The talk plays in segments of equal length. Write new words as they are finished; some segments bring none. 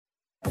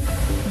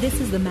This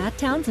is the Matt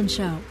Townsend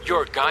Show.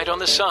 Your guide on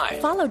the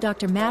side. Follow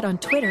Dr. Matt on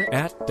Twitter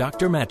At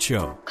Dr. Matt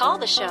Show. Call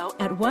the show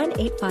at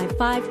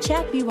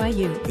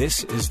 1-855-CHAT-BYU.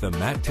 This is the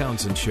Matt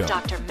Townsend Show.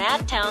 Dr.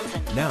 Matt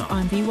Townsend. Now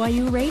On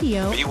BYU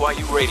Radio.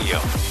 BYU Radio.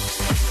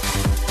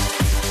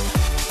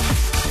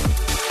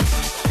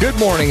 Good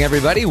morning,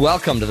 everybody.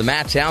 Welcome to the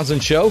Matt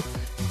Townsend Show.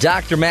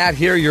 Dr. Matt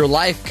here, your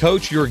life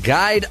coach, your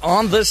guide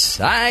on the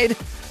side.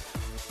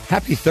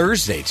 Happy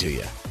Thursday to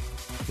you.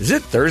 Is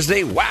it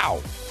Thursday?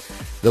 Wow.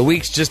 The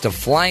week's just a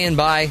flying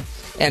by.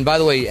 And by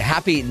the way,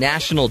 happy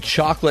National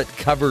Chocolate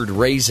Covered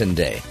Raisin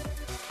Day,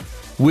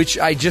 which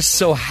I just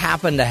so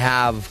happen to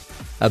have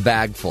a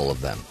bag full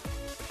of them.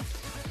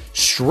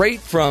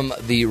 Straight from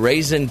the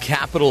raisin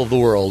capital of the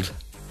world,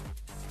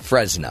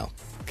 Fresno,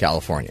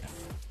 California.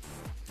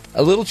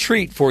 A little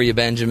treat for you,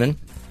 Benjamin.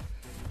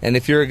 And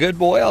if you're a good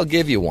boy, I'll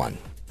give you one.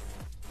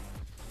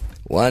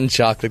 One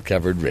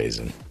chocolate-covered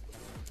raisin.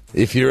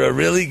 If you're a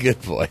really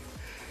good boy.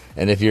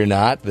 And if you're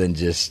not, then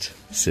just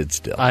sit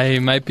still. I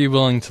might be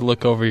willing to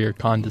look over your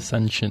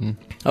condescension.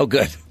 Oh,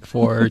 good.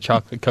 For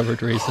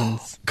chocolate-covered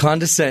raisins.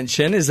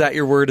 Condescension, is that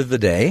your word of the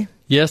day?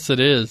 Yes, it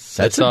is.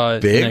 That's I saw a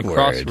big it in a word.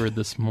 crossword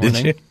this morning.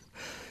 Did you?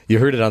 You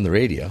heard it on the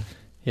radio.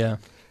 Yeah.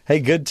 Hey,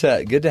 good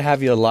to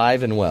have you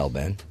alive and well,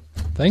 Ben.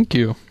 Thank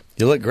you.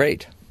 You look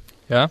great.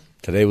 Yeah?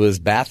 Today was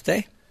bath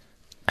day?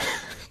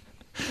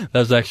 That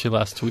was actually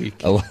last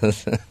week. Oh,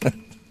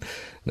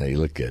 no, you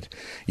look good.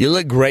 You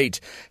look great.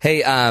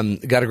 Hey,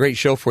 got a great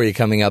show for you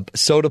coming up.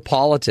 Soda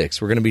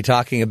politics. We're going to be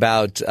talking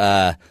about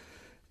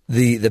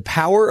the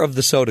power of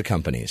the soda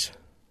companies.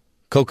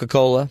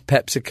 Coca-Cola,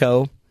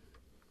 PepsiCo,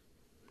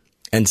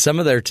 and some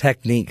of their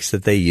techniques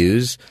that they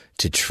use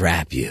to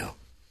trap you.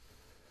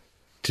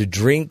 To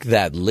drink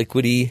that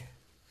liquidy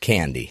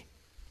candy.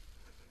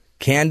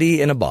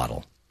 Candy in a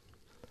bottle.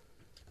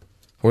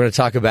 We're going to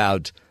talk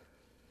about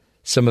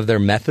some of their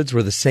methods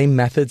were the same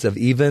methods of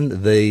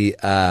even the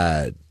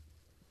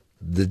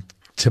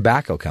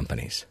tobacco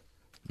companies.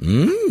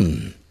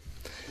 And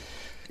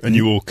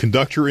you will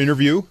conduct your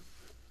interview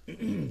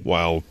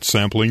while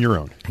sampling your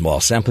own. While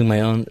sampling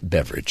my own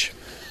beverage.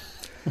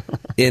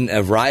 In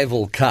a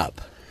rival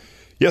cup.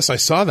 Yes, I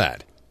saw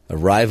that. A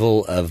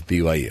rival of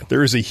BYU.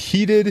 There is a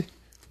heated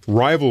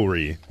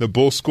rivalry that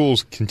both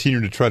schools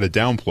continue to try to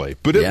downplay,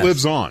 but it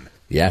lives on.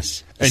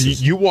 Yes. And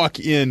you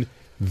walk in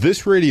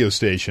this radio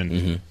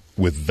station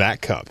with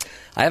that cup.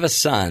 I have a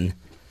son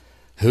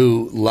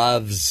who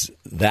loves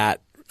that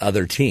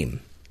other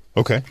team.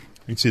 Okay,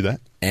 I can see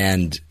that.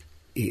 And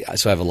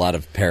so I have a lot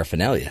of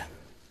paraphernalia.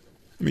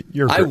 I mean,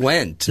 I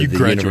went to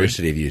the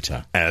University of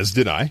Utah. As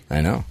did I.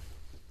 I know.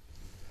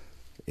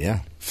 Yeah.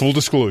 Full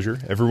disclosure,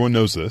 everyone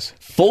knows this.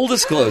 Full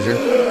disclosure.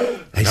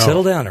 Hey,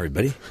 settle down,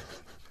 everybody.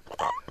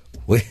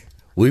 We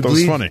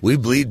bleed. Funny. We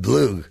bleed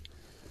blue.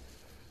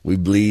 We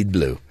bleed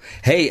blue.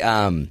 Hey,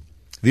 the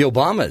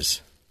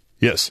Obamas.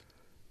 Yes.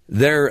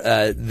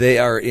 They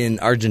are in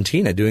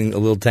Argentina doing a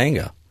little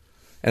tango,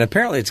 and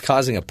apparently it's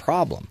causing a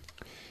problem.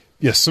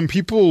 Yes, some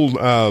people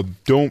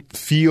don't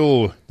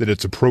feel that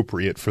it's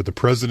appropriate for the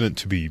president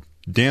to be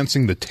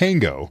dancing the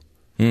tango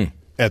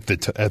at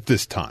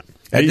this time.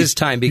 At this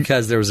time,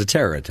 because there was a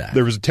terror attack.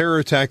 There was a terror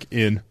attack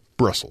in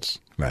Brussels.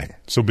 Right.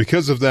 So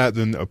because of that,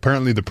 then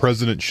apparently the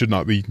president should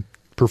not be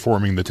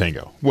performing the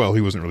tango. Well,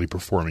 he wasn't really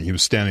performing. He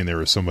was standing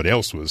there as somebody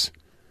else was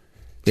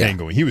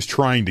tangoing. He was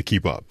trying to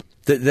keep up.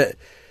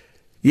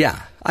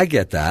 Yeah, I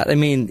get that. I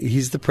mean,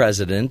 he's the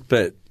president,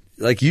 but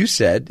like you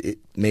said,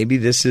 maybe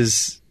this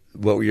is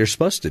what you're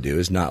supposed to do,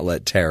 is not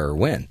let terror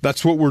win.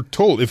 That's what we're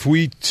told. If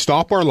we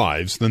stop our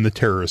lives, then the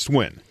terrorists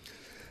win.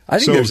 I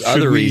think there's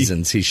other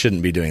reasons he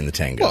shouldn't be doing the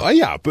tango. Well,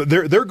 yeah, but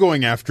they're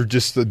going after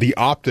just the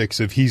optics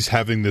of he's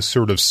having this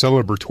sort of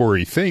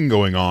celebratory thing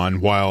going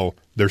on while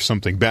there's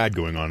something bad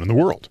going on in the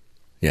world.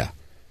 Yeah.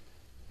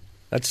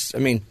 I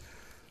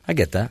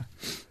get that.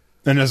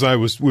 And as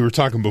we were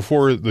talking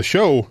before the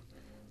show,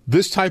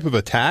 this type of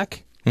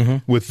attack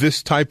with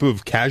this type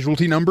of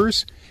casualty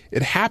numbers,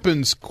 it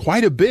happens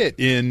quite a bit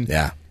in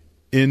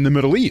the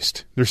Middle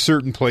East. There's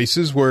certain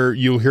places where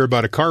you'll hear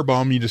about a car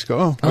bomb, you just go,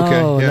 oh,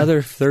 okay. Oh,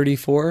 another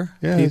 34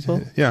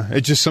 people? Yeah,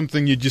 it's just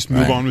something you just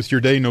move on with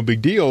your day, no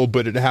big deal,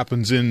 but it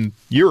happens in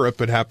Europe,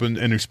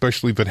 and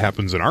especially if it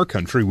happens in our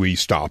country, we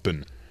stop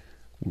and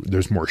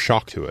there's more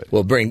shock to it.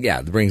 Well,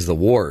 it brings the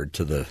war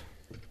to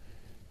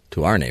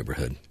our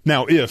neighborhood.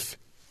 Now, if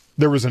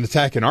there was an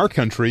attack in our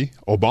country,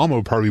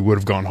 Obama probably would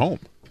have gone home.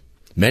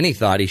 Many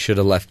thought he should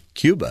have left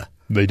Cuba.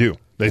 They do.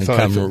 They thought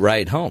come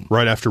right home.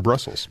 Right after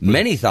Brussels.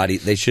 Many thought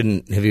they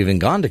shouldn't have even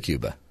gone to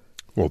Cuba.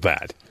 Well,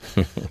 that.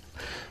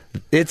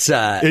 It's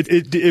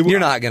you're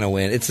not going to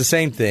win. It's the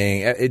same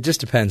thing. It just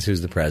depends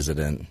who's the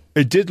president.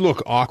 It did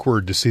look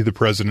awkward to see the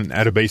president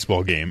at a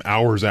baseball game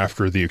hours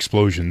after the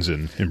explosions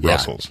in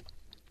Brussels.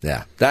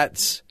 Yeah,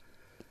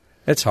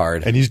 it's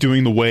hard. And he's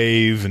doing the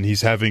wave, and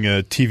he's having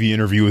a TV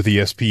interview with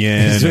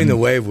ESPN. He's doing the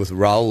wave with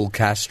Raul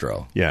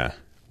Castro. Yeah.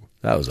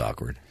 That was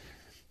awkward.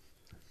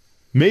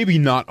 Maybe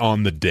not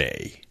on the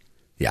day.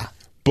 Yeah.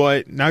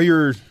 But now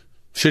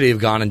Should he have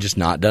gone and just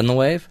not done the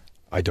wave?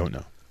 I don't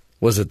know.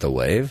 Was it the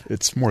wave?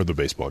 It's more of the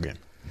baseball game.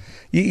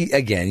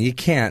 You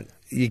can't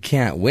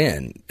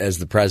win as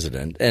the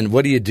president. And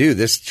what do?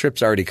 This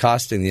trip's already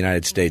costing the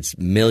United States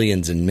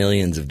millions and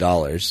millions of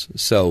dollars.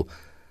 So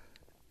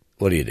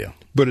what do you do?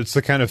 But it's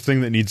the kind of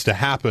thing that needs to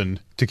happen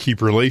to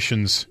keep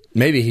relations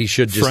maybe he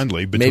should just,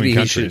 friendly between maybe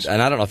countries. He should,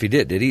 and I don't know if he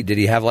did. Did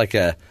he have like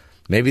a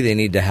 – maybe they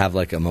need to have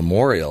like a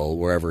memorial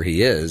wherever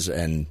he is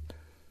and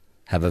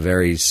have a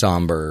very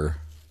somber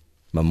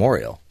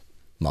memorial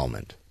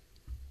moment.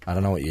 I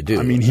don't know what you do.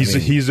 I mean,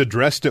 he's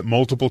addressed it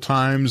multiple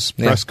times,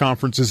 press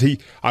conferences.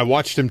 I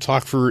watched him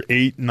talk for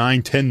 8,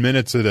 9, 10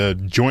 minutes at a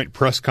joint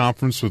press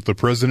conference with the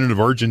president of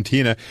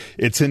Argentina.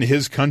 It's in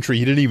his country.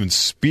 He didn't even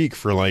speak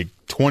for like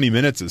 20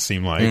 minutes, it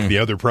seemed like, the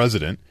other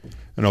president.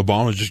 And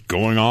Obama's just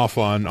going off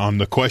on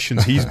the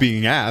questions he's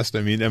being asked.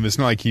 I mean, it's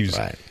not like he's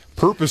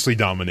purposely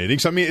dominating.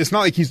 So, I mean, it's not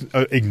like he's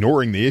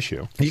ignoring the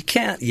issue. You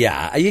can't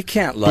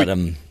let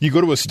him. You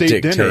go to a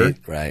state dinner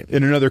right.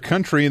 in another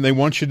country and they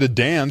want you to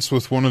dance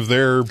with one of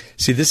their.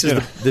 See, this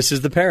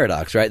is the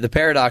paradox, right? The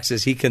paradox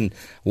is he can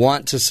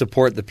want to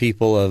support the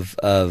people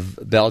of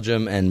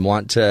Belgium and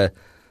want to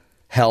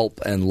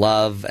help and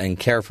love and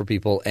care for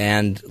people,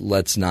 and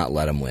let's not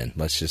let him win.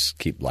 Let's just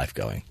keep life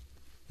going.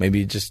 Maybe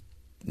you just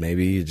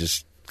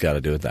got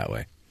to do it that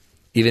way,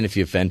 even if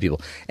you offend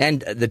people.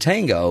 And the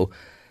tango.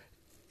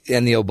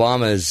 And the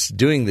Obamas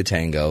doing the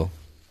tango,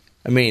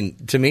 I mean,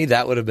 to me,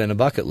 that would have been a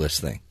bucket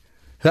list thing.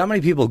 How many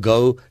people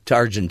go to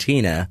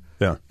Argentina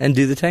and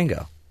do the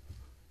tango?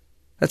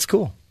 That's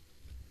cool.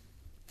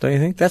 Don't you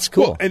think? That's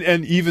cool. Well,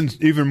 and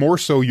even more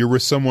so, you're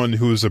with someone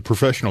who is a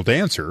professional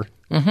dancer,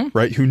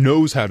 right, who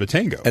knows how to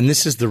tango. And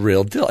this is the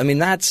real deal. I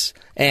mean,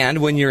 and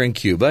when you're in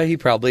Cuba,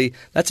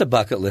 that's a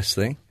bucket list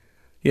thing.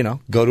 You know,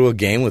 go to a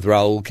game with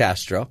Raul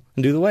Castro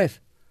and do the wave.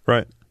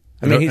 Right.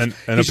 I mean,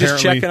 he's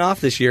just checking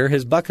off this year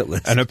his bucket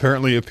list. And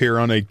apparently appear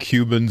on a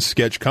Cuban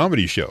sketch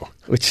comedy show.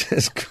 Which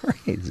is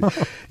crazy.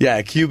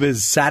 Yeah,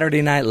 Cuba's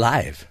Saturday Night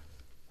Live.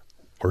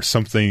 Or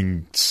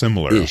something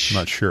similar. I'm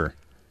not sure.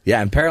 Yeah,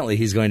 and apparently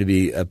he's going to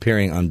be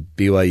appearing on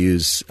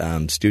BYU's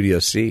Studio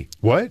C.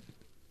 What?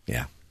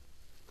 Yeah.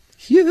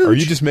 Huge. Are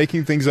you just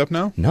making things up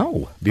now?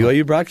 No.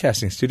 BYU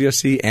Broadcasting, Studio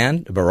C,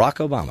 and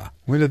Barack Obama.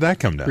 When did that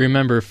come down?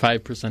 Remember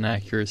 5%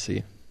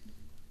 accuracy.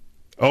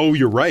 Oh,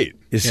 you're right.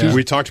 Yeah.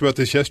 We talked about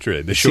this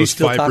yesterday. The show's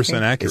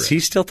 5% accurate. Is he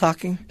still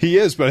talking? He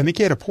is, but I think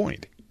he had a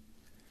point.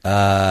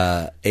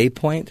 A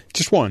point?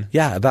 Just one.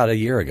 Yeah, about a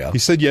year ago. He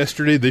said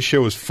yesterday this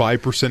show is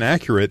 5%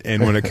 accurate,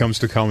 and when it comes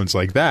to comments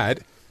like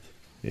that,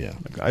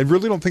 I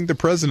really don't think the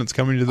president's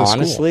coming to the school.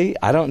 Honestly,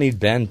 I don't need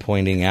Ben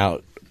pointing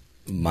out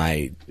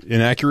my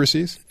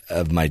inaccuracies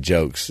of my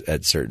jokes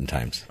at certain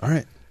times. All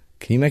right.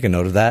 Can you make a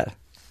note of that?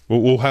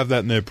 We'll have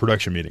that in the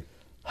production meeting.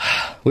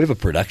 We have a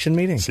production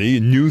meeting? See,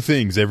 new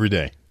things every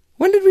day.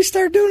 When did we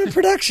start doing a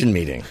production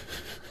meeting?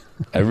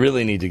 I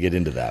really need to get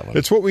into that one.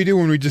 It's what we do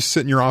when we just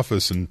sit in your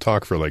office and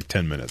talk for like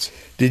 10 minutes.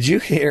 Did you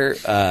hear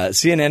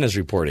CNN is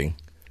reporting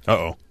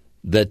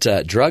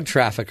that drug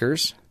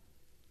traffickers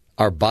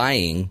are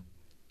buying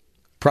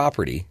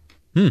property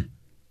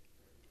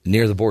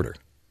near the border?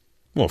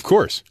 Well, of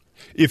course.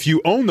 If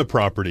you own the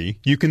property,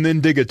 you can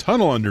then dig a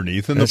tunnel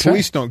underneath, and the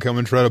police don't come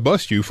and try to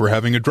bust you for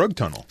having a drug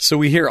tunnel. So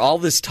we hear all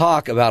this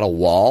talk about a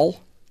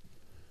wall.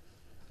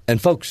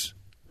 And folks,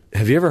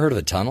 have you ever heard of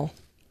a tunnel?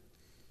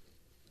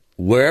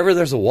 Wherever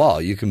there's a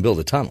wall, you can build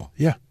a tunnel.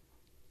 Yeah.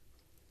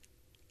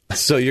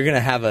 So you're going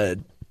to have a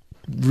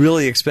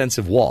really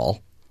expensive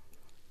wall.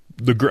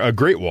 A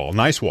great wall,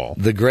 nice wall.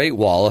 The Great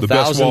Wall, a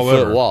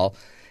 1,000-foot wall.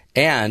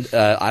 And,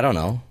 I don't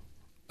know,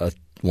 a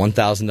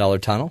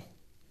 $1,000 tunnel?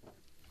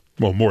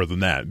 Well, more than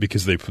that,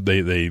 because they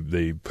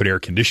put air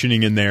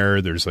conditioning in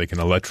there. There's like an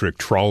electric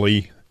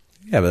trolley.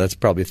 Yeah, but that's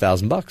probably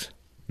 $1,000.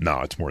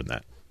 No, it's more than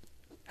that.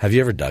 Have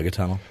you ever dug a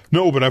tunnel?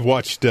 No, but I've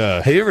watched.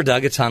 Have you ever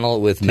dug a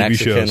tunnel with TV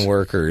Mexican shows.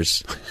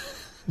 workers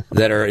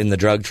that are in the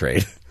drug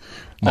trade?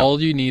 No.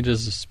 All you need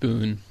is a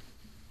spoon.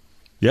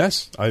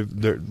 Yes,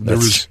 there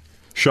was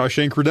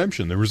Shawshank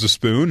Redemption. There was a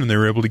spoon, and they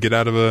were able to get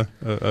out of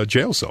a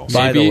jail cell.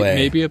 By the way,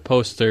 maybe a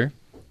poster.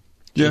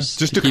 Just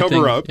to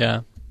cover up.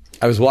 Yeah.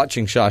 I was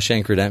watching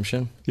Shawshank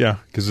Redemption. Yeah,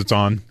 because it's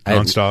on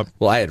nonstop.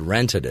 I had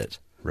rented it.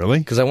 Really?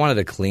 Because I wanted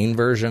a clean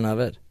version of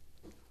it.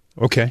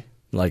 Okay.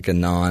 Like a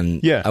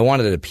I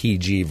wanted a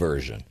PG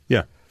version.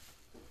 Yeah.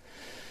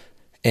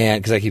 And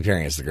because I keep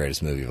hearing it's the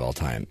greatest movie of all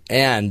time.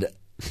 And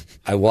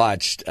I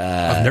watched...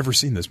 I've never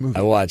seen this movie.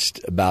 I watched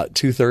about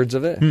 2/3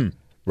 of it,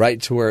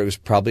 right to where it was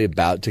probably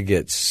about to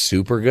get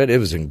super good. It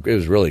was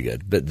really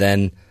good. But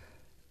then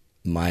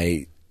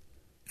my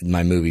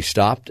movie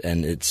stopped,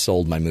 and it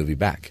sold my movie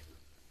back.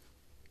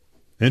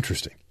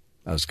 Interesting.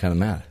 I was kind of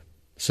mad.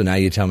 So now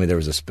you tell me there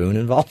was a spoon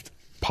involved?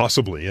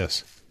 Possibly,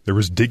 yes. There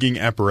was digging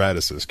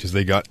apparatuses because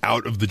they got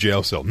out of the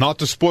jail cell. Not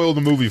to spoil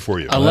the movie for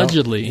you.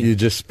 Allegedly. Well, you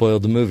just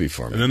spoiled the movie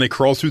for me. And then they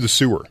crawl through the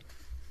sewer.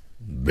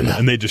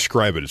 And they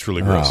describe it. It's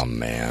really gross. Oh,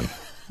 man.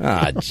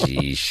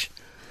 Jeesh.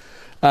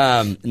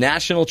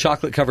 National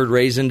Chocolate-Covered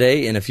Raisin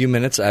Day. In a few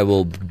minutes, I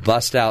will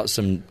bust out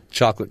some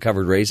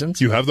chocolate-covered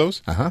raisins. You have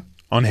those? Uh-huh.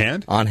 On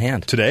hand? On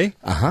hand. Today?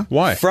 Uh-huh.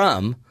 Why?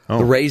 From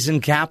the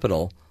raisin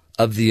capital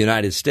of the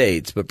United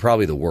States, but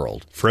probably the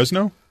world.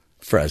 Fresno,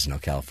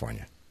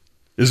 California.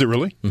 Is it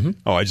really? Mm-hmm.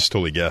 Oh, I just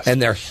totally guessed.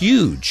 And they're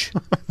huge.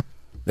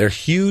 They're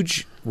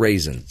huge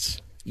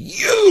raisins.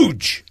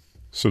 Huge!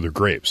 So they're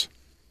grapes.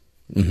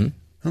 Mm-hmm.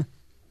 Huh.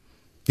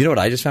 You know what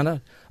I just found out?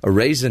 A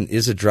raisin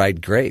is a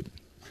dried grape.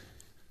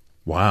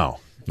 Wow.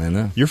 I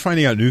know. You're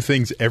finding out new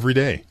things every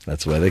day.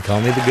 That's why they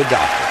call me the good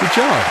doctor. Good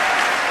job.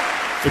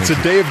 It's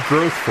a day of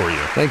growth for you.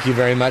 Thank you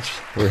very much.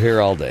 We're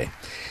here all day.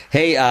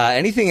 Hey,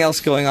 anything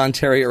else going on,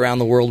 Terry, around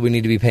the world we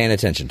need to be paying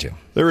attention to?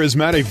 There is,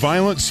 Matt, a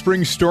violent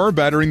spring storm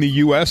battering the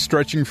U.S.,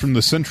 stretching from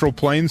the Central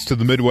Plains to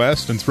the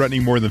Midwest and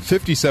threatening more than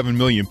 57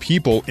 million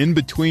people. In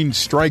between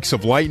strikes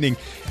of lightning,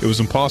 it was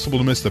impossible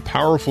to miss the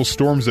powerful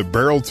storms that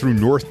barreled through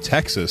North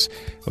Texas.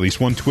 At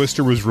least one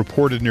twister was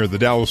reported near the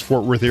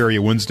Dallas-Fort Worth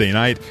area Wednesday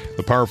night.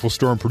 The powerful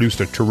storm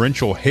produced a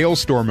torrential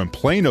hailstorm in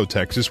Plano,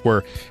 Texas,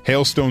 where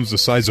hailstones the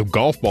size of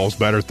golf balls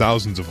battered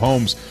thousands of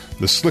homes.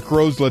 The slick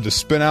roads led to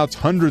spinouts.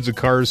 Hundreds of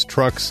cars,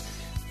 trucks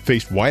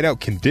faced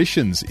whiteout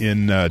conditions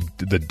in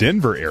the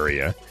Denver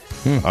area.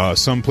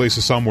 Some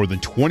places saw more than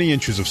 20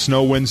 inches of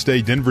snow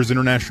Wednesday. Denver's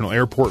International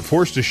Airport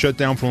forced to shut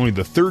down for only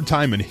the third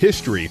time in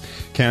history,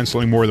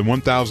 canceling more than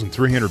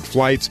 1,300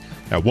 flights.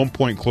 At one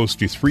point, close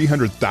to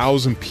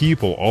 300,000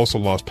 people also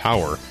lost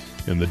power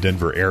in the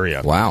Denver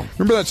area. Wow.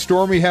 Remember that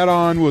storm we had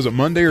on, was it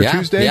Monday or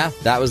Tuesday? Yeah,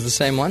 that was the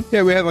same one.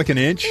 Yeah, we had like an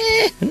inch.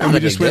 And we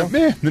just went,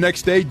 the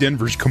next day,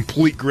 Denver's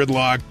complete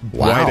gridlock,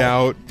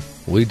 whiteout.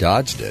 We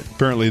dodged it.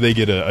 Apparently, they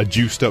get a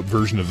juiced-up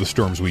version of the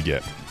storms we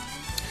get.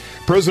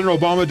 President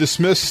Obama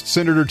dismissed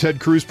Senator Ted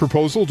Cruz's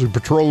proposal to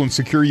patrol and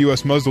secure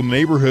U.S. Muslim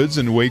neighborhoods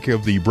in the wake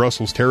of the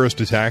Brussels terrorist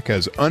attack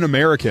as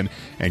un-American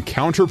and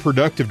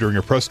counterproductive during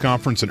a press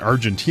conference in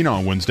Argentina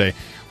on Wednesday.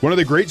 One of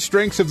the great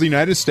strengths of the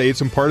United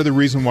States, and part of the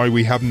reason why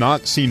we have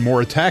not seen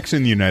more attacks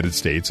in the United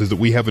States, is that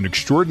we have an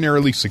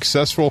extraordinarily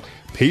successful,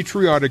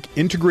 patriotic,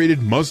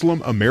 integrated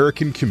Muslim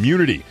American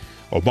community.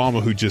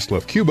 Obama, who just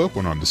left Cuba,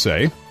 went on to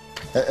say,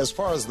 as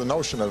far as the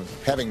notion of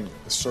having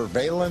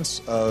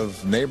surveillance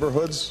of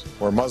neighborhoods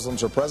where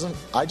Muslims are present,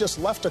 I just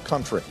left a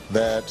country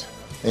that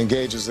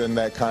engages in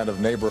that kind of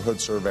neighborhood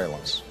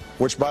surveillance,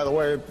 which, by the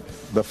way,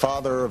 the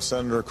father of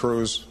Senator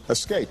Cruz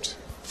escaped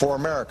for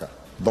America,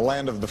 the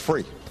land of the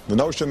free. The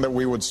notion that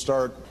we would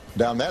start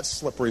down that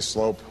slippery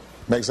slope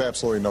makes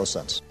absolutely no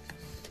sense.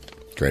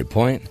 Great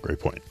point. Great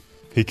point.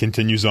 He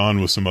continues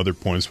on with some other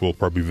points. We'll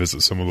probably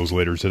visit some of those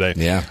later today.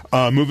 Yeah.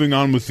 Moving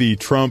on with the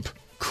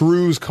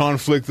Trump-Cruz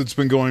conflict that's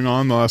been going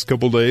on the last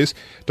couple of days.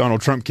 Donald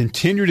Trump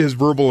continued his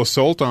verbal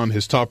assault on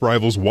his top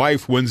rival's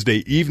wife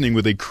Wednesday evening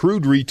with a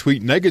crude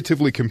retweet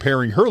negatively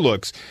comparing her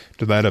looks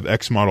to that of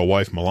ex-model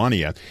wife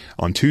Melania.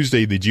 On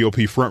Tuesday, the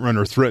GOP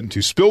frontrunner threatened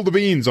to spill the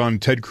beans on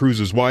Ted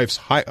Cruz's wife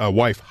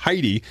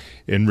Heidi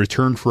in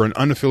return for an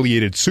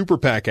unaffiliated super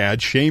PAC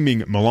ad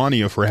shaming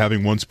Melania for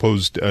having once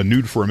posed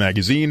nude for a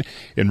magazine.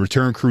 In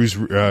return, Cruz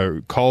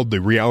called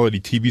the reality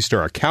TV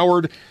star a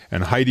coward,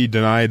 and Heidi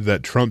denied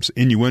that Trump's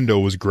innuendo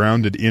was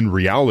grounded in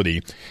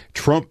reality.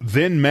 Trump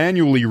then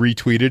manually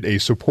retweeted a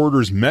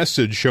supporter's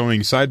message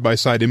showing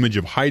side-by-side image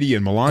of Heidi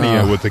and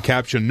Melania with the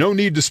caption, "No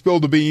need to spill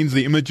the beans.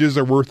 The images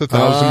are worth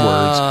 1,000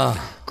 words."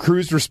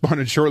 Cruz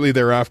responded shortly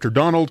thereafter,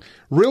 "Donald,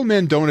 real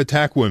men don't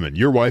attack women.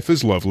 Your wife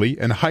is lovely,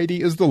 and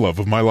Heidi is the love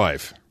of my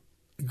life."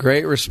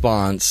 Great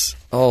response.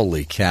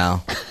 Holy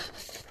cow.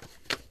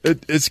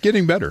 It's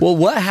getting better. Well,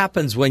 what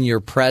happens when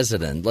you're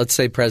president? Let's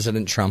say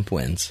President Trump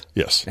wins.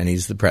 Yes. And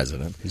he's the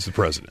president. He's the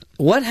president.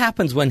 What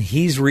happens when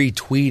he's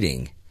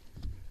retweeting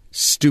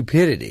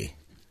stupidity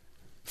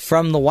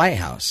from the White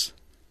House?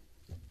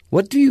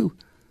 What do you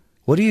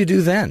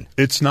do then?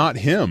 It's not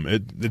him.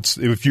 It's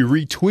if you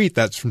retweet,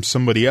 that's from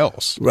somebody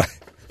else. Right.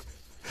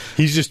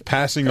 He's just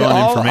passing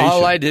on information.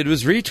 All I did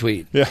was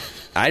retweet. Yeah.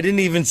 I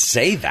didn't even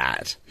say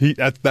that.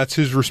 That's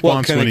his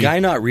response. Well, can a guy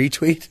not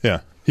retweet?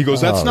 Yeah. He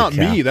goes, "That's not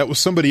me. That was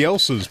somebody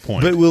else's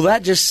point." But will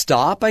that just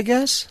stop, I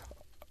guess?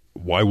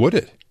 Why would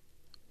it?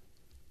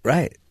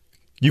 Right.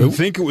 You would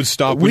think it would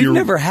stop when We've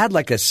never had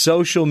like a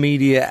social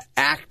media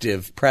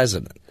active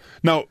president.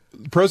 Now,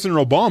 President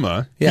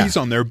Obama, he's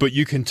on there, but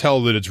you can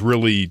tell that it's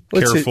really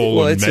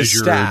careful and it's measured.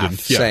 His staff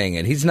saying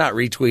it. He's not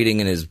retweeting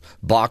in his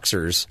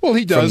boxers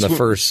he does, from the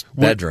first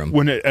bedroom.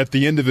 When at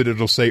the end of it,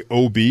 it'll say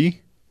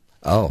OB.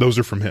 Oh. Those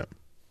are from him.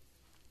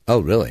 Oh,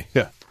 really?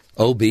 Yeah.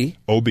 OB?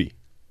 OB.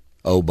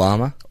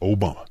 Obama?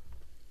 Obama.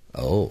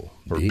 Oh.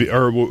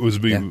 Or what was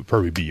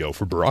probably BO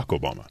for Barack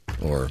Obama.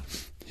 Or...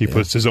 He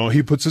puts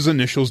his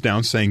initials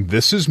down saying,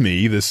 "This is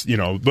me." This,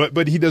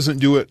 but he doesn't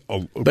do it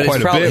quite a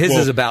bit. His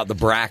is about the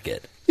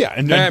bracket. Yeah,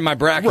 and my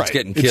bracket's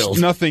getting killed.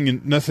 It's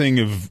nothing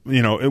of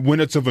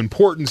when it's of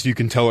importance, you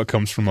can tell it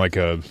comes from like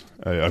a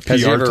PR type person.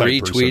 Has he ever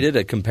retweeted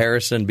a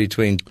comparison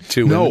between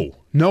two women?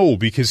 No,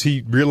 because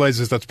he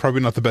realizes that's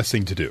probably not the best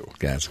thing to do.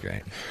 That's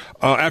great.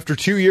 After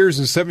 2 years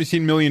and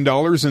 $17 million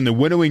in the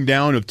winnowing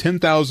down of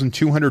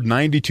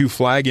 10,292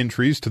 flag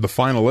entries to the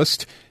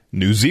finalist,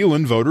 New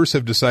Zealand voters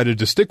have decided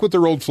to stick with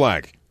their old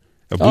flag.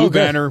 A blue good.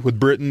 banner with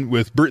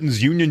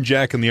Britain's Union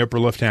Jack in the upper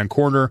left-hand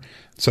corner,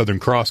 Southern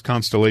Cross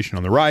constellation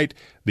on the right.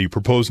 The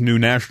proposed new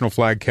national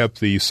flag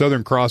kept the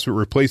Southern Cross, but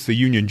replaced the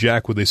Union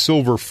Jack with a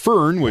silver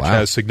fern, which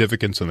has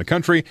significance in the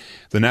country.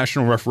 The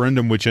national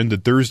referendum, which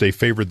ended Thursday,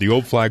 favored the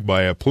old flag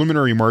by a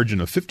preliminary margin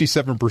of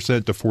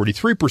 57% to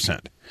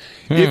 43%.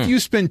 If you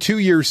spend 2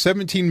 years,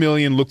 17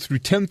 million, look through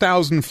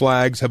 10,000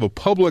 flags, have a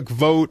public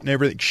vote and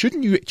everything,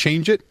 shouldn't you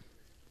change it?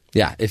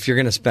 Yeah, if you're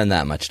going to spend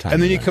that much time.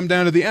 And then you come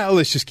down to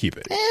let's just keep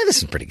it. This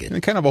is pretty good.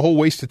 And kind of a whole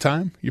waste of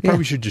time. You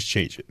probably should just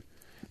change it.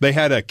 They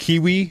had a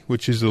kiwi,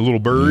 which is a little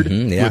bird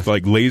with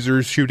like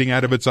lasers shooting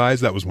out of its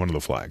eyes. That was one of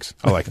the flags.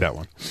 I like that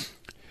one.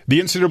 The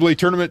NCAA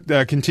tournament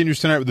continues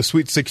tonight with the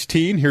Sweet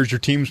 16. Here's your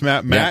teams,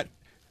 Matt.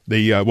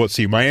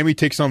 Miami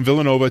takes on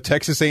Villanova.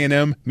 Texas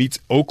A&M meets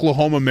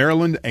Oklahoma,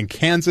 Maryland, and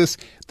Kansas.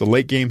 The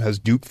late game has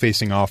Duke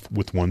facing off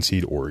with 1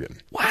 seed Oregon.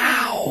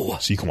 Wow.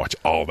 So you can watch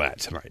all that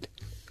tonight.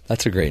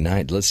 That's a great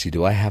night. Let's see.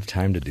 Do I have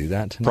time to do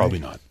that tonight? Probably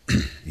not.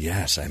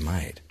 Yes, I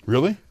might.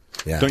 Really?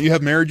 Yeah. Don't you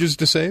have marriages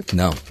to save?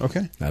 No.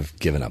 Okay. I've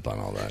given up on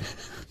all that.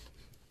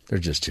 They're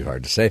just too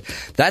hard to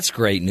save. That's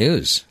great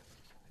news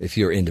if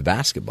you're into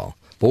basketball.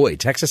 Boy,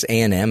 Texas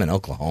A&M and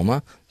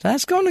Oklahoma,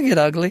 that's going to get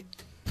ugly.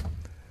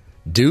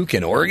 Duke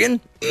and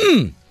Oregon?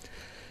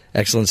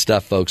 Excellent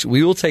stuff, folks.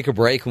 We will take a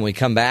break. When we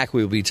come back,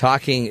 we will be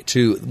talking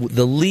to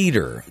the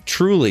leader,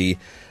 truly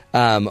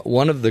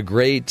one of the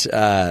great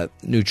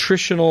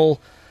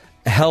nutritional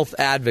health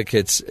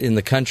advocates in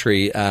the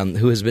country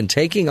who has been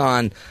taking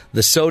on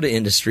the soda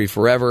industry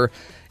forever.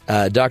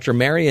 Dr.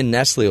 Marion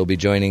Nestle will be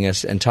joining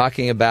us and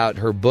talking about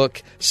her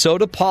book,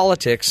 Soda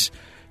Politics,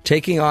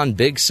 Taking on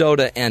Big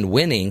Soda and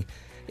Winning.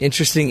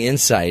 Interesting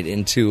insight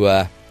into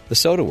the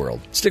soda world.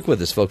 Stick with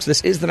us, folks.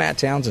 This is the Matt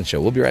Townsend Show.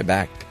 We'll be right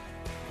back.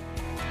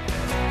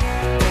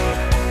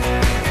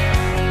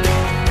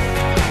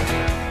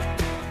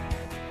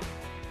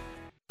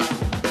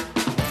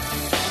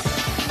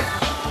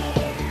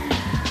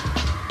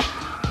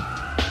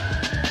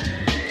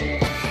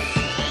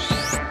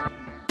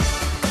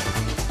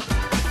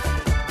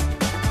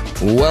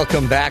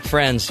 Welcome back,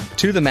 friends,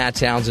 to the Matt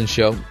Townsend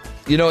Show.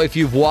 You know, if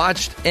you've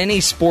watched any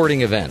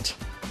sporting event,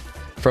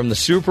 from the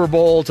Super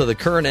Bowl to the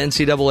current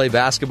NCAA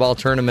basketball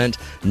tournament,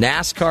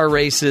 NASCAR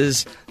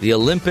races, the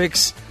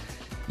Olympics,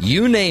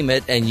 you name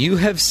it, and you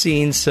have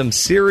seen some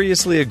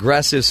seriously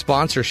aggressive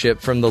sponsorship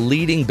from the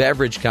leading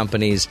beverage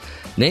companies,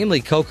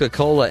 namely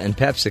Coca-Cola and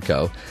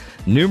PepsiCo.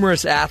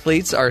 Numerous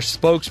athletes are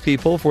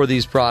spokespeople for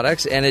these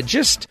products, and it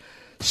just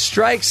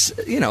strikes,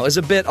 as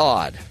a bit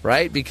odd,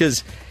 right?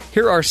 Because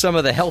here are some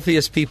of the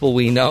healthiest people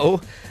we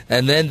know,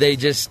 and then they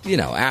just,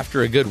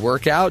 after a good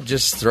workout,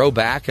 just throw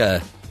back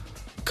a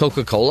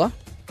Coca-Cola,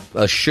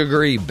 a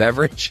sugary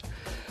beverage.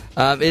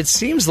 It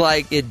seems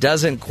like it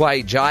doesn't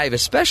quite jive,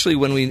 especially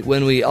when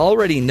we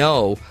already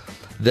know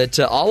that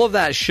all of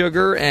that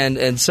sugar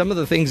and some of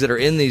the things that are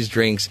in these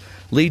drinks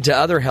lead to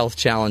other health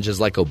challenges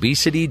like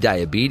obesity,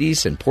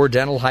 diabetes, and poor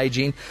dental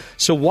hygiene.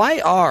 So why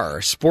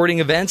are sporting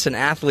events and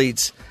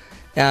athletes,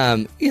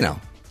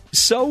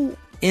 so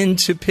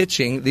into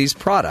pitching these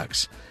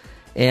products?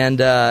 And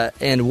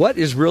what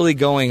is really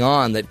going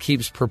on that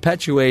keeps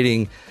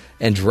perpetuating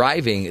and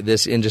driving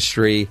this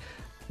industry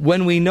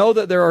when we know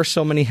that there are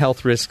so many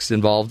health risks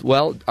involved?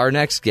 Well, our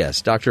next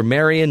guest, Dr.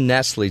 Marion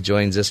Nestle,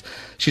 joins us.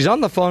 She's on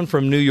the phone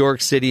from New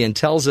York City and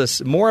tells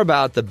us more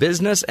about the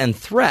business and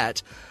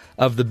threat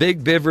of the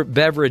big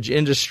beverage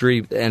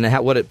industry and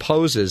what it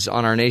poses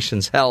on our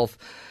nation's health.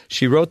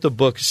 She wrote the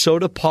book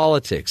Soda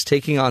Politics,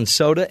 Taking on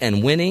Soda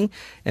and Winning,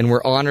 and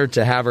we're honored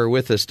to have her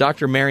with us.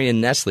 Dr.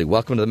 Marion Nestle,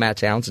 welcome to the Matt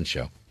Townsend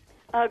Show.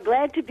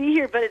 Glad to be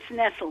here, but it's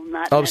Nestle,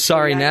 not Oh, Nestle.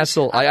 sorry,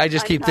 Nestle. I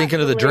just keep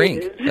thinking of the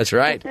drink. That's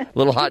right. A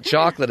little hot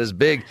chocolate is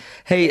big.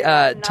 Hey,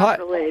 not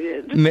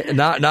related.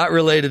 Not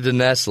related to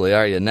Nestle,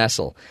 are you,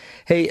 Nestle?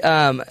 Hey,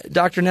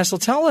 Dr. Nestle,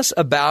 tell us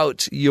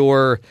about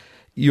your.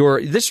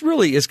 This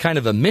really is kind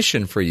of a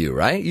mission for you,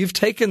 right? You've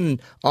taken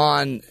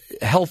on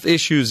health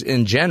issues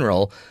in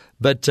general,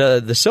 but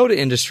the soda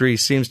industry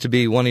seems to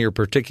be one of your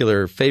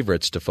particular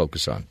favorites to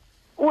focus on.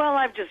 Well,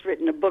 I've just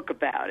written a book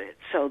about it,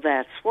 so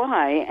that's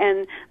why.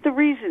 And the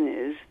reason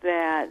is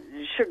that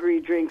sugary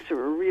drinks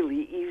are a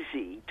really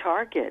easy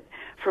target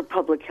for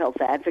public health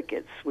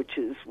advocates, which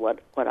is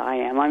what I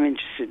am. I'm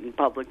interested in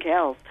public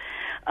health.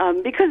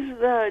 Because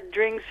the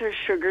drinks are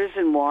sugars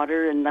and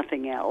water and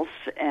nothing else,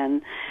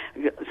 and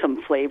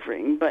some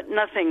flavoring, but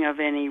nothing of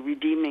any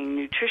redeeming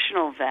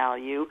nutritional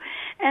value,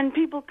 and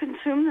people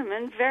consume them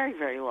in very,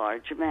 very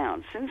large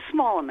amounts. In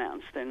small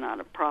amounts, they're not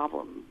a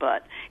problem,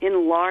 but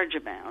in large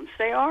amounts,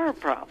 they are a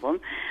problem.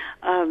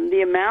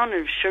 The amount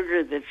of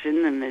sugar that's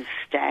in them is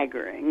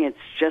staggering. It's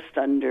just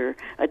under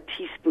a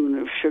teaspoon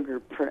of sugar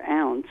per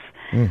ounce.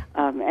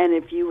 And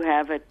if you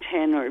have a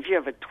 10 or if you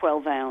have a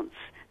 12-ounce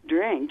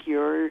drink,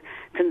 you're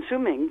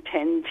consuming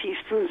 10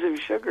 teaspoons of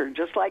sugar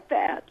just like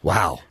that.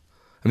 Wow.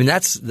 I mean,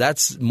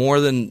 that's more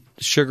than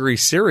sugary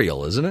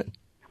cereal, isn't it?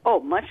 Oh,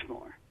 much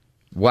more.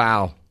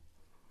 Wow.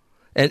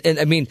 And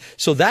I mean,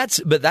 so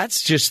that's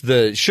just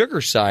the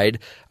sugar side.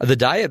 The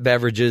diet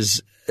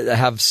beverages,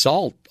 have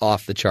salt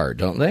off the chart,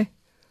 don't they?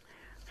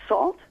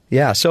 Salt?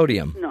 Yeah,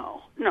 sodium. No,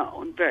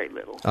 very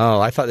little. Oh,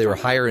 I thought they were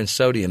higher in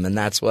sodium, and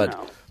that's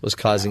what was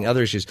causing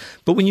other issues.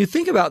 But when you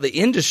think about the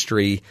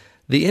industry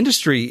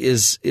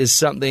is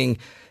something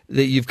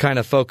that you've kind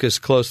of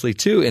focused closely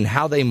to in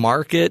how they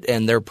market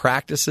and their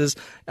practices.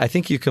 I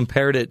think you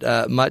compared it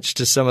much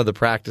to some of the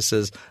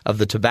practices of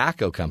the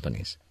tobacco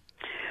companies.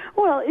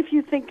 Well, if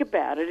you think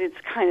about it, it's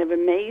kind of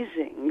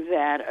amazing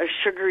that a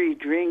sugary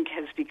drink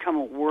has become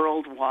a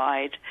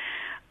worldwide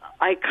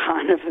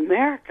icon of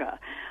America.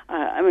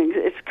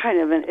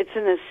 It's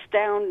an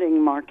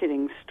astounding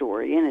marketing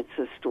story, and it's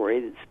a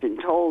story that's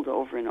been told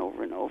over and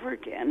over and over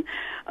again.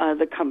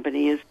 The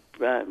company is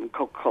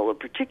Coca-Cola,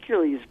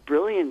 particularly, is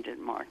brilliant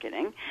in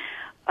marketing,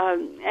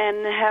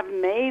 and have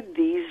made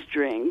these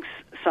drinks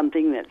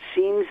something that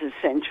seems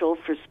essential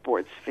for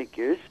sports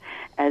figures,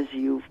 as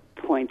you've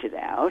pointed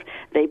out.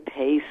 They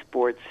pay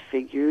sports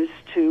figures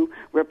to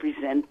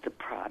represent the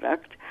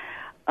product.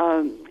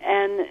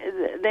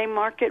 And they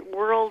market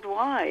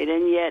worldwide,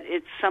 and yet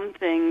it's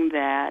something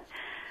that,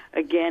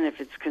 again, if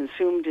it's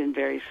consumed in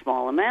very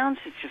small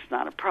amounts, it's just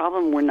not a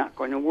problem. We're not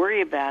going to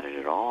worry about it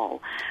at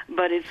all.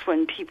 But it's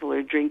when people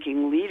are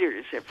drinking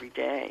liters every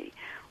day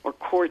or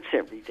quarts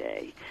every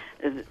day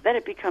that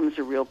it becomes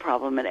a real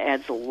problem. It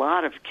adds a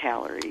lot of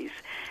calories,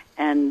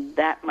 and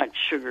that much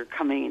sugar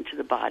coming into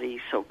the body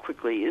so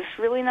quickly is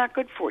really not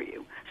good for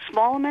you.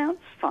 Small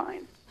amounts,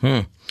 fine.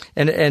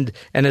 And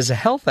as a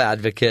health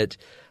advocate,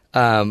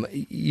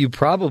 you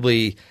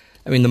probably,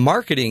 the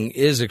marketing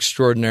is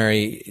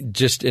extraordinary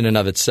just in and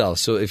of itself.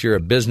 So if you're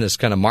a business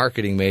kind of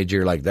marketing major,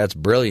 you're like, that's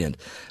brilliant.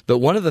 But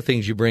one of the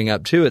things you bring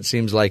up too, it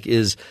seems like,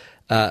 is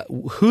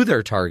who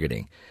they're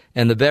targeting.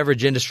 And the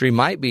beverage industry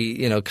might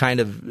be,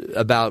 kind of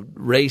about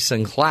race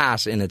and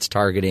class in its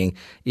targeting,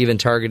 even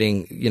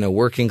targeting,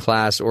 working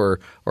class or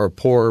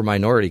poor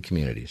minority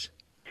communities.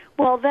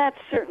 Well, that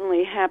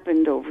certainly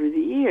happened over the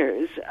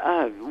years.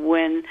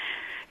 When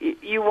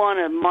you want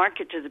to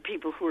market to the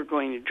people who are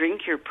going to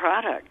drink your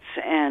products,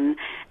 and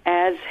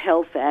as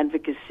health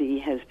advocacy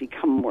has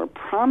become more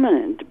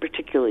prominent,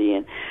 particularly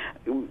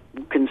in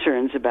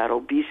concerns about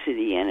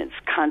obesity and its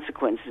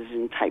consequences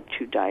in type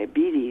 2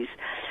 diabetes,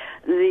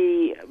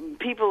 the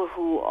people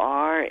who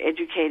are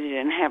educated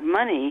and have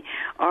money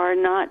are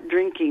not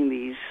drinking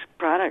these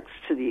products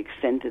to the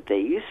extent that they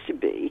used to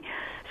be.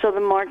 So the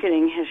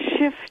marketing has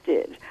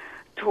shifted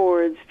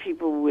towards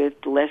people with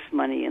less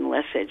money and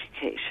less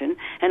education.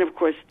 And, of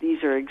course,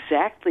 these are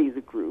exactly the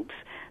groups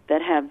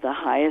that have the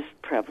highest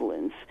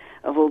prevalence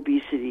of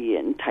obesity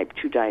and type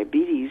 2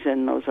 diabetes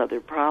and those other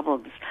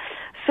problems.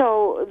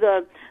 So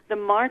the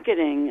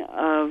marketing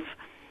of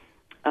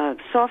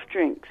soft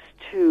drinks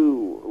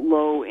to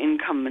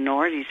low-income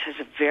minorities has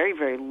a very,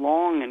 very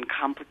long and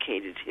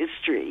complicated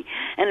history.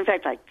 And, in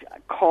fact, I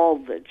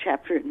called the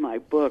chapter in my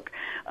book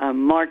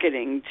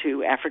Marketing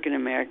to African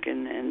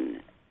American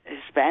and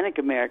Hispanic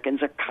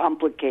Americans, a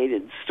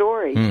complicated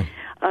story,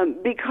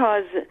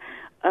 because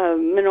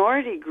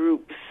minority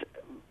groups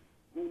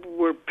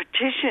were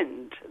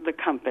petitioned the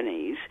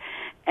companies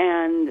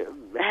and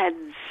had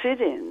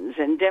sit-ins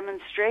and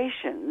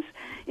demonstrations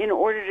in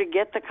order to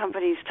get the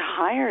companies to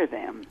hire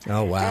them.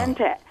 Oh, wow.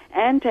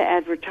 And to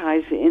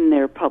advertise in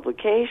their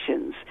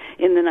publications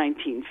in the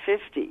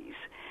 1950s.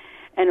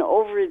 And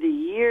over the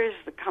years,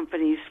 the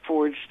companies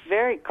forged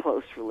very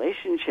close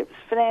relationships,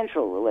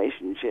 financial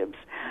relationships,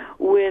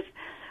 with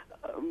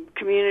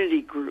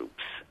community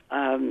groups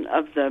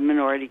of the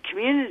minority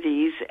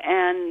communities,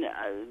 and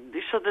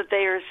so that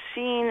they are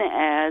seen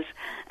as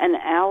an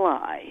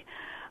ally.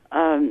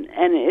 And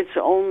it's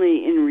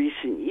only in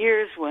recent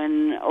years,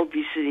 when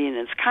obesity and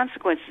its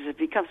consequences have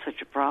become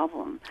such a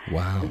problem,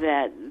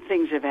 that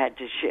things have had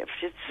to shift.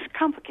 It's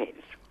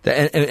complicated.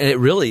 And it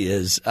really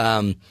is.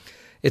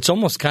 It's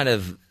almost kind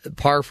of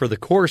par for the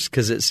course,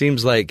 because it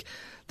seems like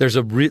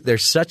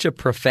there's such a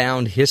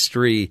profound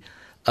history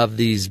of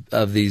these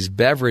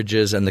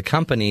beverages and the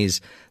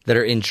companies that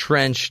are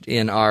entrenched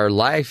in our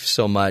life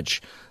so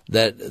much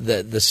that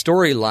the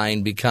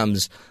storyline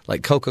becomes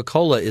like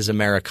Coca-Cola is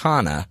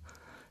Americana.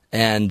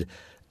 And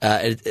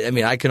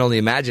I can only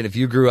imagine if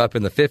you grew up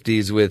in the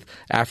 50s with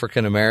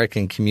African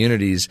American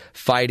communities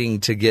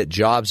fighting to get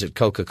jobs at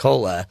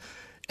Coca-Cola,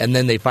 and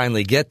then they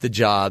finally get the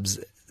jobs,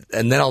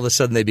 and then all of a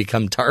sudden they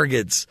become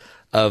targets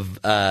of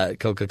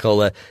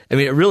Coca-Cola.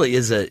 It really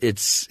is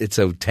it's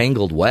a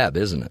tangled web,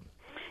 isn't it?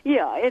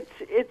 Yeah,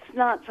 it's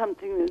not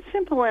something that's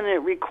simple, and it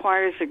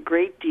requires a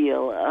great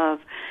deal of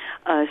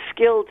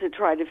skill to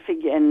try to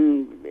figure,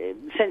 and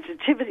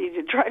sensitivity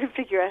to try to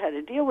figure out how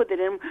to deal with it.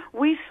 And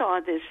we saw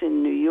this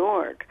in New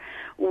York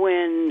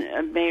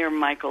when Mayor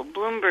Michael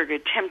Bloomberg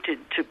attempted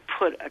to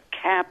put a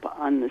cap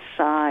on the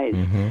size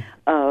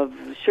of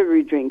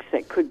sugary drinks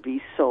that could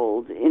be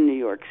sold in New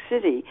York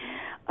City.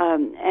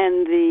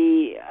 And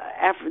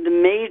the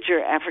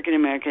major African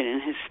American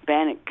and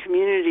Hispanic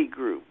community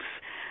groups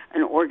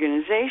and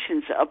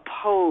organizations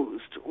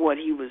opposed what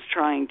he was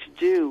trying to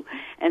do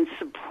and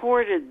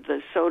supported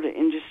the soda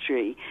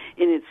industry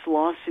in its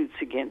lawsuits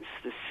against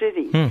the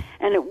city.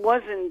 And it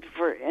wasn't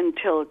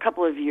until a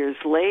couple of years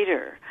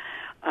later,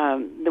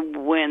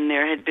 when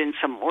there had been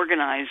some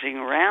organizing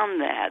around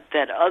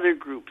that other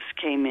groups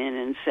came in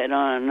and said,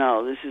 oh,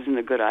 no, this isn't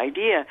a good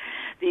idea.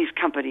 These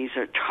companies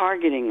are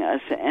targeting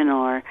us and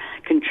are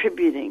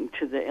contributing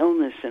to the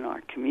illness in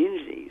our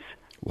communities.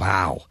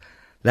 Wow.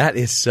 That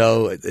is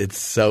it's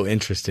so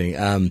interesting.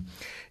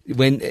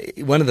 When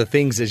one of the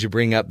things as you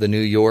bring up the New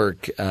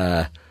York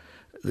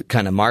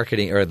kind of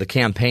marketing or the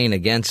campaign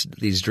against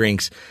these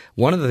drinks,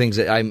 one of the things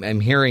that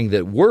I'm hearing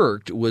that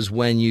worked was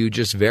when you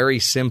just very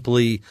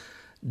simply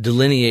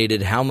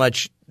delineated how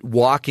much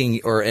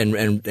walking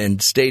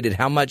and stated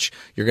how much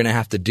you're going to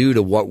have to do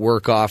to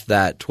work off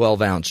that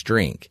 12-ounce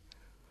drink.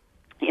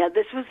 Yeah,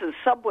 this was a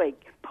Subway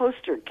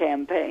poster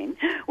campaign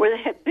where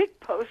they had big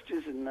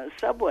posters in the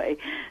subway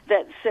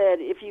that said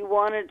if you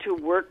wanted to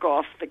work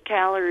off the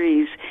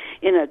calories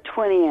in a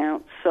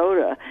 20-ounce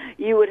soda,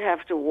 you would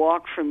have to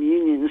walk from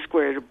Union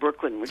Square to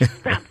Brooklyn, which is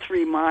about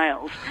 3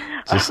 miles.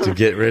 Just to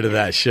get rid of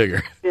that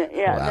sugar.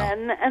 Yeah,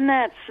 Wow. and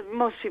that's,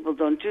 most people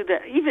don't do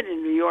that. Even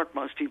in New York,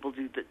 most people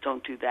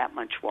don't do that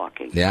much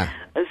walking. Yeah.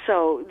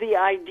 So the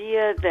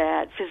idea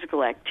that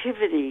physical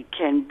activity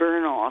can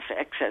burn off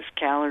excess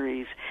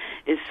calories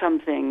is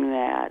something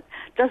that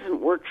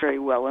doesn't work very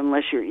well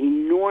unless you're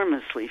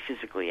enormously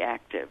physically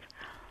active.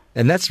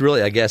 And that's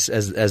really, I guess,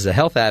 as a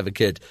health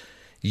advocate,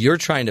 you're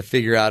trying to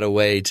figure out a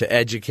way to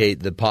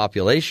educate the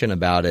population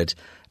about it.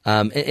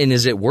 And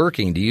is it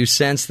working? Do you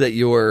sense that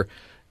your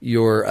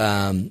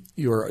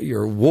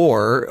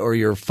war or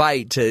your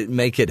fight to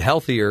make it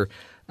healthier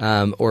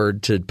or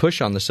to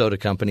push on the soda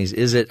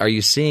companies, are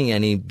you seeing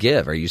any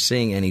give? Are you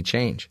seeing any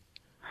change?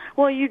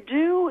 Well, you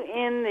do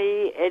in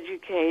the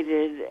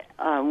educated,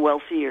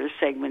 wealthier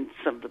segments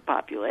of the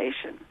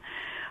population,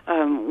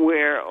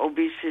 where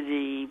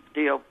obesity,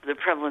 the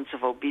prevalence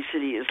of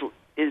obesity is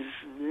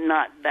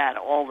not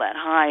all that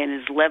high and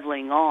is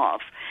leveling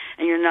off,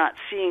 and you're not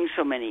seeing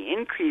so many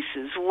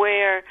increases.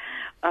 Where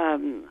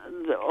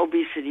the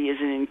obesity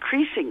is an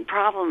increasing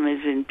problem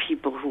is in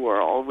people who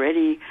are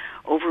already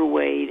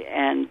overweight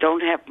and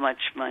don't have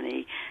much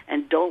money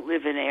and don't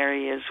live in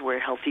areas where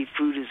healthy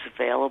food is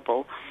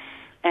available.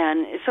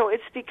 And so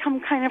it's become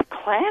kind of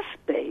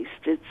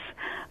class-based. It's,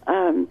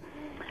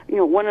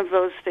 one of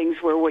those things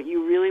where what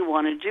you really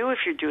want to do if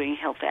you're doing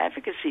health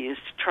advocacy is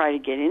to try to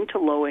get into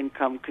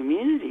low-income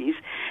communities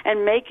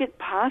and make it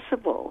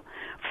possible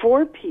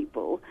for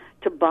people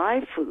to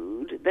buy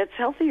food that's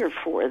healthier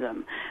for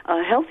them.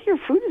 Healthier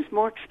food is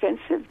more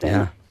expensive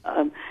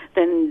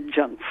than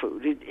junk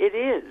food. It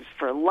is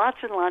for lots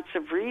and lots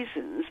of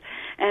reasons.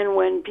 And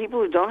when people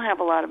who don't have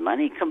a lot of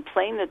money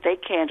complain that they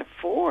can't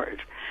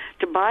afford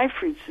to buy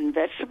fruits and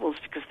vegetables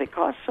because they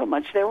cost so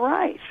much, they're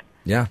right.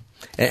 Yeah.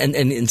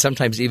 And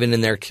sometimes even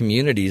in their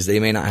communities, they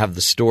may not have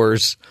the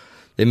stores.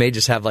 They may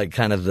just have like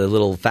kind of the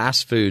little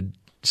fast food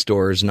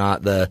stores,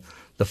 not the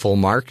full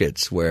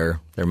markets where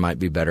there might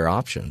be better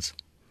options.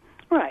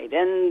 Right.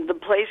 And the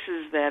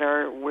places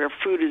where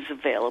food is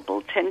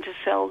available tend to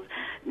sell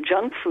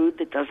junk food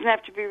that doesn't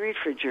have to be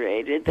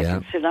refrigerated, that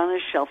can sit on a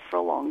shelf for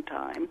a long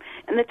time,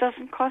 and that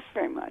doesn't cost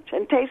very much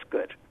and tastes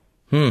good.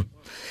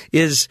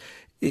 Is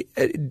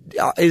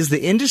the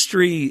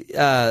industry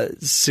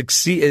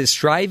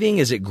striving?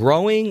 Is it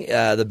growing,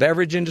 the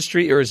beverage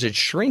industry, or is it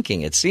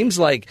shrinking? It seems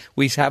like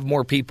we have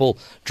more people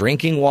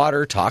drinking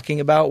water, talking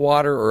about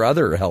water, or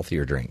other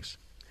healthier drinks.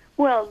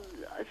 Well,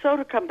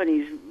 soda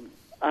companies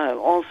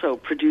also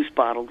produce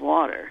bottled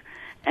water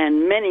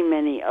and many,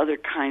 many other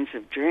kinds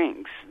of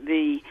drinks.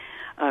 The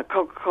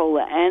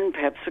Coca-Cola and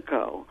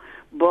PepsiCo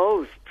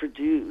both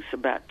produce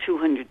about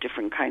 200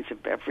 different kinds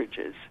of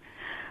beverages.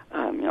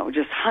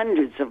 Just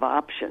hundreds of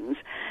options.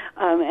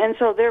 And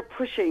so they're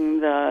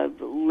pushing the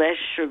less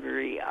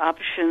sugary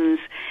options,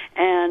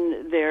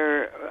 and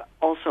they're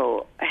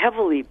also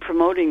heavily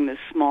promoting the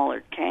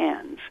smaller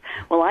cans.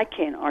 Well, I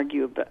can't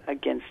argue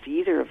against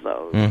either of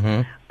those.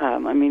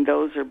 Mm-hmm.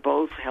 Those are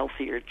both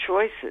healthier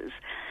choices.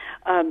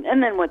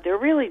 And then what they're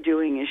really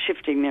doing is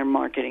shifting their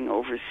marketing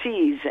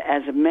overseas,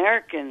 as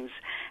Americans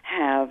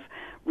have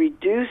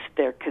reduced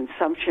their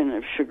consumption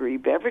of sugary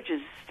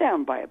beverages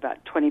down by about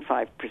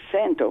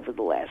 25% over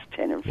the last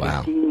 10 or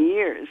 15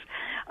 years.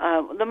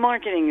 The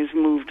marketing has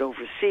moved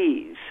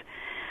overseas.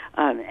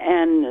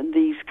 And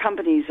these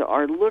companies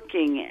are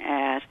looking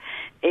at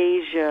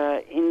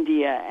Asia,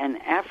 India,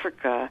 and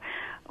Africa,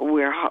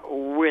 where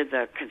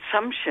the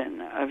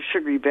consumption of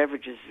sugary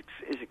beverages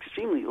is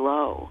extremely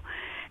low,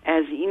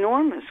 as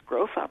enormous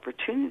growth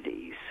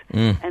opportunities.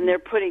 And they're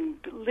putting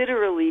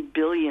literally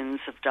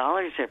billions of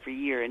dollars every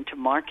year into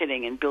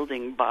marketing and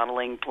building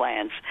bottling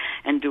plants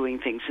and doing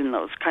things in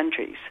those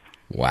countries.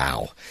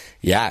 Wow.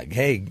 Yeah.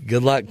 Hey,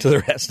 good luck to the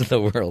rest of the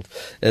world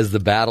as the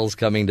battle's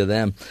coming to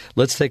them.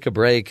 Let's take a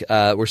break.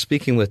 We're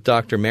speaking with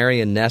Dr.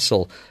 Marion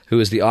Nestle, who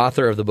is the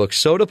author of the book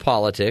Soda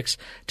Politics,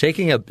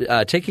 taking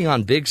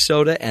on Big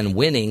Soda and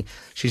Winning.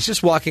 She's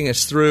just walking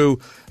us through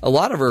a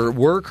lot of her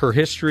work, her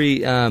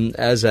history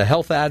as a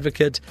health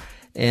advocate,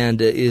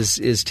 and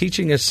is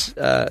teaching us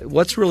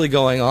what's really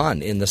going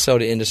on in the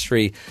soda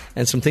industry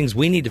and some things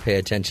we need to pay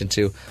attention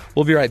to.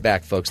 We'll be right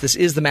back, folks. This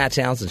is the Matt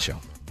Townsend Show.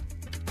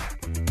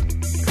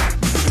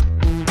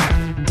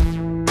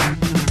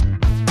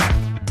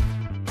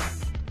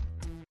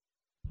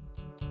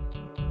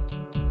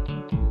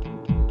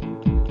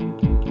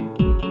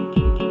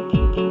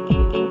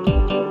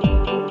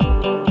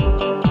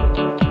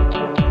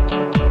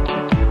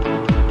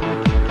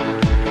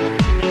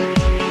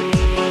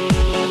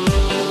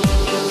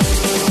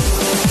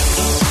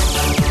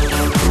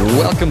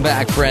 Welcome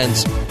back,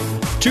 friends,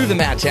 to the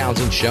Matt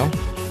Townsend Show.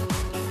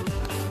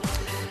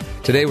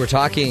 Today we're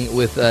talking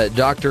with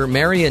Dr.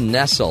 Marion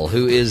Nestle,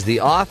 who is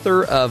the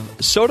author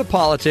of Soda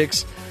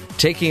Politics,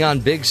 Taking on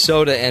Big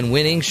Soda and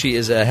Winning. She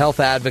is a health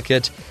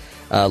advocate,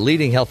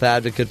 leading health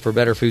advocate for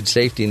better food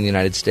safety in the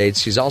United States.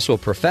 She's also a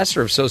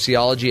professor of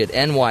sociology at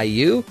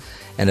NYU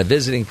and a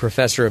visiting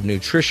professor of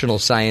nutritional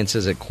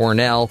sciences at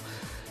Cornell.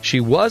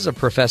 She was a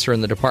professor in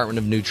the Department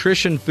of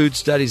Nutrition, Food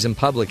Studies, and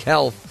Public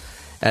Health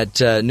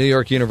at New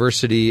York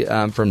University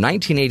from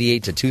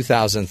 1988 to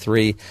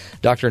 2003.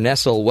 Dr.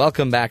 Nestle,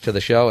 welcome back to the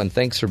show, and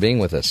thanks for being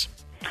with us.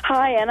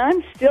 Hi, and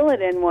I'm still at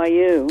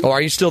NYU. Oh, are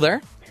you still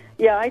there?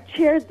 Yeah, I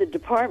chaired the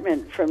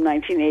department from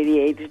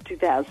 1988 to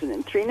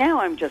 2003.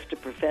 Now I'm just a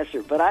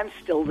professor, but I'm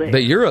still there.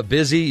 But you're a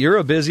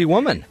busy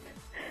woman.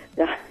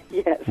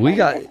 Yes, we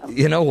got.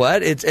 You know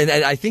what? It's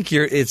I think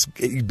it's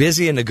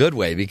busy in a good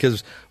way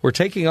because we're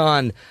taking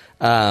on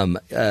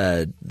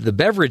the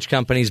beverage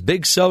companies,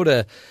 Big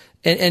Soda.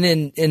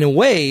 And in a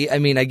way, I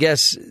mean, I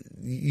guess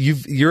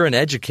you're an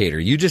educator.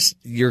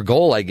 Your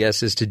goal, I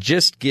guess, is to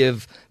just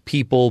give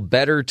people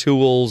better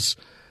tools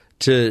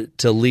to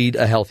lead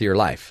a healthier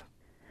life.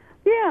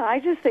 Yeah,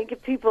 I just think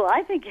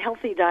I think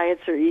healthy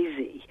diets are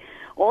easy.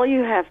 All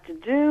you have to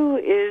do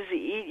is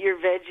eat your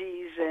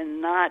veggies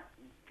and not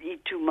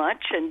eat too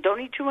much, and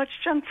don't eat too much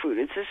junk food.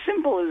 It's as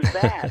simple as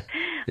that.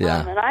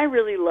 Yeah. And I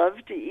really love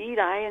to eat.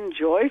 I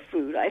enjoy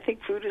food. I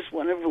think food is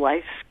one of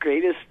life's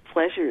greatest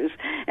pleasures,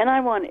 and I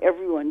want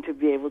everyone to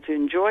be able to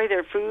enjoy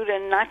their food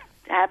and not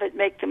have it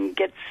make them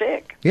get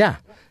sick. Yeah.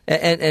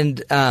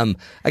 And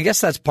I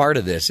guess that's part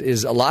of this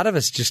is a lot of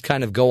us just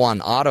kind of go on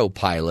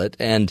autopilot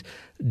and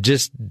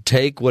just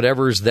take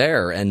whatever's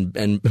there and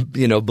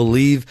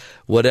believe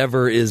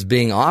whatever is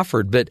being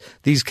offered. But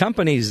these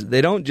companies,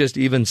 they don't just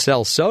even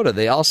sell soda.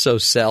 They also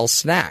sell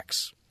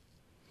snacks.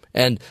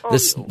 And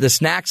the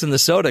snacks and the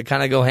soda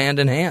kind of go hand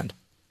in hand.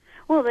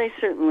 Well, they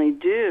certainly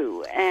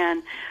do.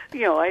 And,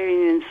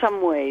 in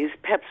some ways,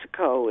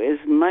 PepsiCo is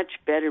much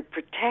better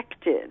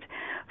protected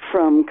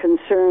from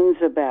concerns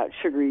about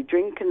sugary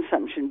drink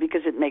consumption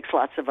because it makes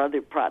lots of other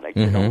products.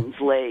 Mm-hmm. It owns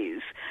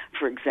Lay's,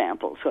 for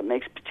example, so it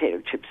makes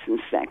potato chips and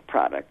snack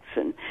products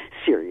and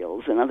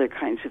cereals and other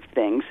kinds of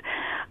things.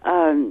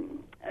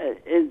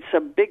 It's a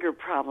bigger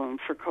problem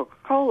for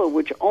Coca-Cola,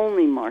 which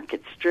only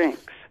markets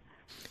drinks.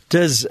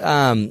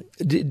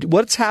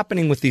 What's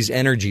happening with these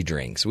energy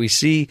drinks? We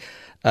see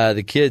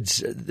the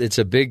kids, it's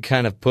a big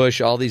kind of push,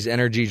 all these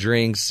energy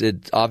drinks.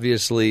 It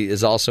obviously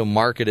is also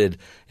marketed,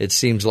 it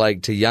seems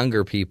like, to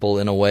younger people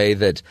in a way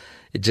that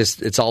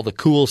it's all the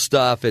cool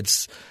stuff.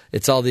 It's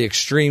all the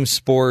extreme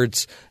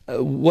sports.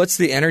 What's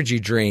the energy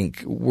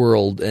drink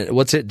world?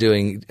 What's it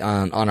doing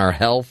on our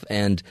health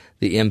and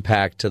the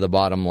impact to the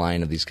bottom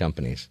line of these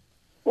companies?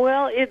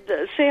 Well,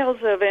 sales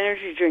of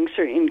energy drinks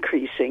are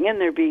increasing,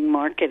 and they're being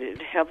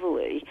marketed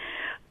heavily,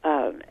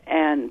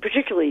 and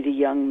particularly to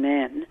young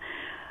men,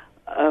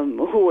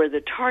 who are the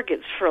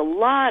targets for a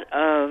lot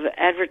of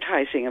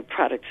advertising of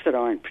products that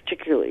aren't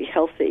particularly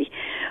healthy.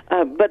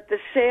 But the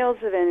sales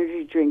of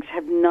energy drinks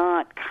have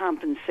not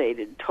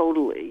compensated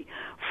totally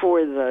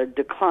for the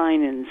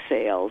decline in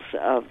sales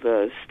of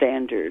the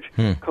standard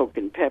Coke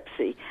and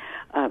Pepsi.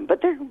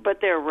 But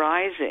they're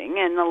rising,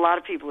 and a lot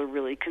of people are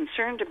really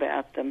concerned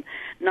about them,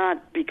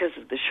 not because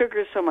of the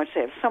sugar so much.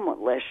 They have somewhat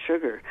less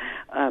sugar,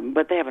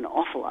 but they have an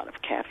awful lot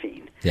of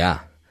caffeine. Yeah.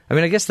 I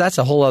mean, I guess that's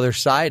a whole other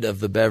side of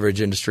the beverage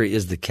industry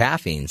is the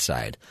caffeine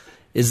side.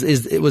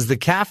 Was the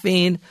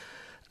caffeine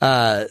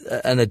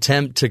an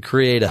attempt to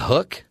create a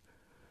hook?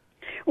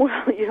 Well,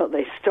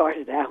 they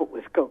started out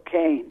with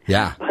cocaine.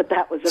 Yeah. But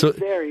that was a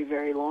very,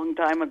 very long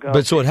time ago.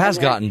 But so it has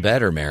gotten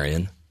better,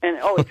 Marion.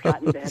 It's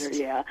gotten better,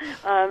 yeah.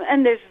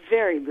 And there's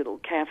very little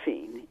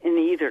caffeine in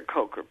either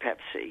Coke or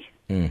Pepsi.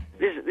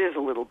 There's a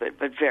little bit,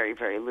 but very,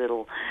 very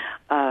little.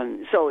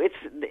 So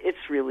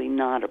it's really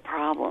not a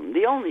problem.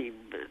 The only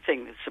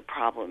thing that's a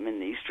problem in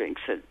these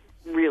drinks that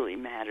really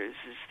matters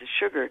is the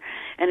sugar.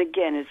 And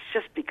again, it's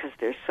just because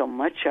there's so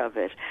much of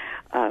it.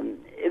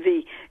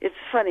 It's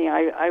funny,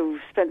 I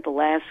spent the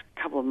last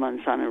couple of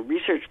months on a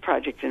research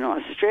project in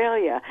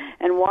Australia,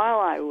 and while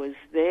I was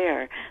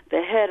there,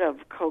 the head of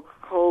Coca-Cola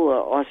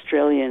Coca-Cola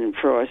Australia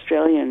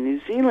and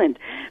New Zealand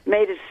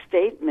made a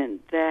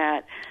statement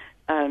that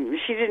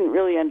she didn't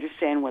really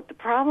understand what the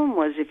problem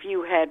was. If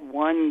you had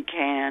one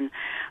can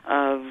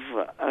of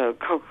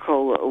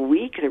Coca-Cola a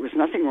week, there was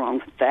nothing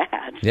wrong with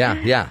that.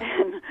 Yeah.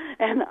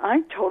 And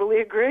I totally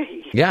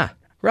agree. Yeah,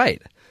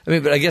 right. I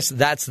mean, but I guess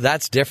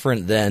that's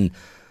different than,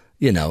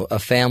 a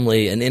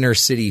family, an inner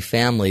city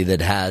family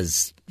that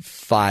has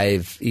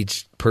 5,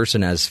 each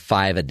person has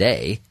 5 a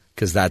day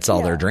because that's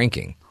all they're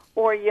drinking.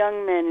 Or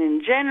young men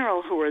in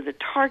general who are the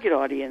target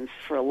audience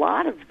for a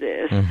lot of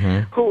this,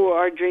 who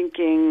are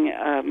drinking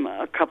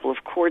a couple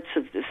of quarts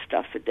of this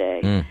stuff a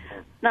day.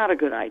 Not a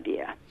good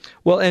idea.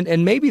 Well,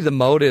 and maybe the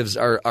motives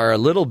are a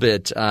little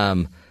bit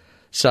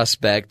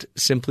suspect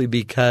simply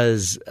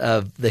because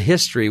of the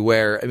history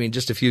where,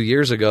 just a few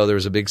years ago there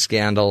was a big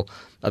scandal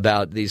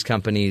about these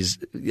companies,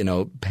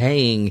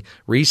 paying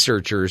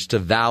researchers to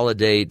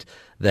validate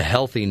the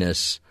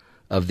healthiness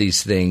of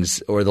these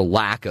things or the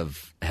lack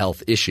of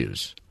health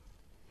issues.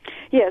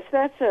 Yes,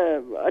 that's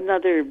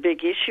another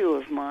big issue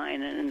of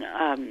mine,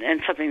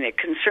 and something that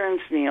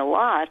concerns me a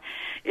lot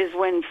is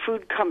when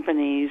food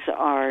companies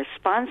are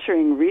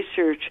sponsoring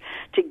research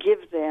to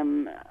give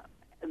them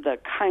the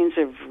kinds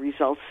of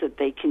results that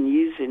they can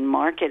use in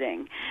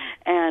marketing.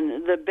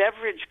 And the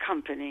beverage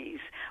companies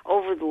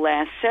over the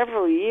last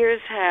several years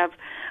have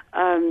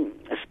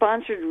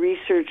sponsored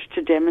research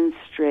to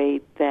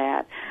demonstrate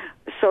that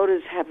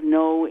sodas have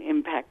no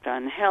impact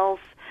on health,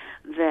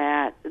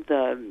 that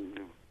the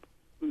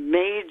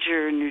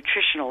major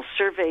nutritional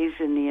surveys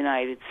in the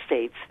United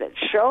States that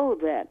show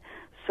that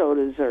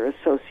sodas are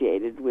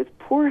associated with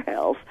poor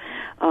health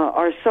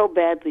are so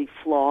badly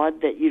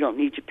flawed that you don't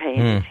need to pay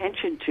any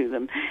attention to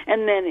them.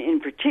 And then in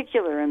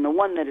particular, and the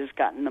one that has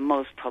gotten the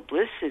most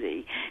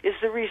publicity, is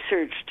the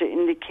research to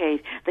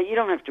indicate that you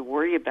don't have to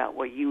worry about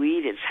what you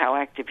eat, it's how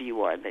active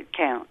you are that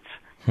counts.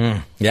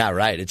 Yeah,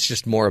 right. It's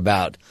just more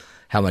about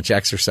how much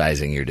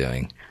exercising you're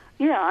doing.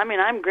 Yeah,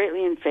 I'm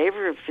greatly in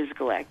favor of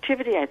physical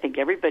activity. I think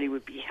everybody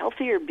would be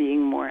healthier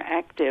being more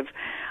active,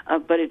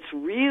 but it's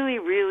really,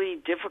 really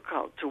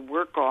difficult to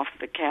work off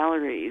the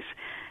calories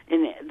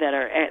that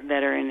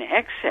are in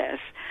excess,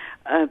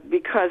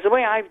 because the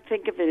way I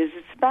think of it is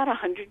it's about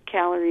 100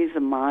 calories a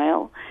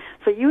mile.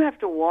 So you have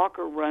to walk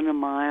or run a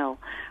mile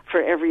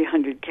for every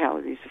 100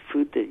 calories of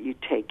food that you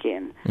take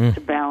in to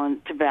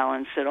balance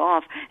it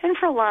off. And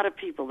for a lot of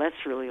people,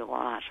 that's really a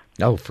lot.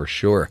 Oh, for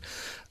sure.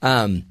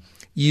 That's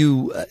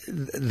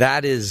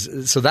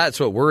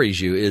what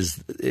worries you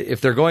is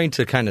if they're going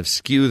to kind of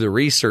skew the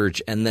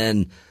research and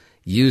then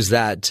use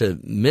that to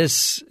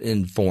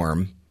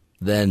misinform,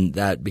 then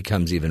that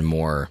becomes even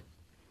more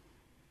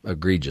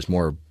egregious,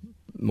 more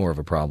of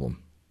a problem.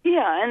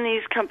 Yeah, and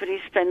these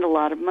companies spend a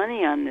lot of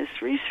money on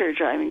this research.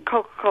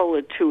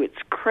 Coca-Cola, to its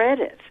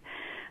credit,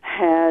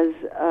 has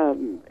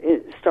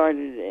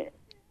started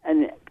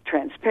a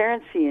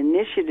transparency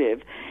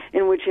initiative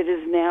in which it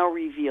has now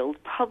revealed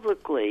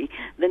publicly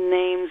the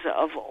names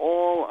of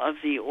all of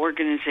the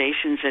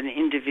organizations and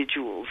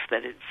individuals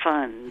that it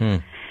funds.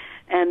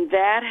 And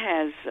that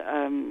has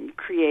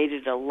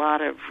created a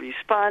lot of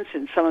response,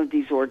 and some of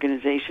these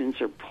organizations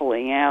are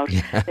pulling out.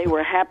 Yeah. They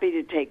were happy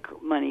to take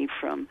money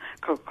from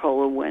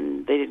Coca-Cola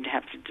when they didn't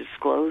have to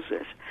disclose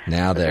it.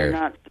 Now they're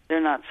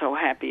not so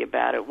happy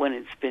about it when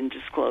it's been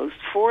disclosed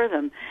for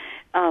them.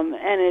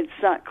 And it's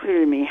not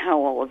clear to me how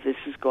all of this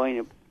is going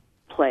to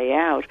play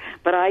out.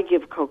 But I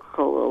give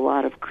Coca-Cola a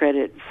lot of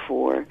credit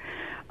for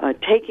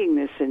taking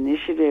this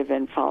initiative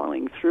and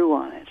following through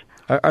on it.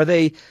 Are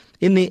they,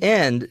 in the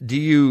end,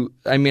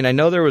 I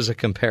know there was a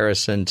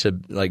comparison to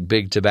like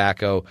big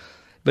tobacco,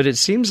 but it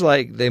seems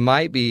like they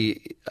might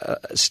be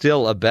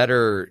still a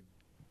better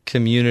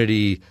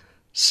community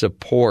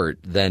support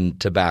than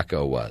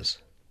tobacco was.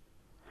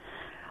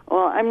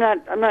 Well, I'm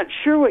not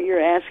sure what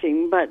you're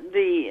asking, but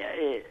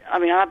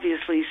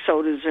obviously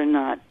sodas are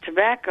not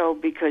tobacco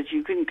because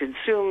you can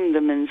consume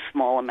them in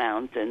small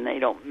amounts and they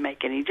don't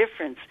make any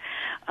difference.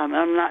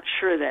 I'm not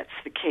sure that's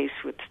the case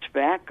with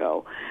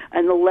tobacco,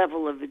 and the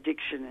level of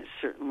addiction is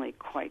certainly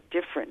quite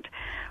different.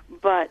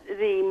 But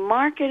the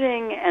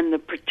marketing and the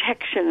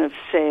protection of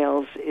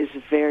sales is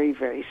very,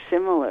 very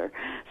similar.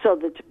 So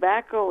the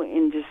tobacco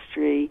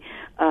industry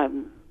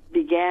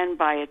began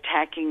by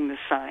attacking the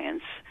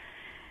science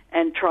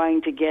and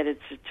trying to get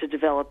it to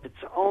develop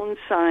its own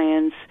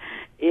science.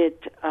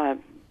 It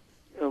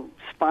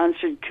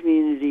sponsored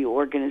community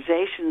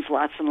organizations.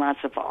 Lots and lots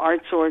of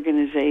arts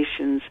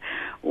organizations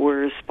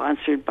were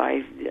sponsored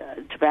by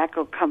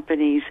tobacco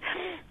companies.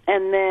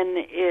 And then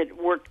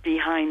it worked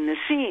behind the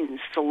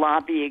scenes to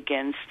lobby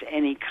against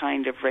any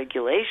kind of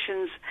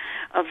regulations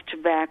of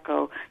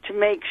tobacco to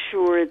make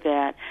sure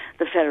that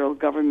the federal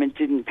government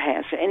didn't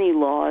pass any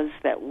laws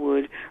that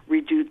would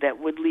lead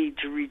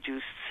to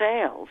reduced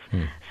sales.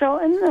 So,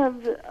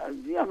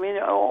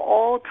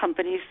 all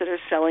companies that are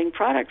selling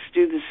products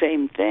do the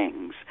same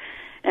things,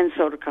 and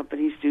soda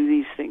companies do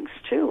these things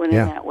too. And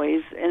in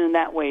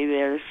that way,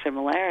 there are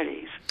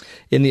similarities.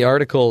 In the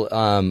article,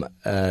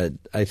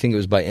 I think it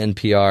was by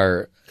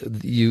NPR,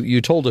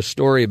 you told a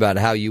story about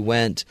how you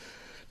went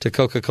to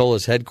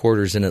Coca-Cola's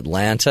headquarters in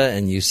Atlanta,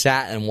 and you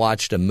sat and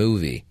watched a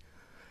movie.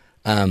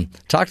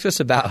 Talk to us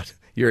about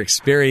your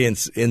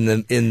experience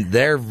in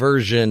their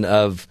version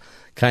of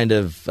kind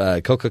of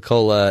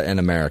Coca-Cola in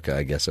America,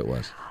 I guess it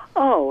was.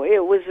 Oh,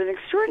 it was an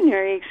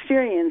extraordinary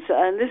experience.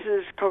 This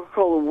is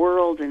Coca-Cola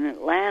World in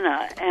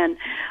Atlanta, and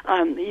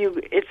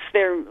it's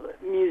their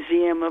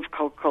museum of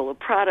Coca-Cola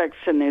products,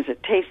 and there's a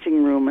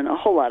tasting room and a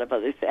whole lot of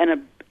other and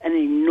an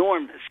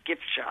enormous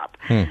gift shop.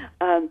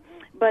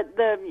 But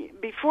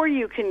before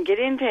you can get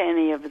into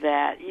any of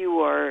that, you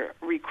are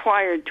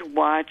required to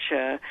watch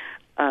a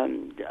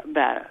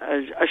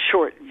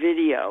short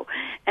video,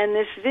 and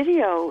this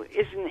video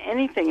isn't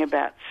anything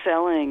about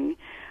selling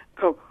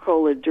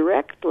Coca-Cola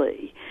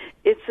directly.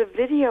 It's a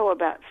video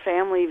about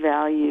family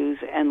values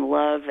and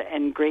love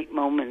and great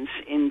moments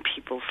in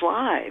people's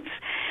lives.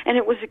 And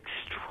it was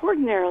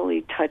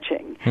extraordinarily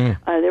touching.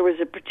 There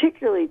was a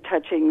particularly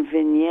touching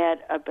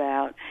vignette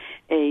about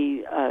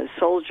a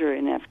soldier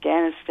in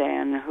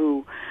Afghanistan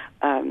who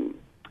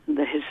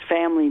his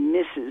family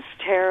misses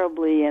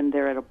terribly, and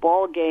they're at a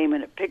ball game,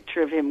 and a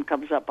picture of him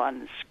comes up on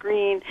the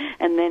screen,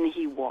 and then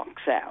he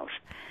walks out.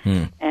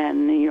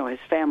 And, his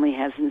family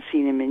hasn't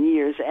seen him in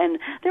years. And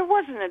there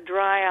wasn't a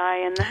dry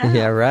eye in the house.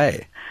 Yeah,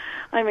 right.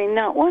 I mean,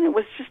 not one. It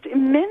was just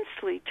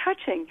immensely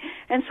touching.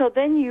 And so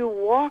then you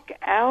walk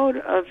out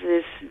of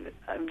this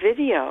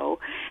video,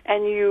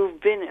 and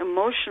you've been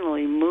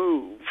emotionally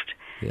moved.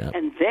 Yeah.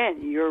 And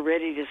then you're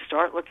ready to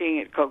start looking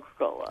at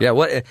Coca-Cola. Yeah,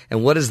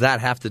 what does that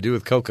have to do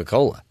with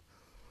Coca-Cola?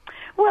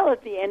 Well,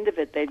 at the end of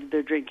it,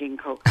 they're drinking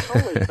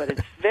Coca-Cola, but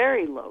it's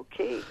very low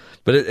key.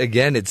 But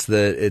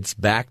it's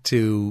back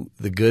to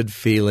the good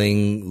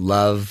feeling,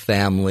 love,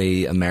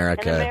 family,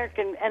 America,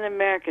 and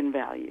American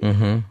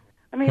values.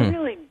 I mean,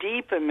 really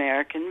deep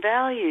American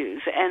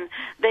values, and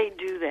they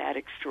do that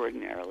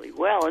extraordinarily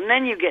well. And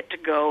then you get to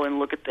go and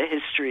look at the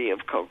history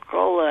of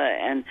Coca-Cola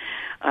and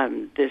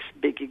this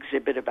big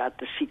exhibit about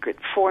the secret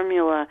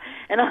formula.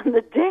 And on the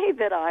day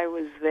that I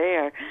was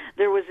there,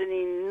 there was an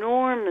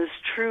enormous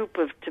troop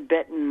of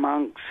Tibetan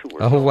monks who were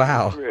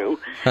going through.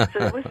 So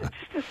it was just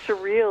a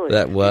surreal experience.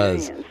 That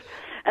was.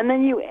 And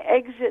then you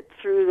exit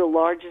through the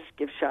largest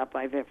gift shop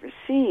I've ever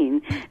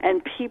seen,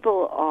 and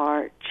people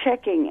are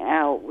checking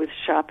out with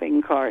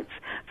shopping carts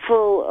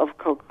full of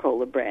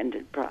Coca-Cola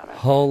branded products.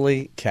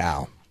 Holy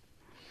cow.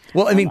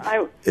 Well, I mean,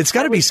 it's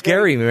got to be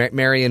scary,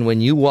 Marion,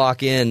 when you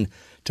walk in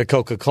to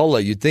Coca-Cola.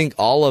 You'd think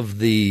all of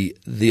the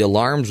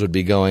alarms would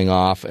be going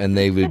off and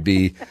they would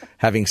be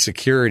having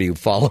security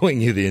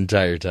following you the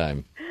entire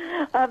time.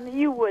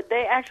 You would.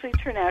 They actually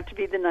turn out to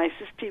be the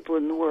nicest people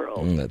in the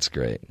world. That's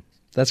great.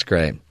 That's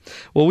great.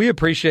 Well, we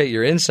appreciate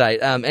your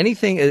insight.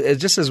 Anything,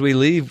 just as we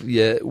leave,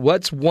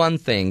 what's one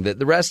thing that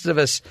the rest of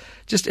us,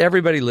 just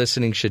everybody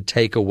listening, should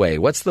take away?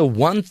 What's the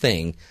one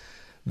thing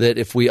that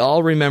if we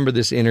all remember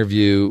this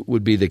interview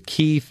would be the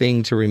key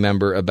thing to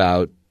remember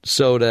about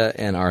soda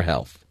and our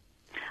health?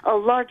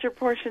 Larger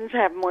portions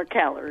have more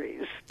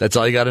calories. That's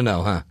all you got to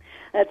know, huh?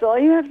 That's all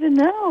you have to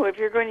know. If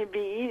you're going to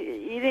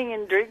be eating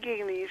and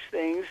drinking these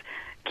things,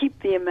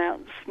 keep the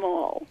amount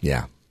small.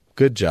 Yeah.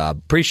 Good job.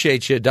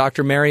 Appreciate you.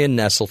 Dr. Marion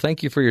Nestle,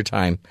 thank you for your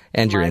time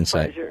and your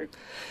insight. My pleasure.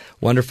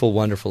 Wonderful,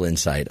 wonderful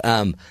insight.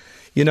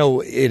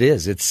 It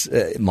is. It's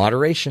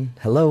moderation.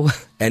 Hello.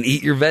 And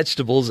eat your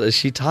vegetables, as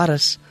she taught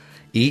us.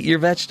 Eat your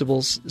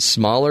vegetables.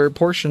 Smaller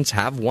portions.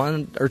 Have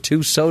 1 or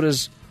 2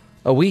 sodas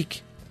a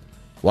week.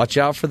 Watch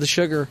out for the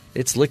sugar.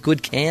 It's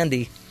liquid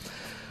candy.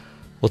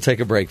 We'll take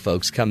a break,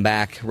 folks. Come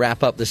back.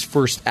 Wrap up this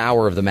first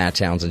hour of the Matt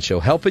Townsend Show,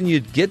 helping you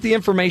get the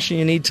information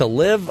you need to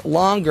live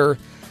longer.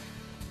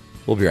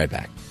 We'll be right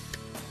back.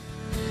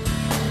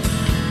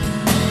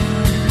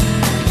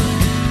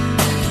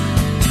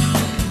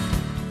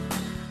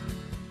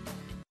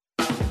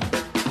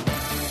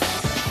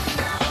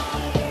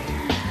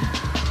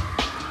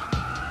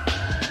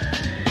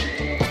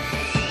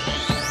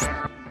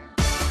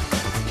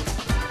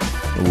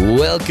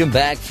 Welcome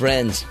back,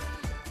 friends,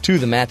 to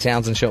the Matt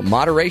Townsend Show.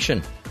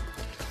 Moderation.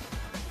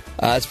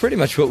 It's pretty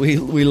much what we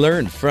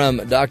learned from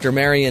Dr.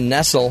 Marion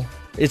Nestle.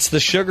 It's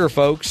the sugar,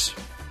 folks.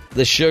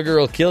 The sugar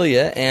will kill you,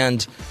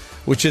 and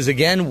which is,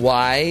 again,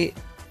 why,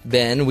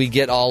 Ben, we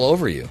get all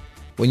over you.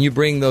 When you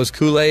bring those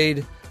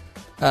Kool-Aid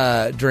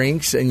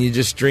drinks and you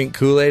just drink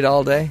Kool-Aid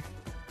all day?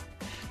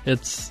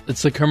 It's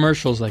the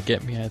commercials that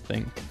get me, I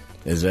think.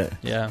 Is it?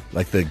 Yeah.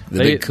 Like the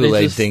big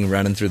Kool-Aid thing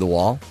running through the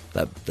wall?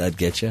 That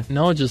gets you?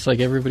 No, just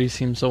like everybody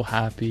seems so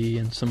happy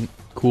and so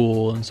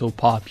cool and so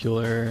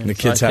popular. And the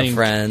kids have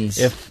friends.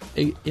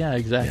 Yeah,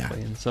 exactly.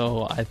 Yeah. And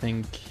so I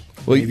think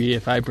maybe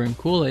if I bring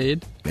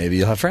Kool-Aid... Maybe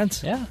you'll have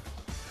friends. Yeah.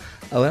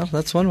 Oh, well,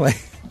 that's one way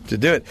to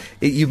do it.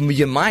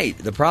 You might.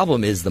 The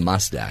problem is the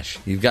mustache.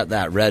 You've got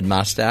that red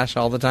mustache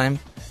all the time.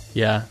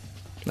 Yeah.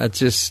 It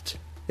just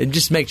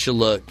makes you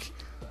look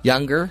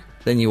younger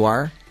than you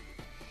are.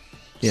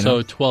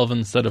 So 12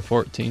 instead of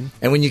 14.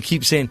 And when you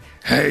keep saying,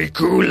 hey,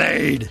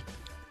 Kool-Aid,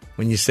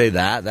 when you say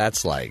that,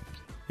 that's like,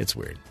 it's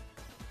weird.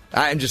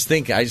 I'm just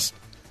thinking,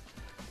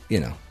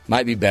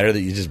 might be better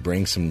that you just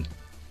bring some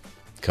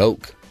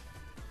Coke.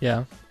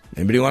 Yeah.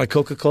 Anybody want a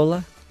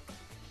Coca-Cola?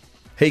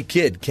 Hey,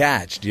 kid,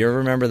 catch. Do you ever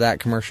remember that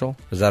commercial?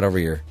 Is that over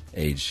your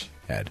age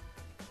head?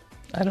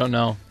 I don't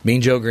know.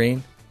 Mean Joe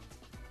Green?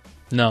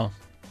 No.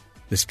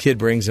 This kid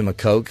brings him a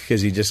Coke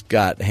because he just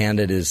got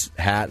handed his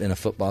hat in a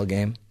football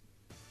game.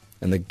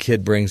 And the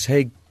kid brings,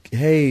 hey,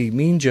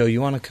 Mean Joe,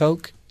 you want a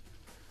Coke?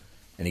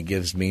 And he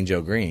gives Mean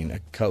Joe Green a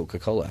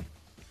Coca-Cola.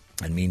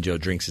 And Mean Joe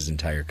drinks his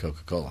entire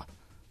Coca-Cola.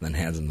 Then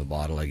hands him the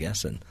bottle, I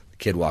guess. And the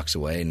kid walks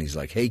away and he's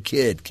like, hey,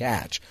 kid,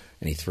 catch.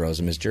 And he throws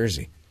him his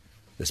jersey.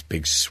 This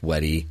big,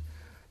 sweaty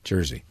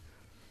jersey.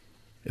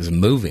 It was a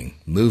moving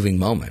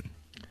moment.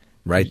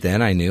 Right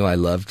then, I knew I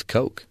loved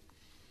Coke.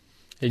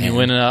 And you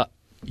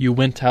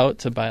went out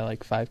to buy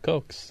like 5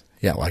 Cokes.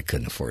 Yeah, well, I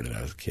couldn't afford it.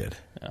 I was a kid.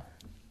 Yeah.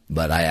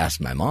 But I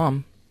asked my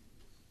mom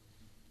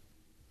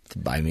to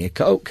buy me a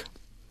Coke.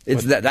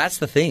 That's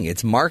the thing.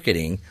 It's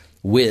marketing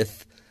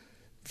with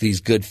these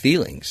good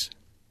feelings,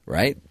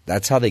 right?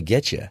 That's how they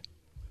get you.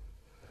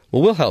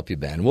 Well, we'll help you,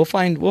 Ben. We'll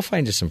find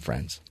you some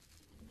friends.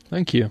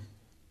 Thank you.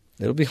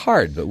 It'll be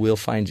hard, but we'll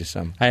find you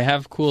some. I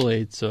have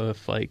Kool-Aid, so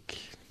if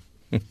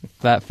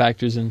that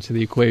factors into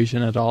the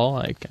equation at all,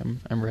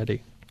 I'm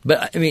ready.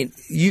 But I mean,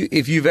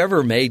 if you've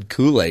ever made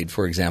Kool-Aid,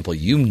 for example,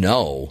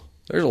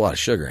 there's a lot of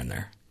sugar in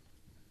there.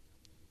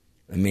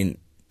 I mean,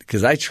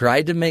 because I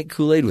tried to make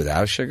Kool-Aid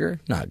without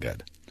sugar, not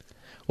good.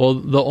 Well,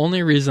 the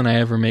only reason I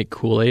ever make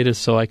Kool-Aid is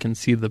so I can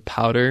see the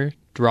powder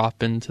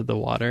drop into the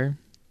water.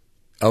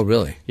 Oh,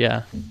 really?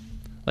 Yeah.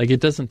 It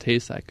doesn't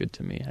taste that good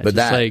to me.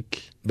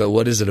 But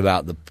what is it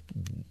about the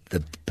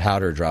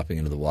powder dropping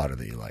into the water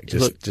that you like?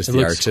 Just the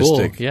looks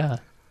artistic? Cool. Yeah.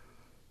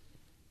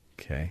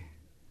 Okay.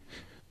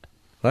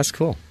 Well, that's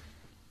cool.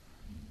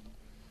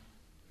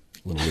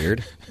 A little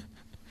weird.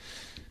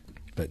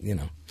 But,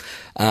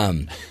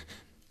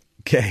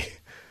 okay.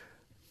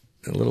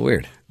 A little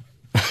weird.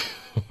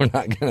 We're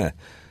not going to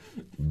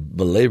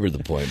belabor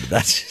the point, but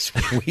that's just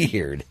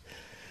weird.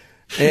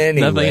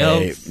 Anyway. Nothing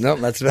else? Nope,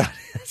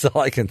 that's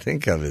all I can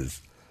think of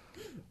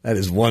that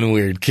is one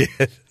weird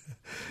kid.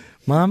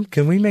 Mom,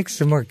 can we make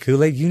some more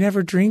Kool-Aid? You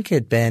never drink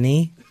it,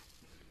 Benny.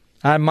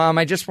 Mom,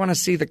 I just want to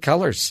see the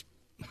colors.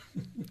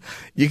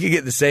 You could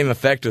get the same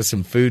effect with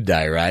some food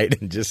dye, right?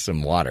 And just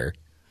some water.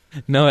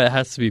 No, it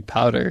has to be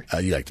powder. Oh,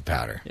 you like the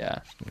powder? Yeah.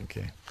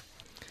 Okay.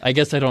 I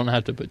guess I don't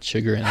have to put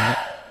sugar in it.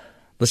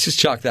 Let's just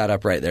chalk that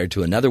up right there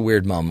to another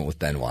weird moment with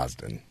Ben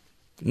Wasden.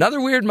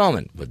 Another weird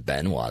moment with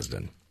Ben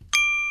Wasden.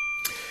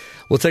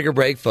 We'll take a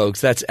break, folks.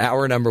 That's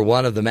hour number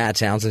 1 of the Matt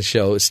Townsend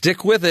Show.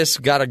 Stick with us.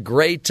 Got a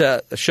great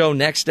show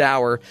next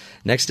hour.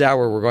 Next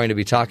hour, we're going to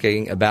be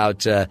talking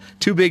about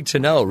Too Big to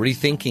Know,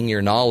 rethinking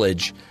your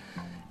knowledge,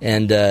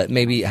 and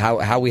maybe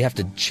how we have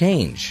to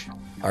change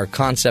our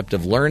concept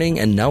of learning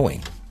and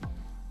knowing.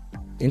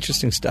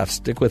 Interesting stuff.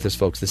 Stick with us,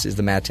 folks. This is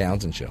the Matt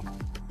Townsend Show.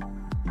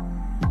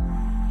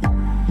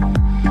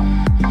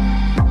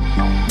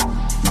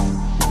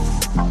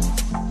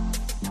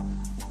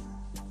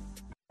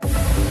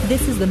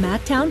 This is the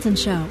Matt Townsend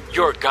Show.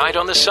 Your guide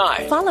on the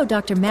side. Follow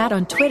Dr. Matt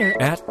on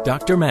Twitter at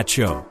Dr. Matt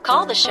Show.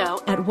 Call the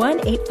show at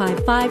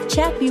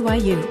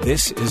 1-855-CHAT-BYU.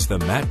 This is the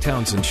Matt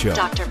Townsend Show.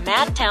 Dr.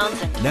 Matt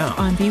Townsend. Now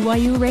on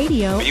BYU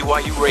Radio.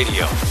 BYU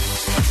Radio.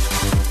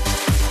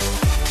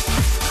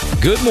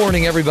 Good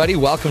morning, everybody.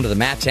 Welcome to the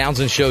Matt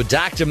Townsend Show.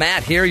 Dr.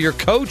 Matt here, your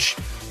coach,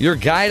 your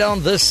guide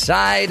on the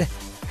side.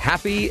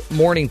 Happy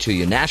morning to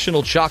you.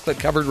 National Chocolate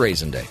Covered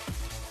Raisin Day.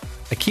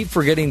 I keep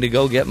forgetting to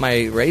go get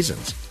my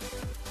raisins.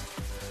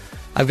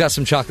 I've got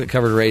some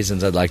chocolate-covered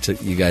raisins I'd like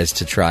you guys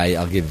to try.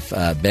 I'll give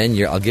Ben,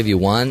 I'll give you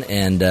one,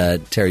 and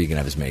Terry, you can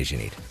have as many as you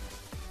need.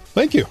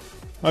 Thank you.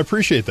 I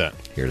appreciate that.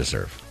 Here to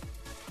serve.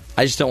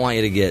 I just don't want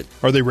you to get...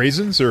 Are they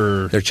raisins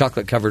or... They're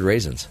chocolate-covered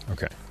raisins.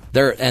 Okay.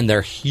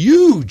 They're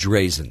huge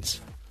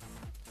raisins.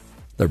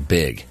 They're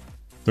big.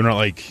 They're not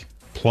like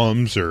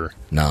plums or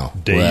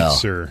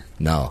dates or...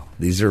 No,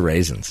 these are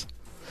raisins.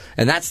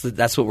 And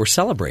that's what we're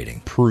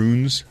celebrating.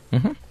 Prunes.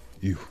 Mm-hmm.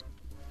 Ew.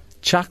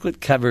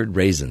 Chocolate-covered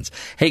raisins.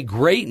 Hey,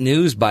 great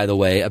news, by the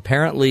way.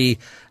 Apparently,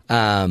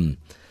 the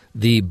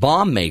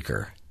bomb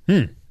maker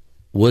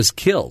was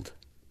killed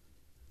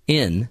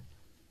in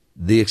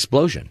the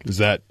explosion. Is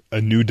that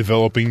a new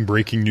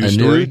breaking news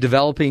story? A new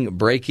developing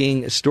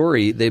breaking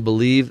story. They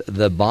believe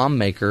the bomb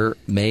maker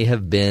may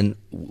have been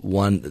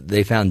one.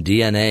 They found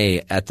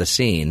DNA at the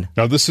scene.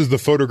 Now, this is the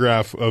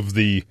photograph of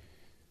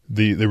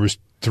there was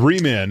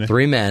three men.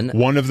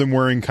 One of them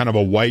wearing kind of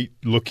a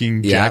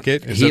white-looking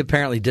jacket. He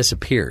apparently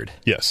disappeared.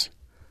 Yes.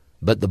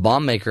 But the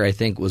bomb maker, I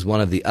think, was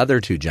one of the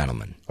other 2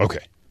 gentlemen.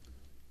 Okay.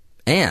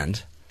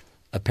 And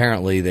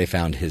apparently they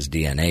found his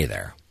DNA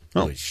there,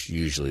 which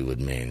usually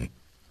would mean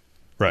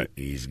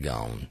he's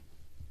gone.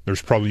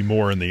 There's probably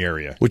more in the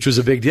area. Which was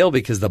a big deal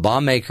because the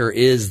bomb maker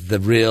is the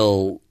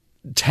real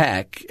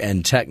tech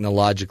and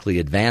technologically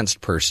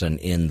advanced person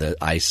in the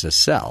ISIS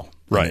cell.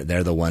 Right.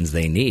 They're the ones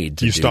they need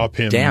to stop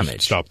him,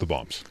 damage. Stop the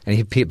bombs. And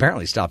he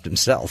apparently stopped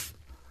himself.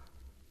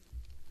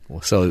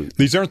 So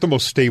these aren't the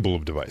most stable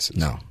of devices.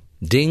 No.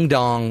 Ding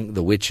Dong,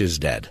 the Witch is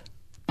Dead.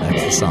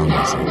 That's the song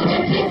they sing.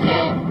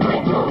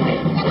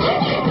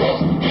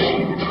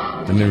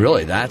 I mean,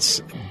 really,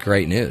 that's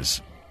great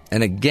news.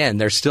 And again,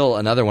 there's still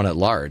another one at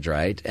large,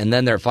 right? And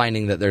then they're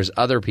finding that there's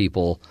other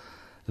people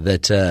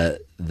that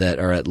that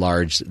are at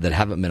large that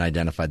haven't been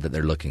identified that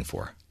they're looking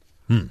for,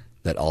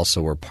 that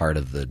also were part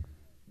of the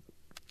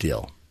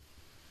deal.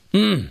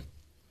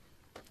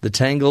 The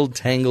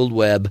tangled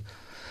web.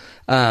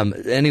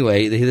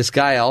 Anyway, this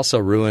guy also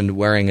ruined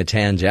wearing a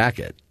tan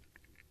jacket.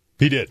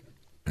 He did.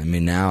 I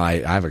mean, now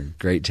I have a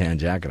great tan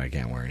jacket I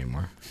can't wear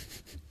anymore.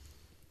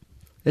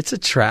 It's a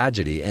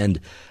tragedy. And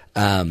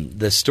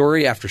the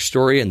story after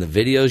story and the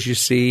videos you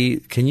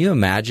see, can you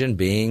imagine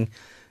being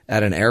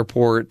at an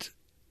airport,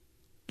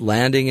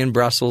 landing in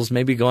Brussels,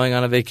 maybe going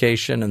on a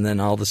vacation, and then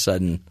all of a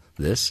sudden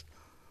this?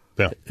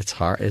 Yeah. It's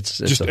hard. It's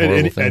just a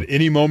horrible thing. At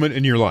any moment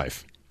in your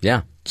life.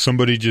 Yeah.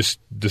 Somebody just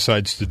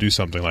decides to do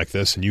something like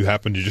this, and you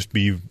happen to just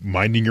be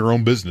minding your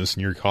own business,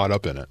 and you're caught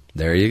up in it.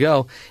 There you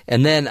go.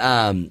 And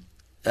then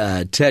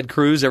Ted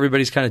Cruz,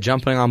 everybody's kind of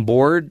jumping on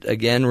board,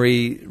 again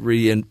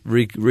reaffirming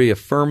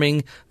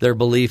their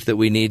belief that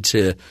we need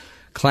to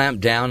clamp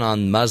down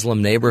on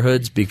Muslim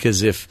neighborhoods,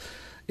 because if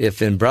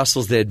in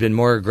Brussels they had been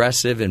more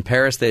aggressive, in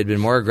Paris they had been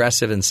more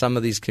aggressive, in some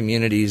of these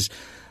communities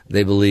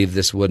they believe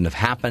this wouldn't have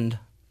happened.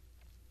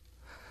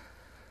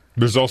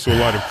 There's also a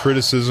lot of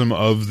criticism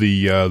of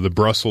the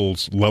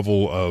Brussels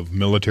level of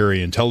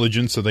military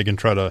intelligence that they can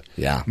try to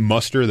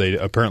muster. They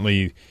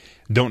apparently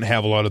don't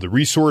have a lot of the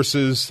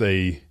resources.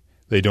 They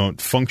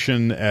don't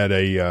function at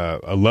a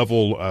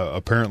level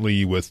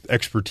apparently with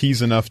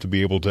expertise enough to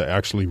be able to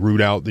actually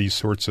root out these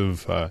sorts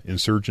of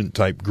insurgent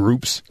type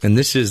groups. And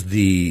this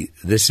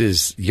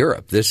is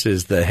Europe. This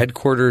is the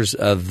headquarters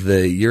of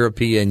the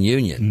European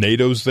Union.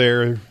 NATO's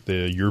there.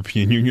 The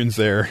European Union's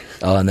there.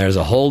 Oh, and there's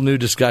a whole new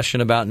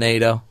discussion about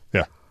NATO.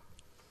 Yeah.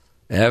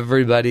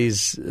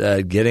 Everybody's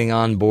getting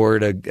on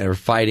board or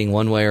fighting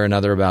one way or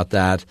another about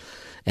that.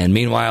 And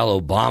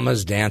meanwhile,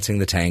 Obama's dancing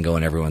the tango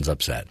and everyone's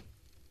upset.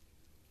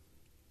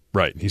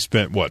 Right. He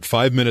spent,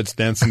 5 minutes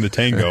dancing the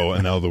tango,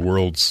 and now the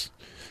world's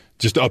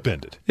just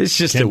upended. It's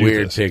just a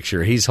weird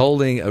picture. He's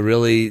holding a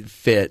really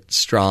fit,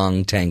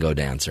 strong tango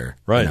dancer.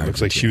 Right. It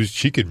looks like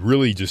she could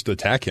really just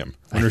attack him.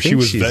 I wonder if she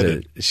was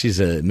vetted. She's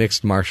a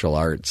mixed martial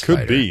arts Could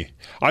fighter. be.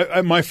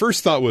 My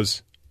first thought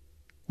was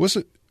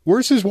it?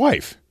 Where's his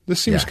wife? This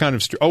seems kind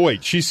of oh,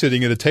 wait, she's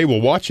sitting at a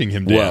table watching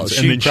him dance,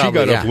 and then she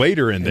got up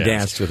later and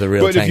danced with a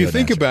real But tango if you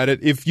think dancer. about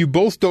it, if you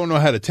both don't know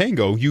how to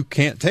tango, you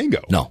can't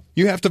tango. No.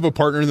 You have to have a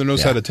partner that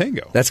knows how to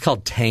tango. That's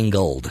called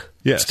tangled.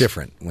 Yes. It's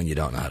different when you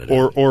don't know how to do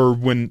it. Or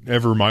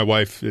whenever my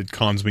wife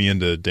cons me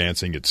into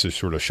dancing, it's just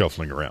sort of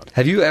shuffling around.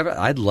 Have you ever?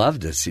 I'd love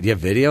to see. Do you have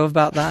video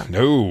about that?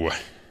 No.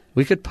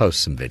 We could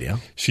post some video.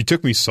 She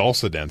took me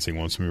salsa dancing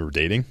once when we were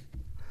dating.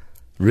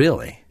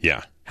 Really?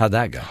 Yeah. How'd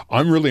that go?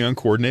 I'm really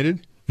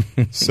uncoordinated,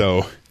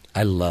 so...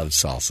 I love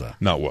salsa.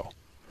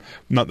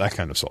 Not that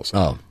kind of salsa.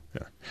 Oh,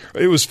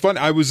 yeah. It was fun.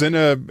 I was in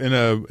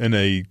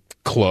a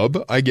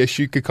club, I guess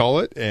you could call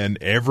it, and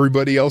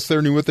everybody else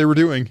there knew what they were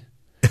doing,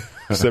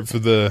 except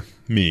for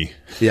me.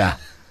 Yeah.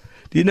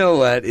 Do you know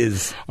what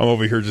is? I'm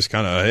over here just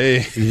kind of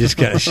You're just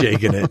kind of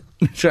shaking it,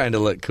 trying to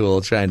look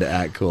cool, trying to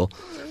act cool.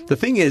 The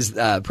thing is,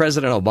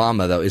 President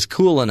Obama though is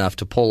cool enough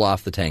to pull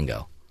off the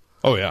tango.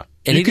 Oh yeah,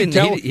 and he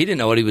didn't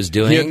know what he was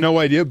doing. He had no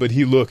idea, but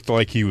he looked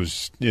like he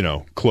was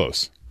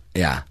close.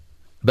 Yeah.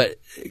 But,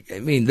 I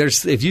mean,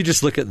 if you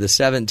just look at the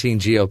 17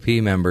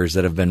 GOP members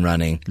that have been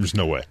running. There's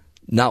no way.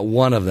 Not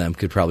one of them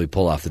could probably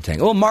pull off the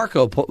tango. Oh,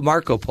 Marco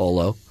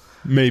Polo.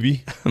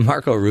 Maybe.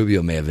 Marco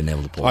Rubio may have been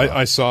able to pull it off.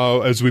 I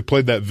saw, as we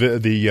played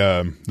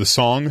the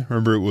song,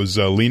 remember it was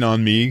Lean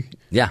On Me?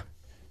 Yeah.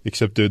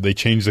 Except they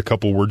changed a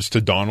couple words to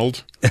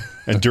Donald.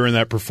 And during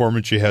that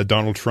performance, you had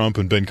Donald Trump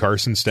and Ben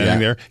Carson standing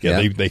there.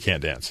 Yeah, they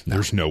can't dance. No.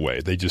 There's no way.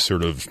 They just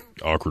sort of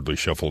awkwardly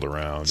shuffled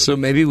around. So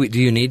maybe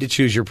do you need to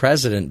choose your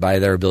president by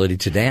their ability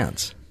to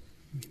dance?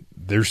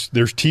 There's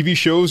TV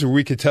shows where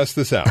we could test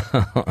this out.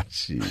 Oh,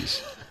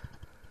 jeez.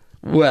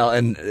 Well,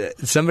 and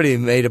somebody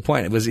made a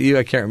point. It was you.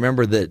 I can't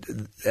remember that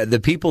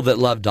the people that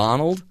love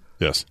Donald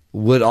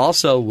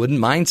wouldn't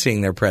mind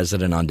seeing their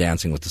president on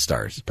Dancing with the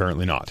Stars.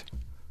 Apparently not.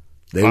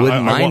 They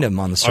wouldn't mind him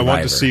on the Survivor. I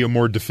want to see a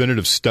more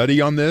definitive study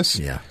on this.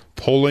 Yeah.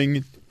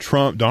 Polling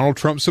Donald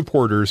Trump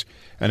supporters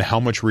and how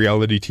much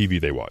reality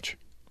TV they watch.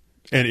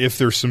 And if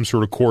there's some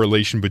sort of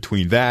correlation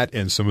between that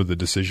and some of the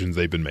decisions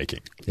they've been making.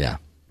 Yeah.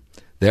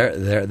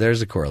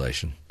 There's a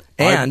correlation.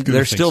 And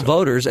they're still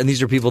voters, and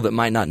these are people that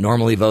might not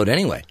normally vote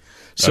anyway.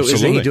 So Absolutely.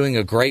 Isn't he doing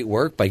a great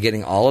work by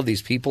getting all of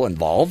these people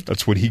involved?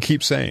 That's what he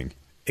keeps saying.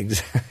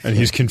 Exactly. And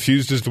he's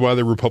confused as to why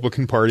the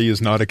Republican Party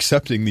is not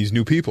accepting these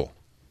new people.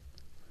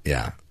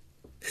 Yeah.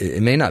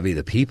 It may not be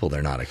the people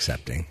they're not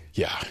accepting.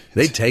 Yeah.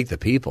 They'd take the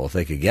people if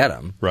they could get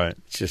them. Right.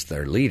 It's just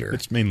their leader.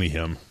 It's mainly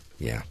him.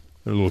 Yeah.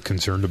 They're a little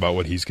concerned about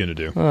what he's going to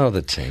do. Oh,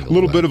 the tangle. A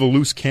little bit of a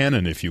loose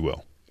cannon, if you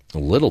will. A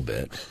little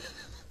bit.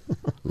 A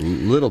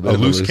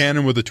loose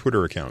cannon with a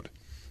Twitter account.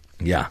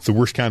 Yeah. It's the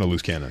worst kind of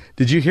loose cannon.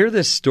 Did you hear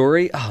this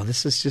story? Oh,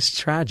 this is just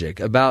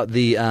tragic. About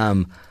the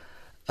a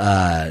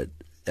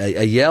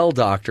Yale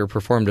doctor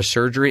performed a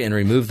surgery and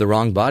removed the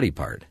wrong body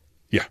part.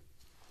 Yeah.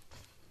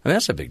 I mean,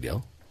 that's a big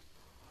deal.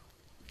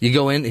 You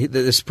go in.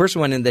 This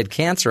person went in. They had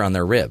cancer on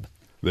their rib.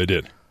 They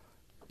did.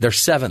 Their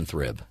 7th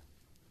rib,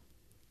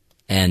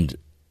 and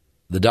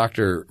the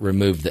doctor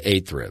removed the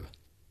 8th rib.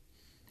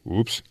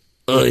 Whoops.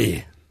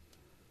 Ugh.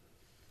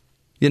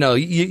 You know,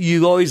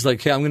 you always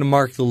like, hey, I'm going to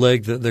mark the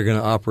leg that they're going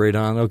to operate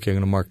on. Okay, I'm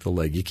going to mark the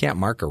leg. You can't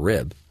mark a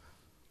rib.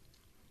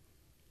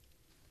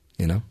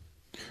 You know?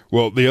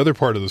 Well, the other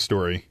part of the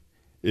story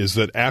is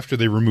that after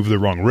they removed the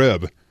wrong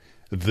rib,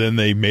 then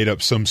they made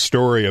up some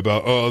story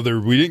about,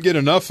 we didn't get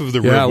enough of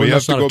the rib. We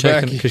have to go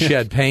back. Because she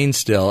had pain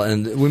still,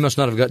 and we must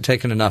not have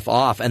taken enough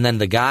off. And then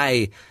the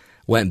guy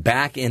went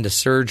back into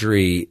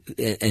surgery,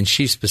 and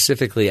she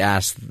specifically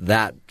asked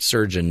that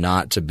surgeon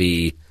not to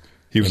be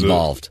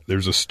involved.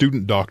 There's a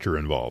student doctor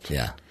involved.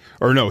 Yeah.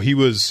 Or no, he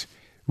was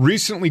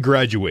recently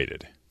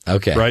graduated.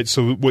 Okay. Right?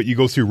 So you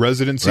go through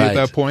residency at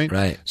that point.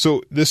 Right.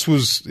 So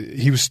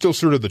he was still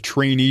sort of the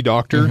trainee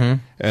doctor,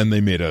 and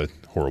they made a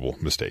horrible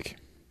mistake.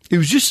 It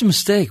was just a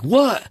mistake.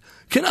 What?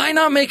 Can I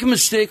not make a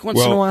mistake once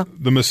in a while?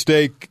 The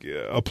mistake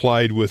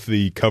applied with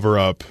the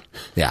cover-up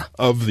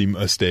of the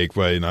mistake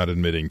by not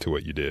admitting to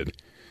what you did.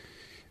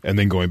 And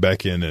then going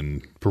back in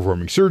and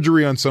performing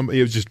surgery on somebody,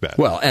 it was just bad.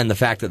 Well, and the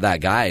fact that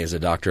guy is a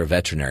doctor of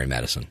veterinary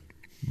medicine.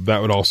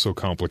 That would also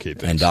complicate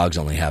things. And dogs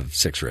only have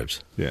 6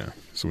 ribs. Yeah.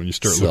 So when you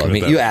start looking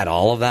at that. You add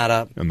all of that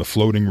up. And the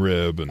floating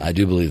rib. And I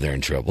do believe they're in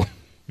trouble.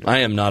 Yeah. I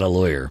am not a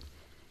lawyer.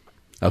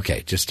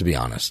 Okay, just to be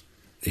honest,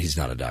 he's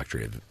not a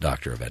doctor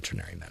of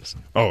veterinary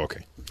medicine. Oh,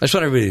 okay. I just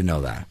want everybody to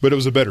know that. But it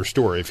was a better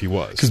story if he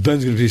was. Because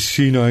Ben's going to be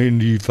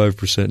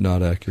C95%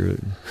 not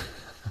accurate.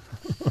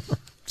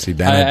 See,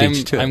 Ben, I beat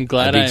you to it. I'm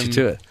glad I beat you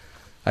to it.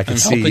 I can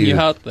see helping you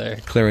out there,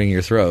 clearing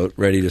your throat,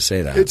 ready to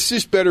say that. It's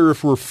just better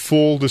if we're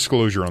full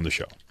disclosure on the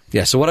show.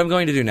 Yeah, so what I'm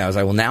going to do now is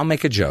I will now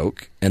make a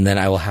joke, and then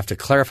I will have to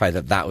clarify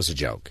that was a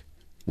joke,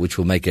 which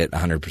will make it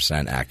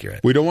 100%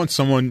 accurate. We don't want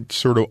someone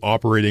sort of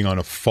operating on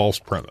a false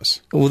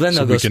premise. Well, then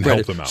so we can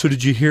help them out. So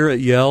did you hear at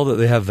Yale that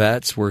they have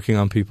vets working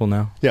on people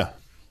now? Yeah.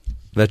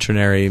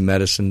 Veterinary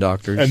medicine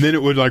doctors. And then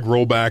it would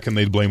roll back and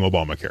they'd blame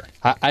Obamacare.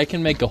 I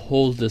can make a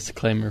whole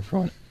disclaimer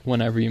for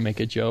whenever you make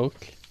a joke,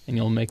 and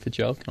you'll make the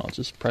joke, and I'll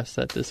just press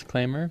that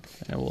disclaimer,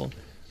 and it will.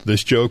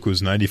 This joke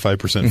was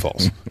 95%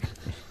 false.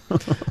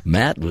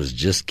 Matt was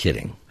just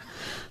kidding.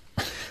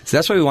 So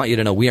that's why we want you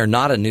to know we are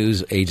not a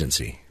news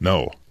agency.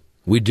 No.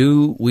 We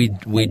do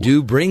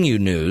bring you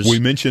news. We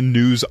mention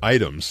news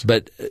items.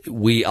 But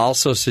we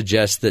also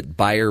suggest that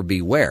buyer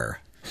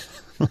beware.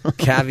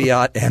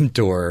 Caveat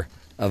emptor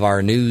of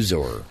our news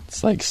or.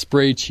 It's like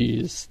spray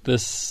cheese.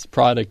 This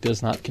product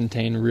does not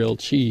contain real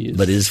cheese.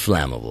 But is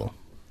flammable.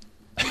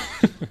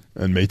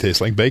 And may taste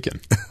like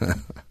bacon.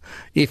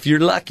 If you're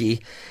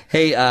lucky.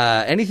 Hey,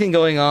 anything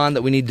going on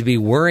that we need to be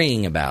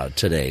worrying about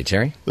today,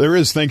 Terry? There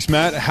is, thanks,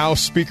 Matt.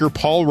 House Speaker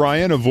Paul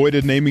Ryan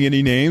avoided naming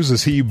any names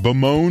as he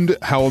bemoaned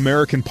how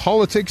American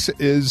politics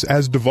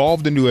has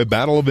devolved into a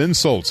battle of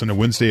insults in a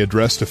Wednesday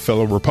address to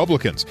fellow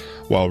Republicans.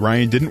 While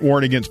Ryan didn't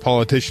warn against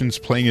politicians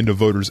playing into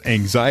voters'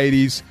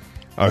 anxieties,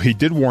 he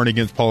did warn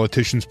against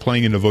politicians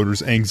playing into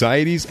voters'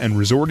 anxieties and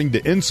resorting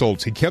to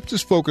insults. He kept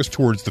his focus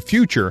towards the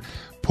future,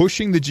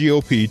 pushing the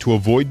GOP to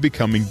avoid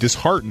becoming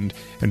disheartened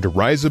and to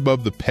rise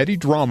above the petty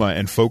drama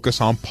and focus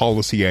on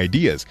policy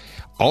ideas.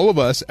 All of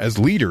us as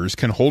leaders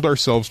can hold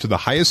ourselves to the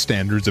highest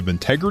standards of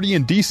integrity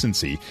and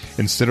decency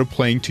instead of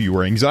playing to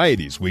your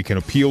anxieties. We can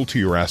appeal to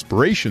your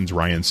aspirations,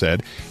 Ryan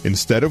said,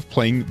 instead of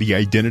playing the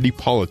identity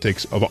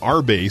politics of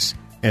our base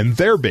and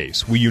their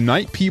base. We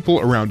unite people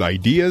around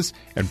ideas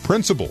and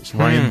principles.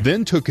 Ryan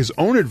then took his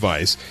own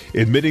advice,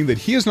 admitting that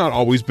he has not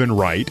always been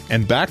right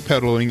and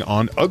backpedaling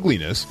on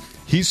ugliness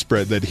he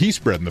spread in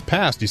the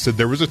past. He said,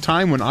 there was a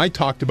time when I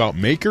talked about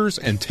makers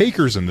and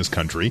takers in this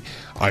country.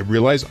 I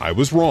realized I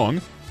was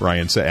wrong,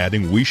 Ryan said,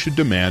 adding, we should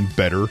demand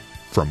better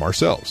from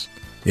ourselves.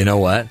 You know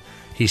what?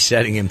 He's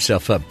setting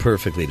himself up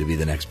perfectly to be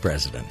the next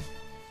president.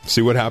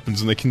 See what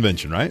happens in the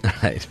convention, right?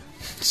 Right.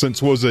 Since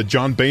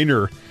John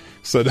Boehner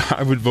said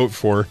I would vote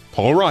for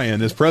Paul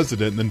Ryan as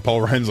president, and then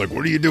Paul Ryan's like,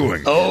 what are you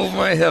doing? Oh,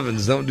 my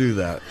heavens, don't do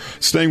that.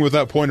 Staying with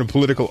that point of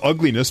political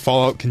ugliness,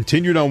 fallout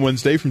continued on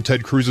Wednesday from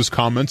Ted Cruz's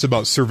comments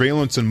about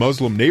surveillance in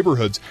Muslim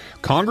neighborhoods.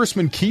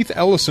 Congressman Keith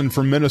Ellison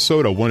from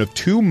Minnesota, one of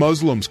 2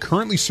 Muslims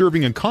currently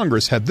serving in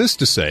Congress, had this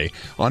to say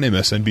on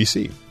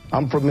MSNBC.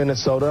 I'm from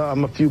Minnesota.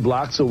 I'm a few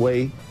blocks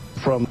away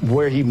from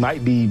where he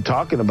might be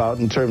talking about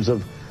in terms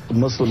of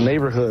Muslim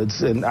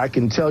neighborhoods, and I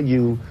can tell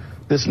you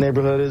this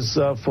neighborhood is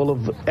full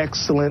of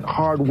excellent,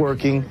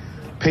 hardworking,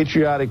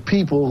 patriotic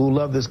people who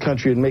love this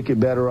country and make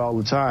it better all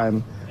the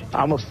time.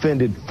 I'm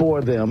offended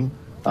for them.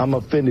 I'm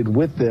offended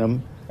with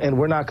them. And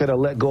we're not going to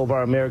let go of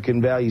our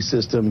American value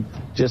system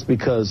just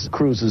because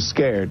Cruz is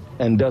scared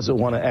and doesn't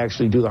want to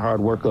actually do the hard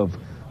work of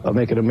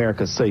making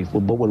America safe, but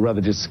would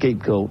rather just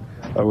scapegoat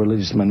a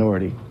religious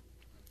minority.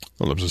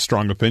 Well, it was a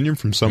strong opinion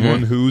from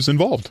someone who's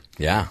involved.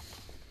 Yeah.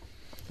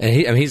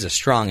 And he's a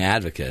strong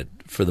advocate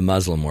for the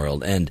Muslim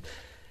world, and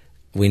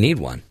we need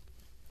one.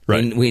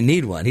 Right. We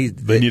need one.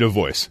 They need a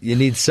voice. You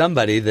need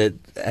somebody that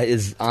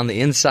is on the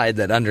inside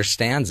that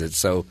understands it.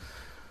 So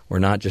We're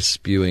not just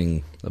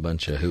spewing a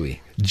bunch of hooey.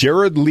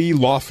 Jared Lee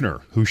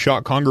Loeffner, who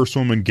shot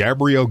Congresswoman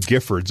Gabrielle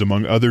Giffords,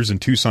 among others, in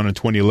Tucson in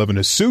 2011,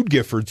 has sued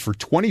Giffords for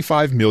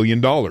 $25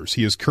 million.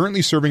 He is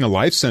currently serving a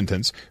life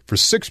sentence for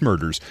 6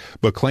 murders,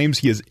 but claims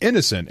he is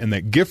innocent and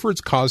that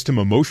Giffords caused him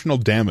emotional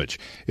damage.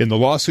 In the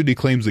lawsuit, he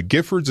claims that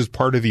Giffords is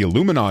part of the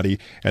Illuminati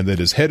and that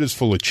his head is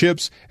full of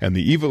chips and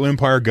the evil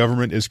empire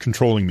government is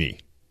controlling me.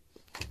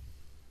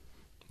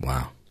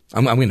 Wow.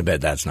 I'm going to bet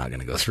that's not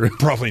going to go through.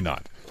 Probably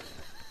not.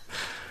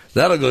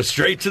 That'll go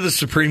straight to the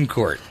Supreme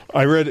Court.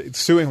 I read it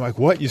suing like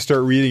what? You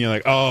start reading, you're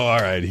like, oh, all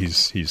right,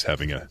 he's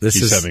having a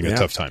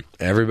tough time.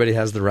 Everybody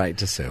has the right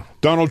to sue.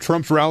 Donald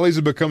Trump's rallies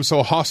have become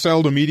so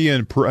hostile to media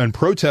and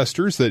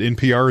protesters that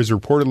NPR has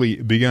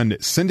reportedly begun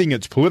sending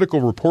its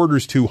political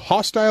reporters to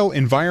hostile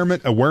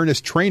environment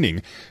awareness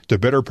training to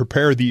better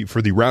prepare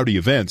for the rowdy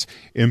events.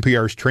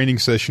 NPR's training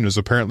session is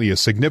apparently a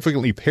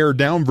significantly pared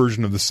down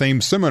version of the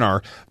same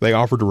seminar they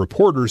offer to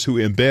reporters who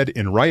embed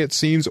in riot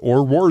scenes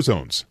or war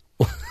zones.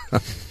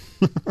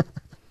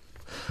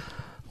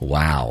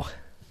 Wow.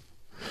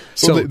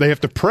 So they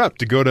have to prep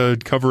to go to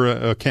cover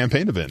a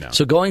campaign event now.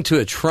 So going to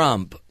a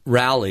Trump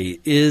rally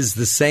is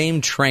the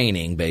same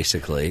training,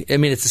 basically. I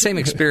mean, it's the same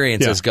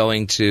experience as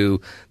going to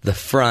the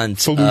front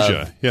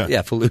Fallujah. of...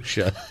 Yeah,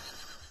 Fallujah.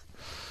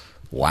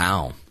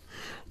 Wow.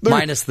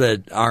 Minus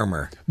the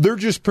armor. They're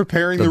just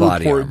preparing the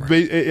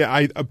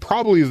report.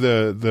 Probably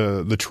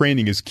the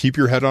training is keep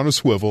your head on a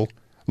swivel.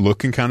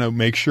 Look and kind of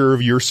make sure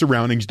of your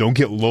surroundings. Don't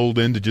get lulled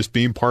into just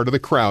being part of the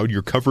crowd.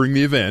 You're covering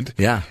the event.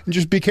 Yeah. And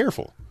just be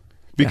careful.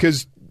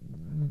 Because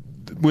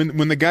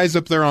when the guy's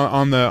up there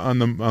on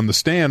the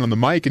stand, on the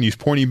mic, and he's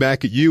pointing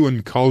back at you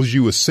and calls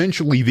you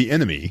essentially the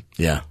enemy.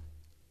 Yeah.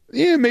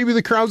 Yeah, maybe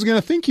the crowd's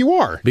going to think you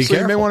are. Be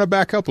careful. You may want to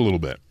back up a little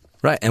bit.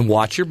 Right. And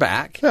watch your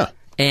back. Yeah.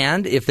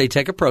 And if they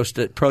take a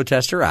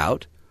protester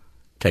out,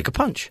 take a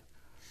punch.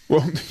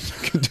 Well, you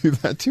can do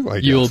that too, I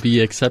guess. You will be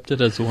accepted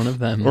as one of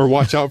them. Or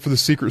watch out for the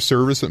Secret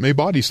Service that may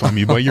body slam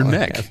you by your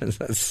neck. Heavens,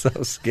 that's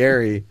so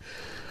scary.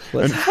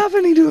 What's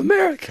happening to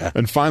America?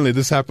 And finally,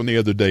 this happened the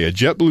other day. A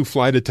JetBlue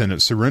flight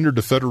attendant surrendered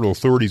to federal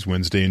authorities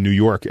Wednesday in New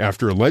York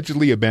after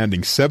allegedly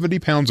abandoning 70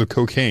 pounds of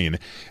cocaine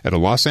at the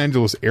Los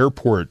Angeles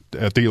airport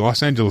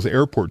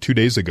 2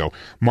 days ago.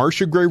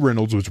 Marcia Gray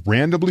Reynolds was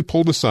randomly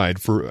pulled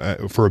aside for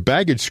a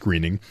baggage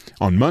screening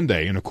on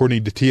Monday, and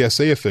according to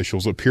TSA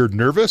officials, appeared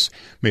nervous,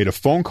 made a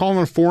phone call in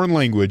a foreign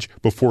language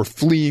before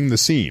fleeing the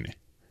scene,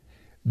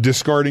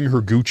 discarding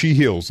her Gucci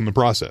heels in the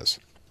process.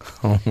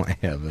 Oh, my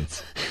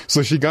heavens.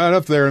 So she got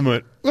up there and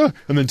went,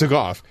 and then took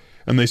off.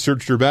 And they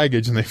searched her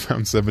baggage, and they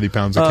found 70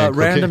 pounds of cocaine.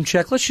 Random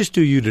check. Let's just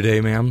do you today,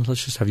 ma'am.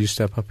 Let's just have you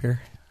step up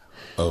here.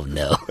 Oh,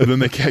 no. And then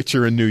they catch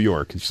her in New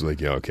York, and she's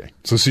like, yeah, okay.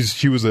 So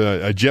she was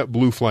a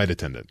JetBlue flight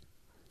attendant.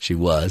 She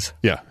was?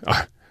 Yeah.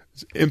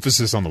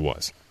 Emphasis on the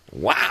was.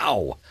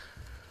 Wow.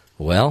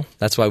 Well,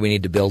 that's why we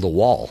need to build a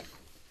wall.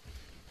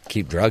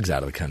 Keep drugs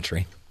out of the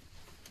country.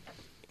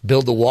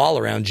 Build the wall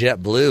around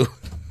JetBlue.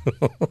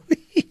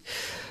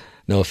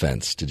 No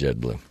offense to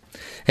JetBlue.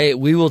 Hey,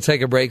 we will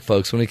take a break,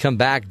 folks. When we come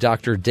back,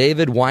 Dr.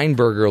 David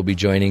Weinberger will be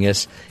joining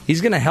us.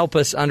 He's going to help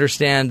us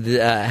understand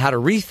how to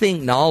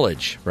rethink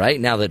knowledge, right?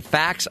 Now that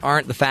facts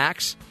aren't the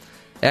facts,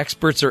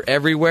 experts are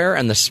everywhere,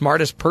 and the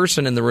smartest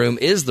person in the room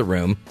is the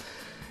room.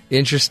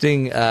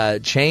 Interesting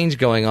change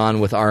going on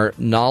with our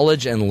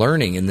knowledge and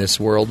learning in this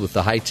world with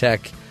the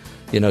high-tech,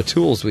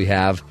 tools we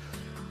have.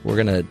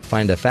 We're going to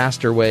find a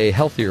faster way,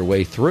 healthier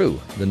way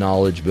through the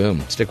knowledge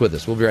boom. Stick with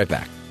us. We'll be right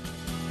back.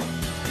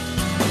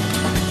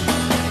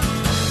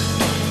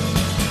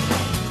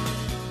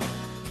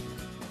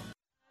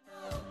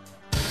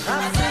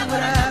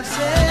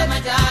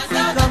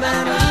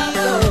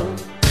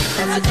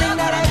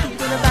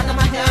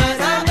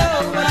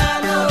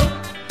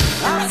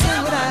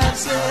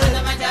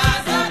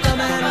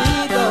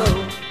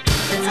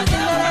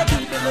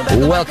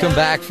 Welcome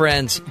back,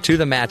 friends, to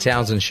the Matt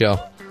Townsend Show.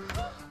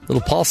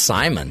 Little Paul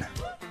Simon.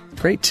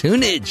 Great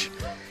tunage.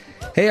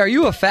 Hey, are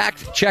you a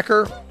fact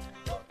checker?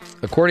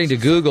 According to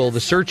Google,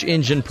 the search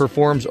engine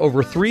performs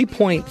over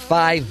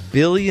 3.5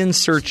 billion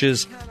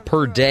searches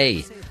per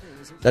day.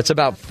 That's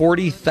about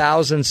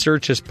 40,000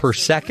 searches per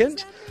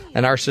second.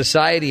 And our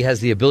society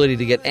has the ability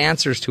to get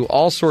answers to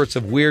all sorts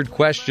of weird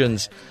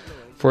questions.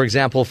 For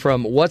example,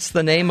 from what's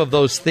the name of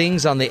those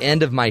things on the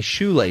end of my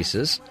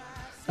shoelaces?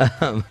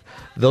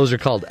 Those are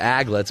called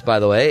aglets, by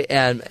the way.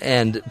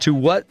 And to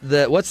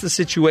what's the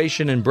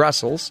situation in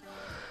Brussels?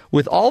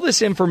 With all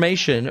this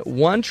information,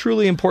 one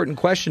truly important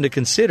question to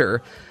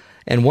consider,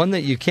 and one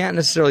that you can't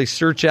necessarily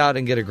search out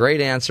and get a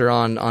great answer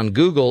on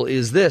Google,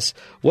 is this.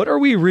 What are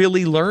we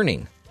really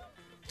learning?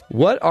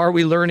 What are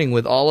we learning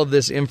with all of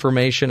this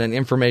information and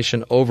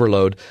information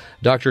overload?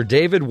 Dr.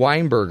 David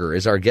Weinberger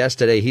is our guest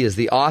today. He is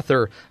the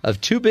author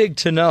of Too Big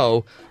to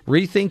Know,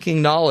 Rethinking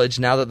Knowledge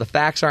Now That the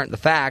Facts Aren't the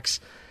Facts.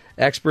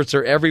 Experts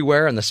are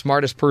everywhere, and the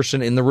smartest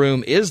person in the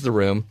room is the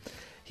room.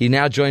 He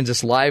now joins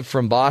us live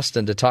from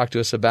Boston to talk to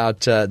us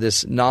about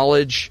this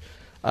knowledge,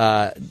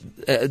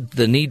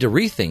 the need to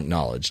rethink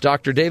knowledge.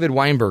 Dr. David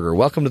Weinberger,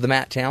 welcome to the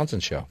Matt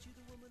Townsend Show.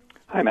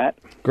 Hi, Matt.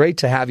 Great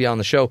to have you on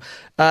the show.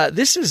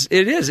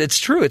 It's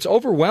true. It's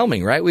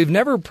overwhelming, right? We've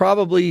never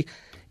probably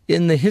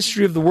in the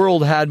history of the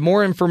world had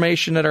more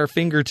information at our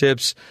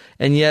fingertips,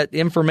 and yet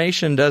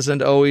information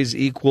doesn't always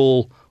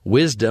equal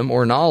wisdom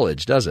or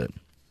knowledge, does it?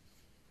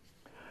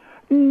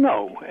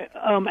 No,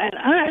 and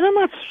I'm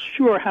not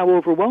sure how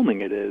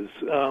overwhelming it is.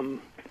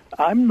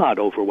 I'm not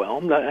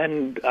overwhelmed,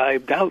 and I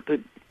doubt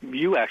that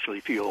you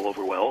actually feel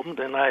overwhelmed,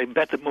 and I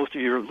bet that most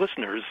of your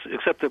listeners,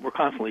 except that we're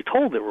constantly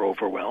told that we're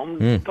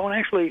overwhelmed, don't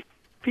actually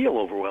feel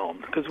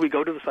overwhelmed, because we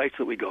go to the sites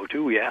that we go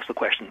to, we ask the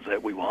questions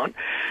that we want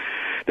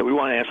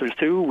answers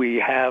to. We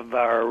have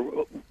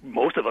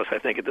most of us, I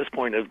think, at this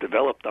point have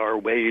developed our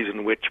ways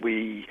in which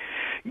we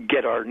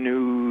get our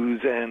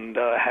news and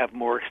have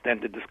more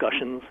extended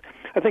discussions.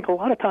 I think a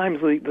lot of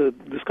times the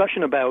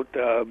discussion about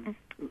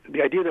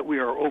the idea that we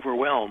are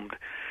overwhelmed,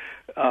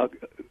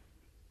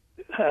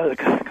 the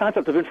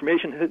concept of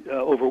information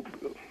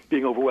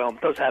being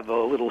overwhelmed does have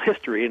a little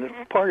history, and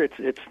in part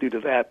it's due to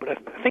that, but I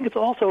think it's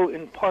also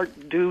in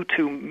part due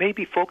to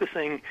maybe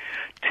focusing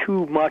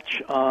too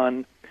much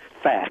on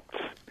facts,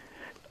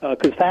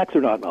 because facts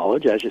are not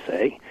knowledge, as you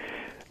say,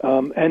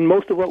 and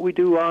most of what we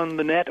do on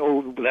the net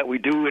or that we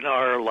do in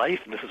our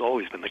life, and this has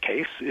always been the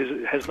case,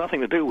 has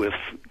nothing to do with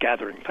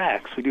gathering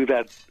facts. We do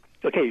that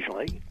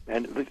occasionally,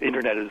 and the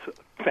Internet is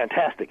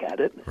fantastic at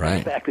it.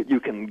 Right. The fact that you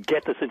can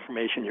get this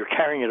information, you're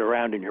carrying it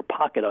around in your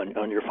pocket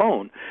on your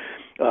phone,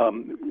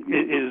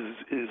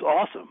 is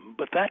awesome.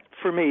 But that,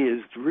 for me,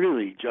 is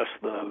really just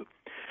the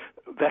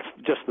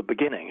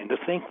beginning. And to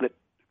think that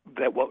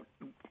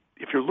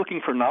if you're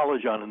looking for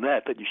knowledge on the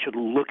net, that you should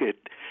look at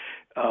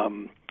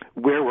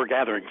where we're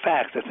gathering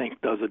facts, I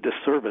think does a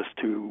disservice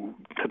to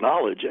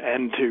knowledge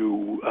and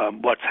to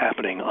what's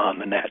happening on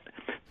the net.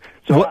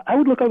 So I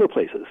would look other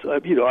places. I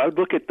would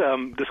look at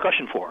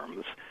discussion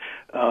forums,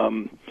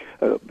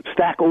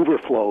 Stack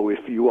Overflow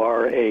if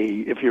you're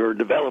a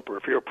developer,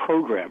 if you're a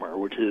programmer,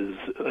 which is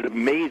an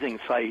amazing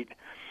site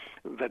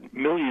that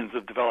millions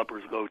of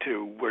developers go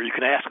to, where you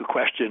can ask a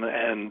question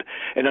and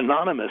an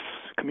anonymous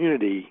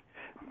community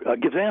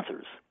gives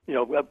answers.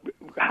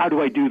 How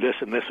do I do this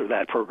in this or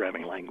that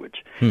programming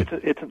language?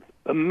 It's an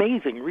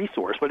amazing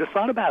resource, but it's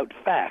not about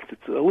facts.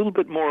 It's a little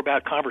bit more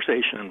about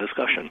conversation and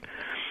discussion.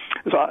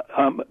 So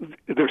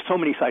there's so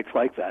many sites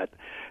like that,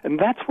 and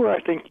that's where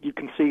I think you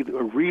can see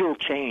a real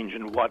change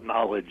in what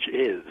knowledge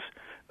is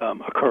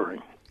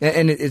occurring.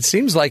 And it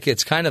seems like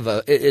it's kind of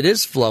it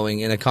is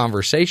flowing in a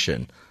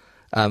conversation.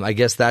 I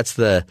guess that's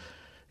the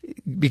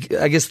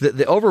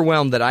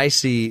overwhelm that I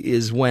see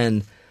is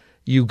when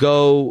you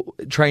go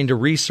trying to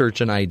research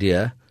an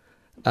idea,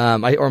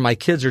 or my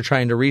kids are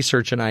trying to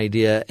research an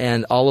idea,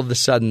 and all of a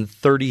sudden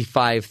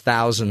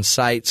 35,000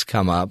 sites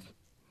come up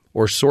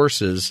or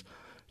sources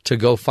to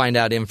go find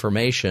out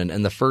information,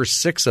 and the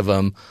first 6 of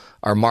them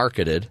are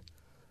marketed.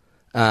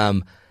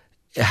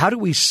 How do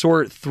we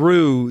sort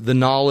through the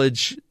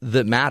knowledge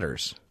that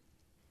matters,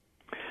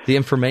 the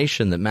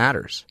information that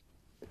matters?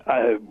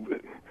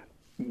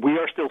 We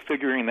are still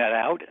figuring that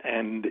out,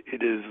 and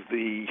it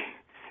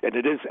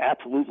is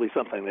absolutely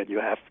something that you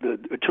have to,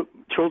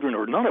 children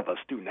or none of us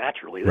do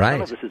naturally. Right.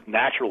 None of this is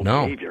natural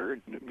behavior.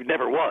 It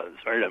never was,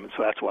 right?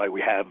 So that's why we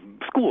have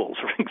schools,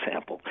 for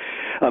example.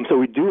 So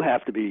we do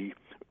have to be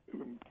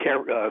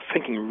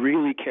thinking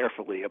really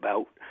carefully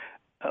about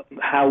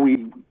how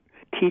we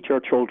teach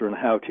our children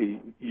how to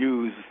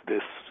use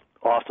this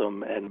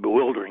awesome and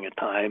bewildering at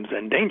times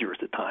and dangerous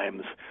at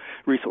times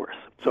resource.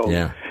 So,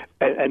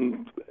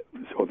 and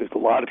so there's a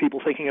lot of people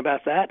thinking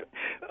about that,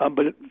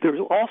 but there's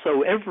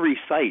also every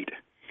site.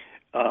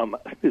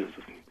 This is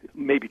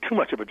maybe too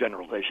much of a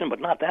generalization, but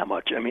not that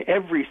much. I mean,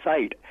 every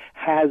site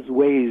has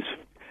ways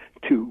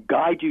to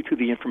guide you to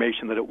the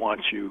information that it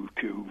wants you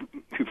to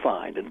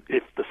find. And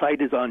if the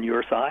site is on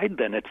your side,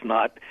 then it's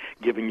not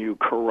giving you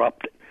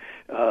corrupt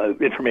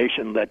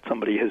information that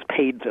somebody has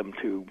paid them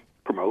to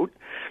promote.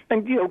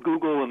 And,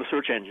 Google and the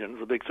search engines,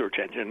 the big search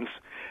engines,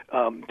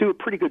 do a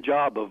pretty good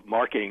job of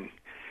marking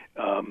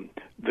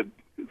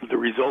the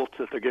results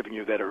that they're giving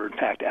you that are, in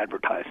fact,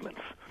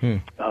 advertisements.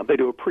 They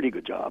do a pretty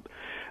good job.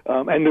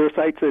 And there are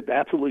sites that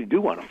absolutely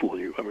do want to fool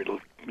you. I mean,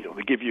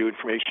 they give you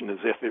information as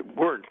if it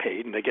weren't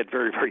paid, and they get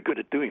very, very good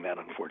at doing that,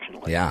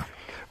 unfortunately. Yeah.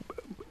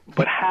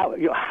 But how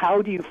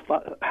do you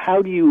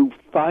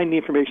find the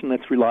information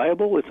that's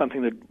reliable? It's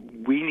something that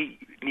we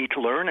need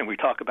to learn, and we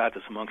talk about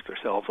this amongst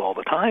ourselves all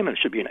the time, and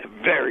it should be a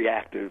very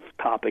active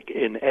topic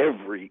in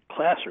every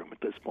classroom at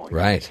this point.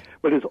 Right.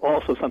 But it's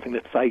also something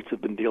that sites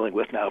have been dealing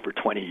with now for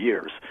 20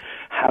 years.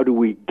 How do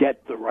we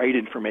get the right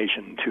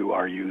information to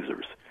our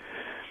users?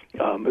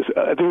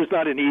 There's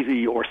not an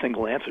easy or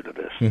single answer to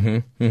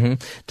this.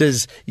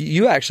 Does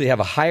you actually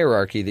have a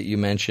hierarchy that you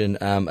mentioned,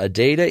 a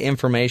data,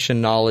 information,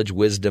 knowledge,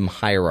 wisdom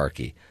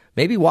hierarchy?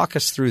 Maybe walk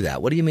us through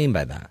that. What do you mean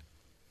by that?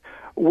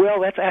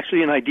 Well, that's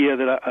actually an idea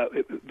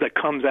that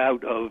comes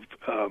out of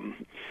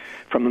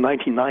from the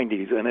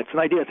 1990s, and it's an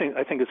idea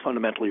I think is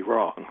fundamentally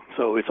wrong.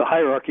 So it's a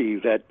hierarchy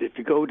that if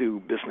you go to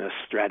business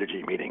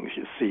strategy meetings,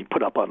 you see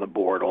put up on the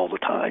board all the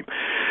time.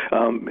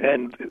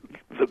 And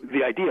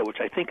the idea, which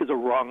I think is a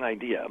wrong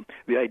idea.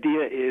 The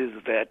idea is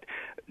that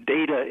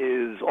data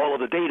is all of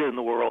the data in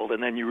the world,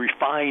 and then you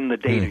refine the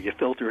data, you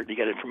filter it, you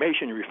get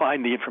information, you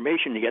refine the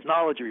information, you get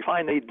knowledge, you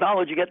refine the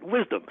knowledge, you get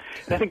wisdom.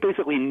 And I think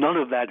basically none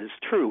of that is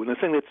true. And the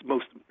thing that's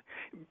most,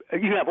 you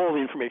can have all the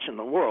information in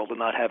the world and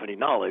not have any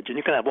knowledge, and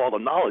you can have all the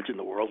knowledge in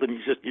the world and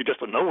you're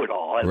just a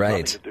know-it-all. It has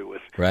nothing to do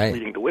with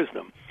leading to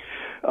wisdom.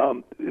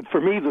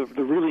 For me,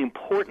 the really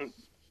important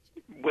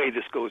way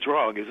this goes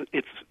wrong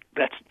is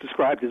that's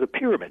described as a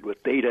pyramid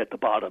with data at the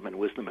bottom and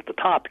wisdom at the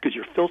top, because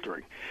you're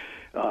filtering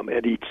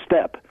at each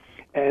step.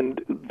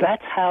 And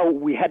that's how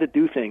we had to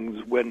do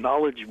things when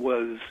knowledge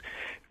was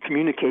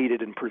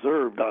communicated and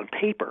preserved on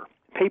paper.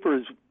 Paper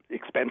is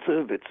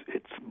expensive,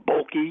 it's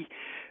bulky,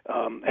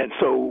 and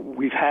so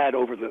we've had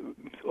over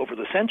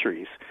the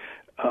centuries,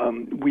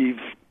 we've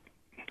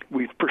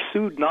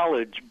pursued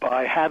knowledge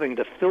by having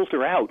to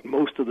filter out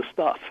most of the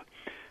stuff.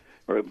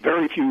 Or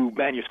very few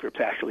manuscripts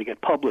actually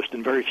get published,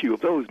 and very few of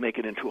those make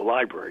it into a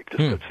library.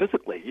 Because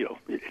physically,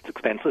 it's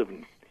expensive,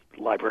 and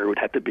the library would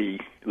have to be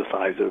the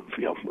size of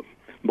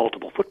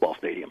multiple football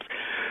stadiums.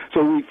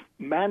 So we've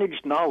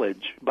managed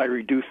knowledge by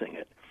reducing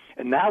it.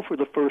 And now for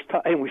the first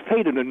time, and we've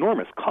paid an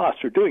enormous cost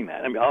for doing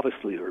that. I mean,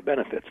 obviously there are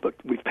benefits, but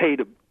we've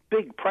paid a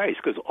big price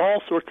because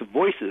all sorts of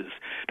voices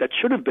that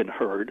should have been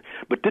heard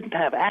but didn't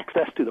have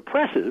access to the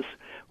presses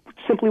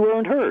simply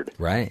weren't heard.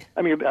 Right.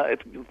 I mean, a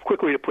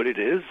quick way to put it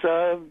is,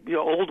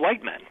 old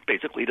white men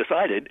basically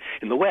decided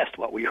in the West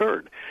what we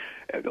heard.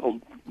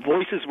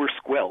 Voices were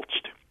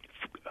squelched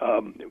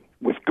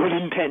with good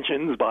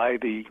intentions by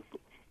the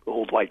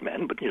old white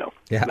men, but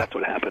that's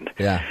what happened.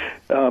 Yeah.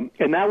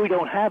 And now we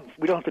don't have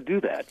to do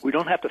that. We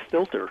don't have to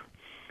filter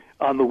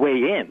on the way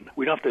in.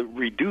 We don't have to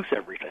reduce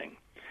everything.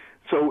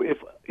 So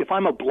if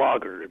I'm a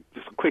blogger,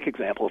 just a quick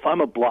example, if I'm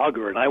a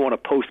blogger and I want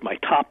to post my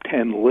top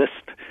 10 list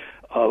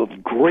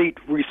of great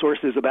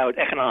resources about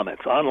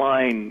economics,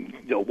 online,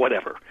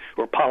 whatever,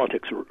 or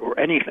politics or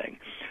anything,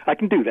 I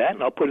can do that,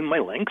 and I'll put in my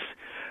links.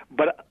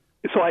 But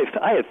so I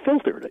have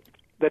filtered it.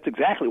 That's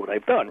exactly what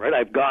I've done, right?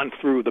 I've gone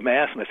through the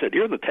mass and I said,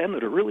 here are the 10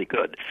 that are really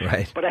good.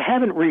 Right. But I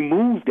haven't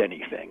removed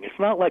anything. It's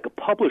not like a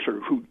publisher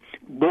who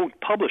won't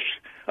publish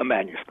a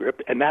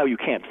manuscript and now you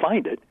can't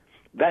find it.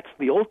 That's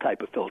the old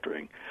type of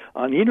filtering.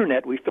 On the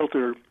Internet, we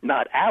filter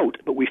not out,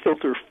 but we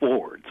filter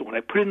forward. So when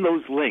I put in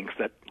those links,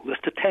 that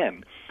list of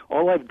 10,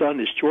 all I've done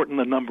is shorten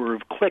the number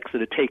of clicks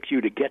that it takes you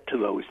to get to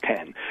those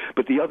 10.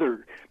 But the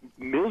other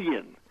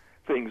million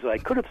things I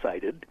could have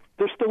cited,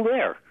 they're still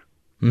there.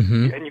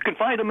 Mm-hmm. And you can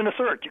find them in a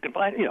search. You can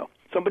find,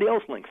 somebody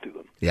else links to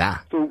them.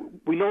 Yeah. So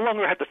we no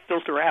longer have to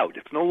filter out.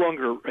 It's no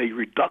longer a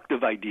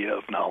reductive idea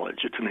of knowledge.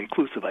 It's an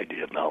inclusive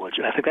idea of knowledge.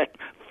 And I think that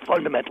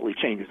fundamentally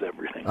changes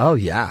everything. Oh,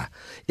 yeah.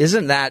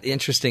 Isn't that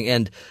interesting?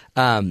 And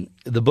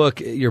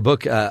your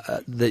book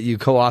that you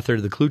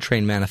co-authored, the Clue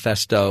Train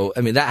Manifesto, I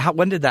mean,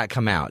 when did that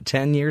come out?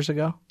 10 years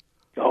ago?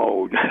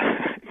 Oh,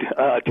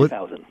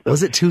 2000.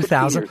 Was it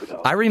 2000?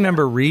 I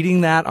remember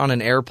reading that on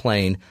an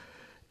airplane,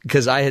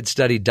 because I had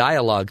studied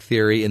dialogue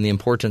theory and the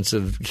importance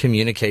of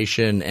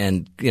communication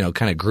and,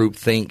 kind of group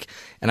think.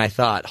 And I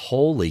thought,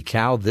 holy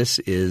cow, this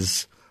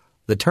is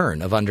the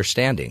turn of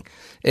understanding.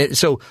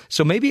 So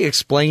maybe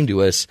explain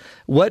to us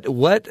what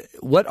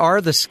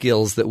are the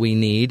skills that we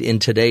need in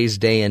today's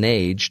day and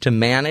age to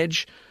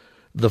manage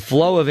the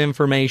flow of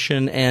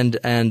information and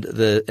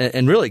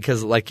really,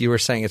 because like you were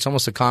saying, it's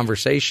almost a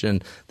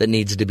conversation that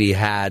needs to be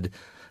had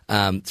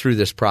through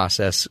this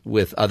process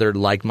with other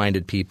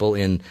like-minded people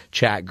in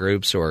chat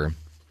groups or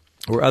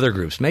other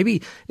groups.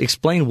 Maybe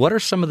explain what are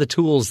some of the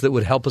tools that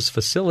would help us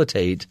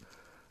facilitate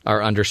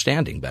our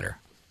understanding better.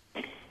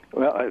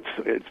 Well,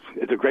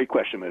 it's a great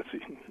question. It's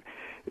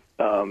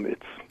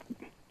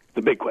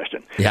the big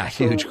question. Yeah,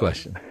 huge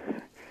question.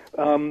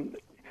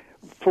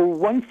 For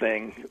one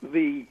thing,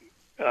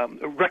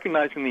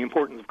 recognizing the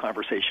importance of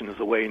conversation is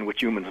the way in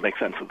which humans make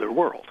sense of their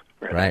world.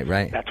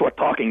 Right. That's what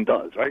talking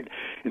does, right?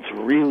 It's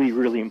really,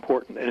 really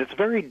important. And it's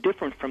very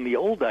different from the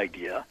old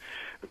idea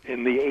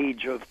in the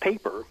age of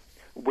paper,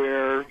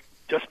 where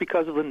just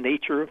because of the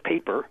nature of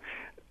paper,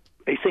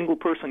 a single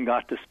person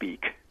got to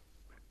speak,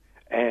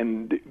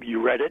 and you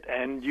read it,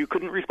 and you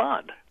couldn't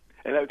respond.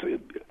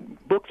 And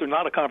books are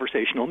not a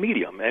conversational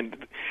medium, and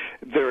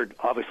there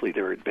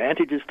are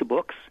advantages to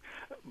books,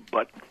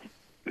 but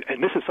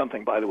and this is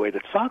something, by the way,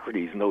 that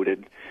Socrates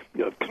noted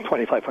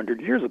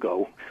 2,500 years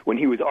ago when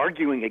he was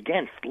arguing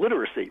against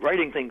literacy,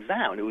 writing things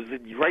down. It was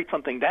you write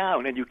something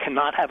down and you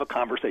cannot have a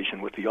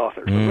conversation with the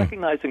author. So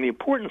recognizing the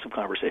importance of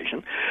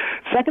conversation.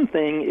 Second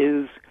thing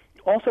is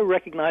also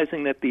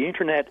recognizing that the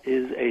Internet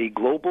is a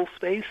global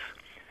space.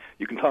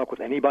 You can talk with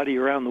anybody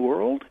around the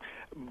world,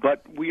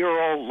 but we are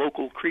all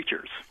local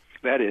creatures.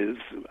 That is,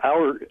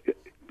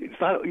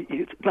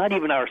 it's not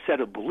even our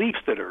set of beliefs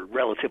that are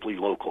relatively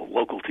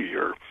local to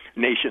your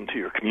nation, to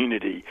your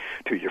community,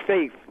 to your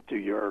faith, to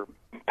your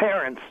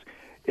parents.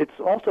 It's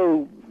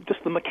also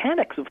just the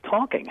mechanics of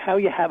talking, how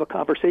you have a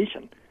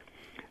conversation,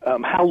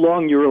 how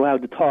long you're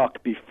allowed to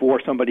talk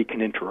before somebody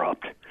can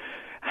interrupt,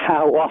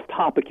 how off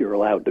topic you're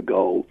allowed to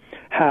go,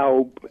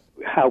 how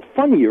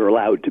funny you're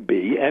allowed to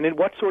be, and in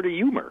what sort of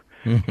humor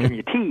can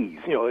you tease.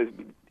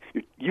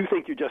 You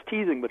think you're just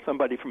teasing with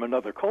somebody from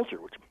another culture,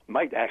 which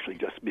might actually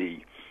just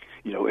be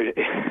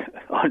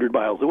 100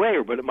 miles away,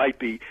 but it might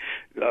be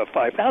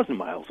 5,000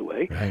 miles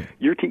away. Right.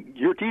 You're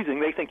teasing.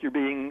 They think you're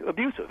being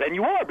abusive, and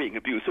you are being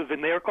abusive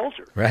in their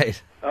culture.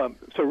 Right.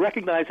 So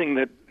recognizing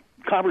that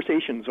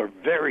conversations are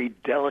very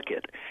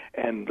delicate,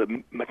 and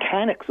the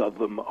mechanics of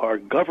them are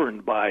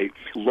governed by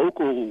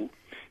local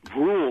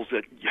rules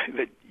that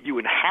you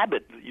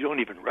inhabit. You don't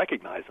even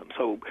recognize them.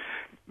 So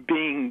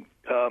being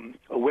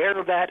aware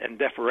of that and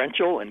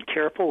deferential and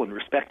careful and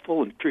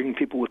respectful and treating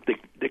people with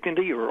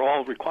dignity are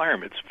all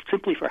requirements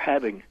simply for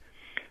having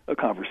a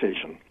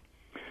conversation.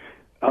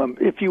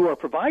 If you are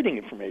providing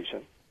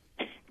information,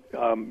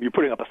 you're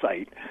putting up a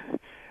site,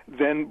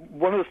 then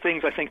one of the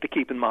things I think to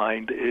keep in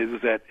mind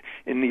is that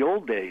in the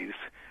old days,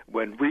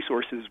 when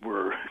resources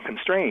were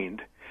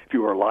constrained, if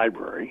you were a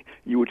library,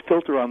 you would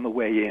filter on the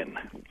way in.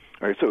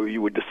 Right? So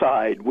you would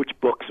decide which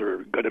books are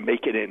going to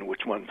make it in,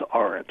 which ones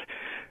aren't.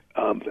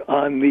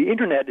 On the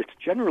Internet, it's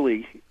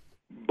generally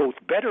both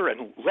better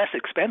and less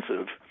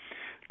expensive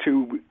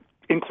to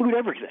include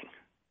everything.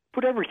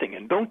 Put everything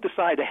in. Don't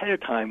decide ahead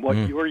of time what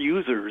your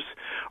users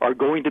are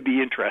going to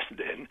be interested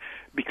in,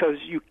 because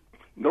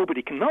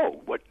nobody can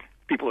know what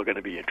people are going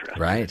to be interested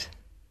in. Right.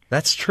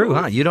 That's true,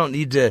 huh? You don't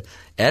need to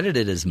edit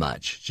it as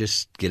much.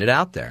 Just get it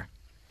out there.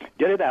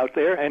 Get it out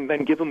there, and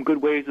then give them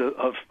good ways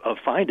of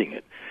finding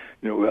it.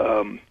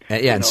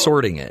 And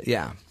sorting it.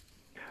 Yeah.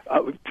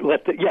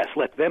 Let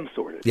them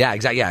sort it. Yeah,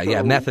 exactly.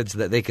 Yeah, methods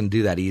that they can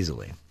do that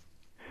easily.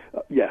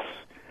 Yes.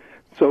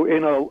 So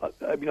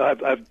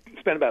I've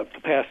spent about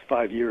the past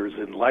 5 years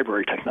in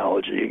library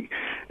technology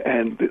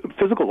and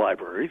physical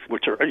libraries,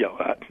 which are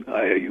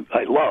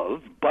I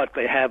love, but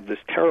they have this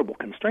terrible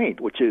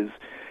constraint, which is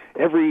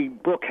every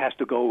book has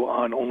to go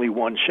on only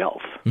one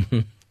shelf.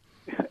 And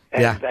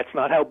that's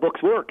not how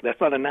books work.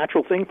 That's not a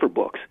natural thing for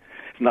books.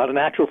 It's not a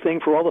natural thing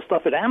for all the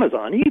stuff at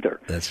Amazon either.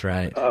 That's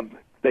right.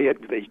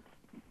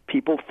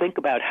 People think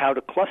about how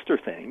to cluster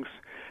things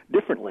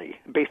differently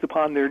based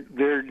upon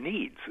their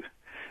needs.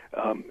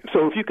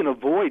 So if you can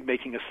avoid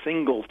making a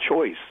single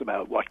choice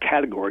about what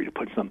category to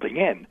put something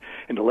in,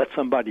 and to let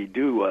somebody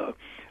do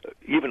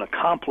even a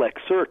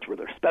complex search where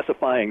they're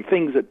specifying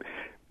things that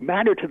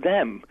matter to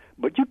them,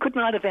 but you could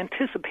not have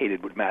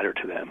anticipated would matter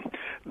to them,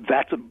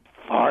 that's a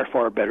far,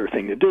 far better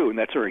thing to do, and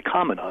that's very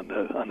common on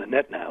the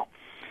net now.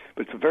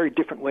 But it's a very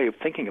different way of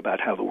thinking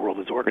about how the world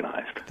is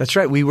organized. That's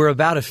right. We were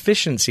about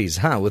efficiencies,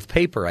 with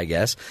paper, I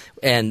guess,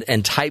 and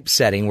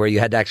typesetting, where you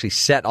had to actually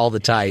set all the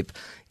type.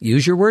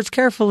 Use your words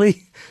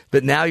carefully.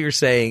 But now you're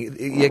saying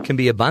it can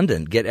be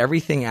abundant. Get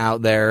everything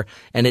out there,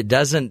 and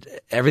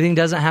everything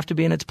doesn't have to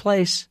be in its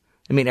place.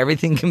 I mean,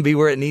 everything can be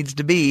where it needs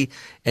to be,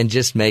 and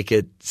just make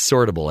it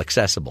sortable,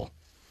 accessible.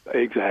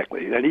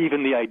 Exactly. And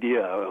even the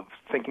idea of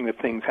thinking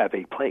that things have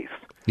a place.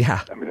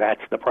 Yeah. I mean,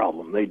 that's the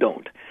problem. They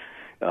don't.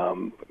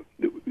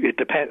 It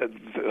depends.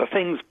 A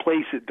thing's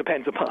place, it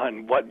depends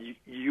upon what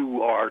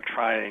you are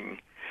trying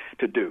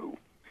to do.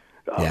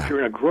 If you're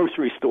in a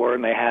grocery store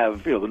and they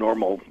have the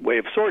normal way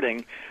of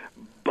sorting,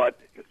 but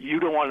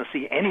you don't want to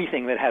see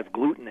anything that has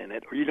gluten in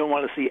it, or you don't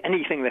want to see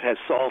anything that has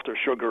salt or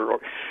sugar, or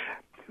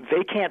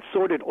they can't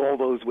sort it all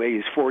those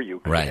ways for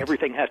you. Right.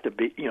 Everything has to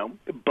be,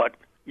 but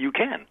you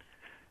can.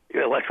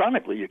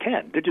 Electronically, you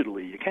can.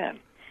 Digitally, you can.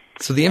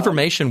 So the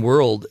information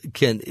world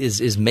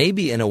is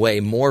maybe in a way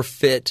more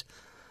fit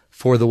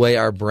for the way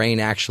our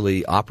brain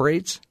actually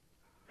operates?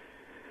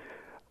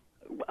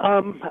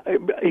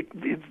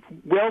 It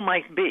well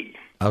might be.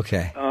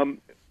 Okay.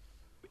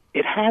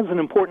 It has an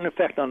important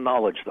effect on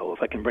knowledge, though,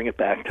 if I can bring it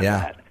back to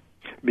that.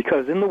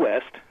 Because in the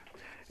West,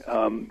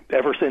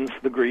 ever since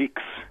the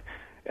Greeks,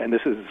 and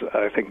this is,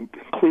 I think,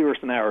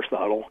 clearest in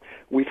Aristotle,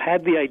 we've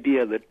had the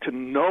idea that to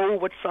know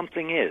what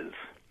something is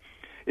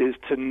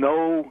to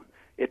know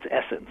its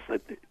essence,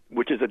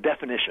 which is a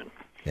definition.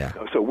 Yeah.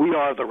 So we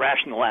are the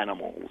rational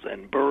animals,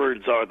 and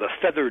birds are the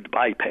feathered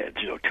bipeds,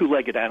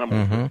 two-legged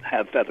animals that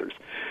have feathers.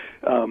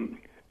 And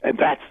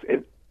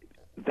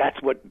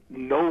that's what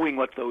knowing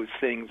what those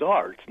things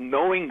are. It's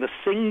knowing the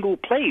single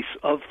place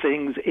of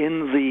things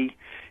in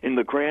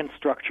the grand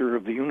structure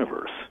of the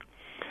universe.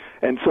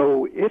 And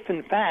so if,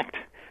 in fact,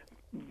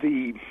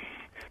 the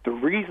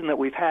reason that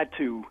we've had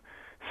to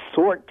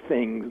sort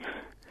things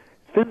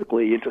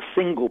physically into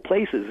single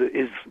places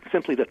is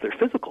simply that they're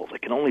physical. They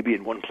can only be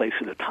in one place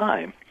at a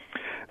time.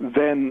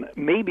 Then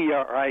maybe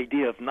our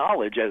idea of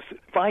knowledge as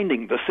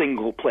finding the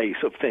single place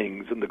of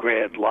things in the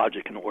grand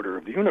logic and order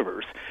of the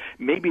universe,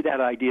 maybe that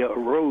idea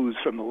arose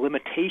from the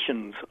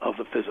limitations of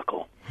the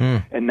physical.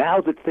 And now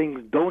that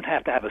things don't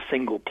have to have a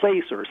single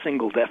place or a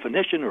single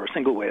definition or a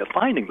single way of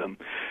finding them,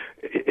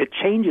 it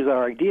changes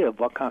our idea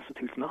of what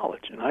constitutes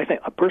knowledge. And I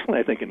think,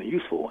 personally, in a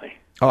useful way.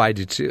 Oh, I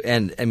do too.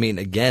 And I mean,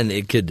 again,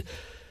 it could...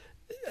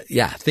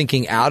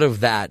 thinking out of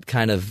that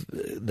kind of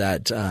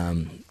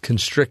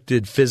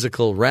constricted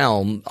physical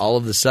realm, all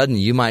of a sudden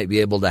you might be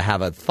able to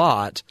have a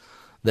thought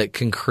that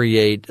can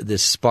create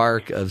this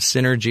spark of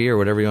synergy or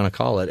whatever you want to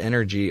call it,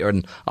 energy or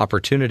an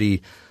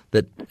opportunity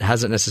that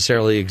hasn't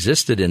necessarily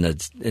existed in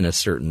a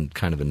certain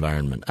kind of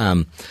environment.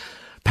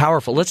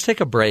 Powerful. Let's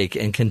take a break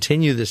and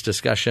continue this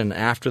discussion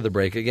after the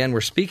break. Again,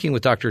 we're speaking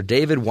with Dr.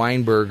 David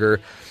Weinberger.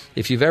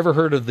 If you've ever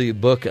heard of the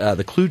book,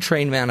 The Clue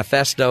Train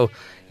Manifesto,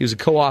 he was a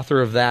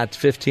co-author of that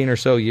 15 or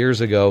so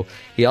years ago.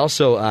 He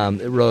also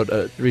wrote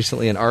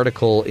recently an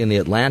article in The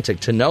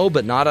Atlantic, To Know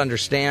But Not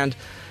Understand,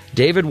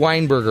 David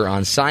Weinberger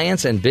on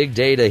science and big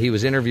data. He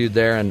was interviewed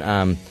there,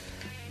 and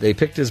they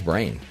picked his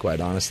brain, quite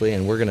honestly,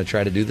 and we're going to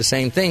try to do the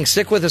same thing.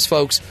 Stick with us,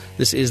 folks.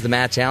 This is the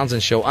Matt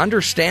Townsend Show,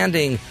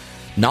 understanding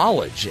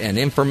knowledge and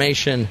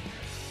information,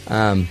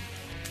 and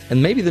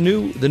maybe the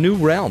new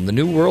realm, the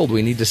new world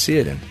we need to see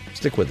it in.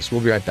 Stick with us. We'll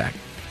be right back.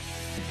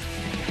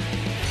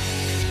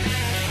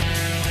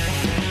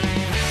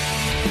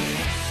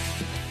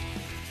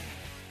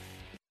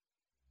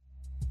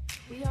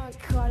 We aren't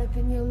caught up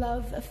in your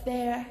love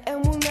affair,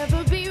 and we'll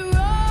never be royal.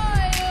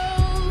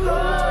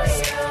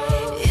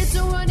 It's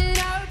a run in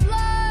our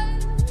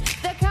blood.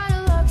 That kind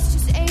of love's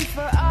just ain't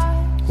for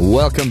us.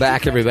 Welcome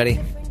back, everybody,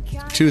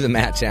 to the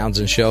Matt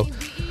Townsend Show.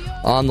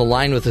 On the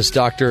line with us,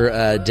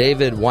 Dr.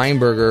 David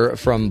Weinberger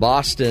from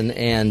Boston,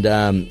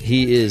 and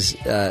he is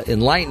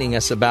enlightening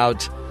us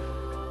about,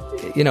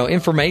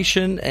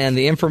 information and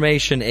the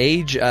information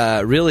age,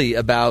 really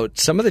about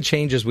some of the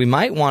changes we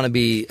might want to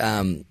be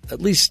at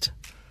least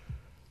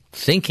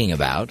thinking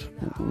about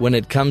when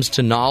it comes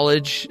to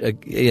knowledge,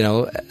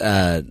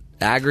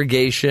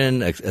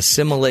 aggregation,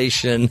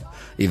 assimilation,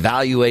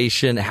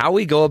 evaluation, how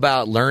we go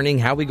about learning,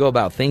 how we go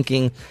about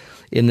thinking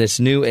in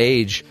this new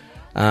age.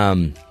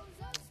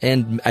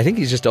 And I think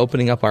he's just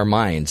opening up our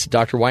minds.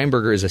 Dr.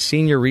 Weinberger is a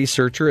senior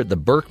researcher at the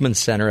Berkman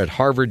Center at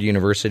Harvard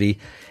University,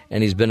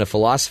 and he's been a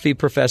philosophy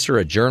professor,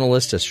 a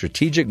journalist, a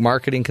strategic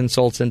marketing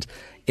consultant,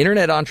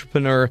 internet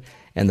entrepreneur,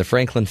 and the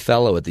Franklin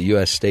Fellow at the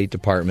U.S. State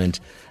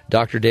Department.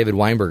 Dr. David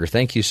Weinberger,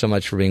 thank you so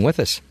much for being with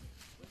us.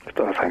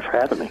 Thanks for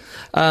having me.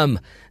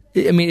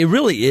 It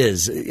really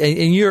is.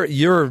 In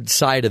your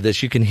side of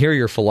this, you can hear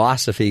your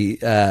philosophy,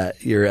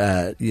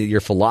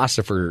 your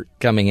philosopher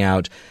coming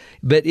out.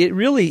 But it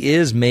really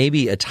is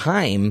maybe a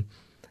time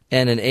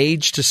and an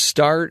age to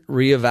start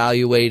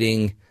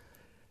reevaluating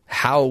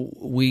how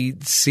we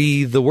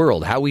see the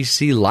world, how we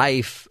see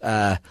life,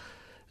 now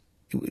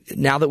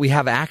that we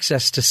have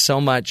access to so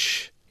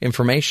much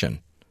information.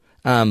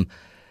 And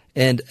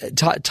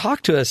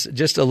talk to us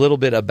just a little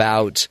bit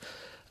about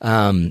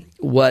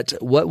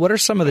what are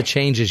some of the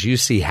changes you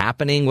see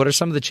happening? What are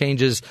some of the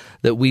changes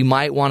that we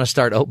might want to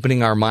start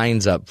opening our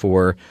minds up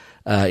for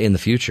in the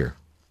future?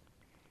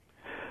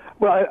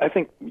 Well, I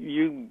think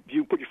you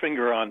put your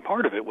finger on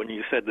part of it when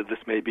you said that this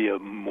may be a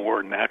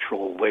more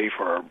natural way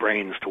for our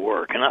brains to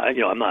work. And I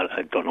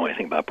don't know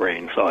anything about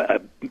brains, so I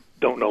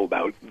don't know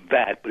about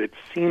that. But it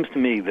seems to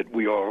me that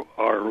we are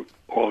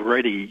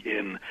already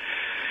in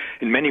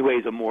many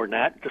ways a more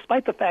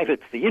despite the fact that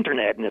it's the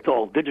internet and it's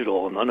all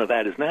digital and none of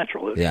that is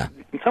natural. Yeah.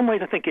 In some ways,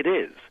 I think it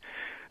is.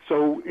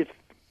 So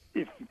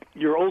if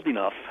you're old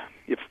enough,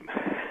 and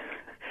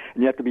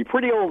you have to be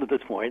pretty old at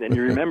this point, and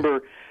you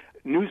remember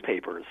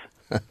newspapers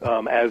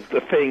as the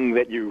thing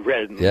that you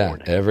read in the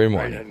morning. Every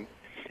morning. Right? And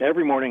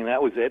every morning,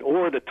 that was it,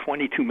 or the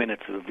 22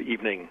 minutes of the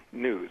evening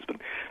news. So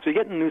you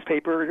get in the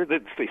newspaper,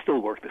 they still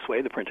work this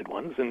way, the printed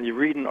ones, and you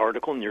read an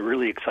article and you're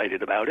really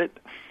excited about it,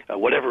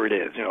 whatever it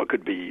is. It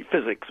could be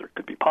physics or it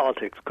could be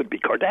politics, could be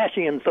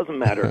Kardashians, doesn't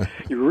matter.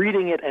 You're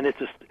reading it and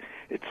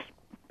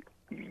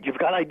you've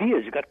got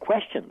ideas, you've got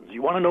questions,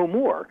 you want to know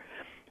more,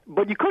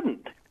 but you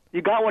couldn't.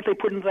 You got what they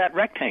put into that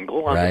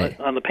rectangle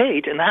on the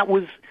page, and that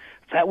was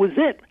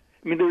it.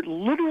 I mean, there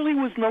literally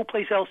was no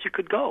place else you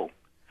could go.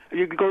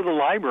 You could go to the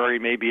library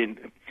maybe,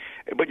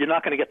 but you're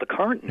not going to get the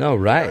current news. No,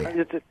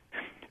 right.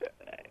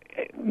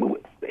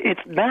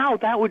 It's now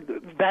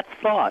that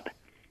thought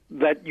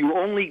that you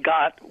only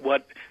got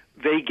what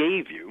they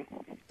gave you.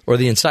 Or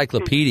the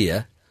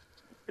encyclopedia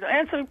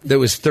that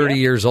was 30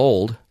 years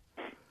old.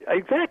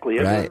 Exactly.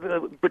 Right.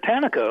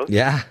 Britannica,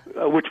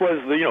 which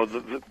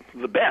was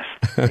the best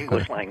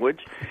English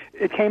language,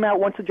 it came out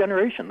once a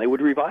generation. They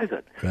would revise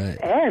it. Right.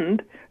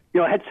 And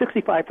it had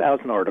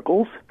 65,000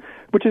 articles,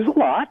 which is a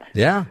lot.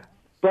 Yeah.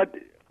 But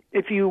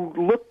if you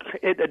look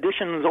at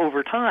editions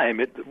over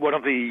time, one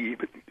of the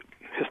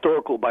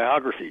historical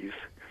biographies,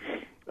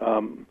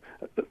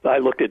 I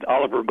looked at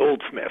Oliver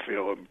Goldsmith,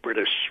 a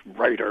British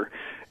writer.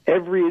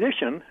 Every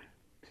edition,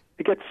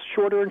 it gets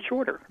shorter and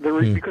shorter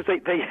because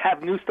they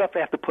have new stuff they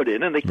have to put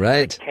in, and they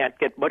can't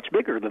get much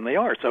bigger than they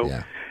are. So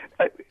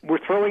we're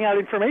throwing out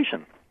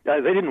information. They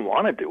didn't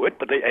want to do it,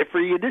 but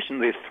every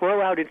edition they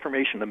throw out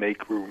information to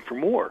make room for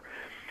more.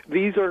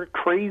 These are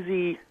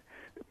crazy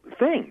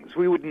things.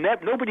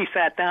 Nobody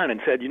sat down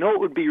and said, it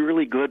would be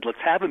really good,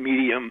 let's have a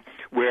medium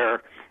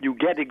where you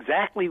get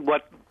exactly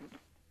what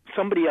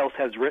somebody else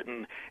has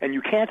written, and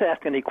you can't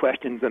ask any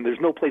questions, and there's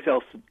no place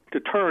else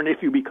to turn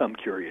if you become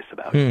curious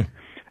about it.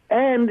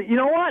 And you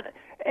know what?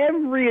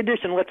 Every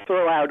edition, let's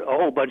throw out a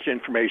whole bunch of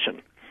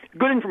information.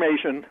 Good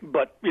information,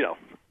 but,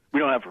 We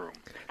don't have room.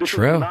 This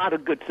True. is not a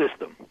good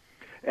system.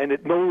 And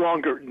it no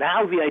longer,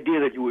 now the idea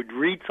that you would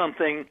read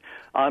something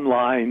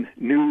online,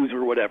 news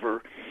or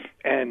whatever,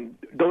 and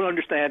don't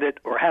understand it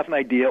or have an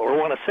idea or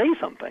want to say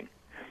something,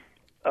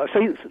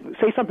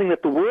 say something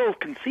that the world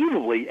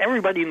conceivably,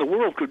 everybody in the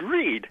world could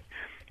read,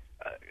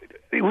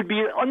 it would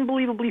be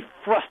unbelievably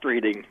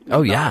frustrating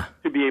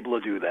to be able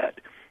to do that.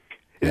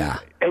 Yeah.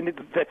 And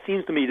that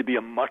seems to me to be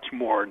a much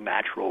more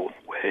natural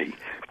way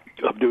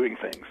of doing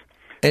things.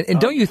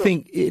 And don't you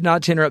think,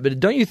 not to interrupt, but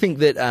don't you think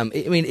that,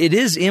 it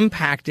is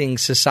impacting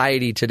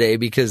society today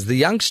because the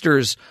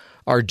youngsters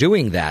are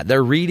doing that.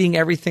 They're reading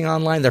everything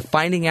online. They're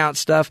finding out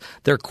stuff.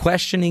 They're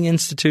questioning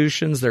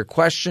institutions. They're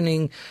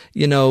questioning,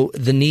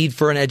 the need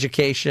for an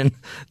education.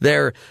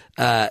 They're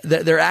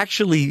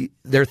thinking.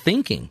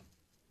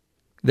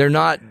 They're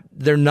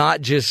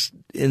not just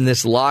in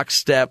this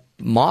lockstep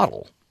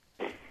model.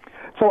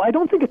 So I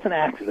don't think it's an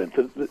accident.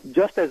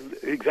 Just as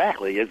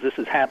exactly as this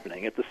is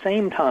happening, at the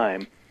same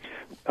time,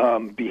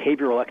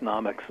 behavioral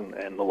economics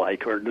and the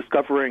like are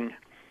discovering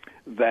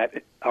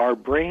that our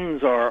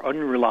brains are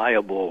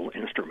unreliable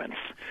instruments,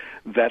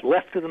 that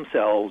left to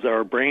themselves,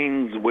 our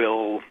brains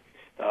will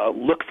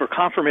look for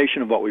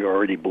confirmation of what we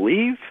already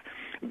believe.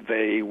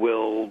 They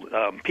will,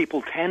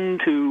 people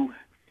tend to,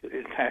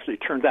 it actually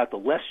turns out the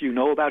less you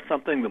know about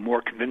something, the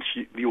more convinced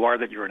you are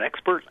that you're an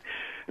expert.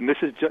 And this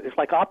is just, it's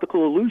like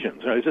optical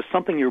illusions. It's just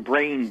something your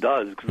brain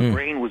does, because the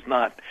brain was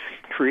not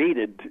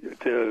created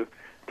to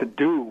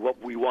do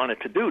what we want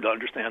it to do to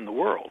understand the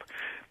world.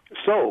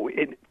 So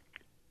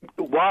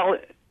while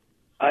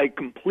I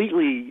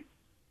completely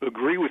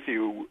agree with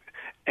you,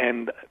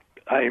 and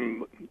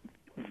I'm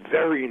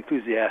very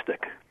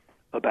enthusiastic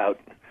about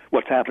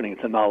what's happening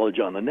to knowledge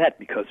on the net,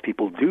 because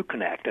people do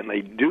connect and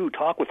they do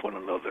talk with one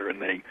another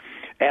and they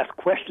ask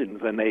questions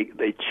and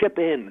they chip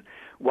in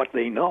what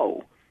they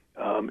know,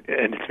 and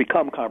it's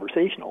become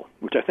conversational,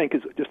 which I think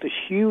is just a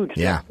huge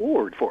step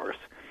forward for us.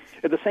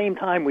 At the same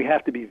time, we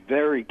have to be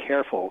very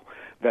careful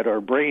that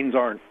our brains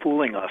aren't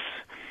fooling us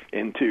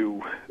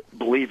into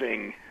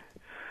believing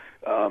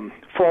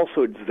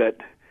falsehoods that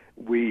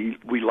we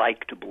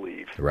like to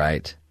believe.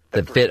 Right.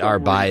 That fit our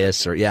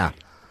bias or,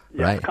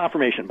 right.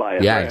 Confirmation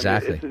bias. Yeah, right?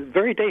 exactly. It's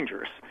very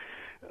dangerous.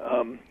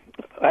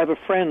 I have a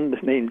friend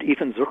named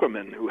Ethan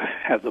Zuckerman who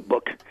has a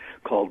book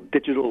called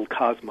Digital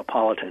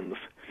Cosmopolitans,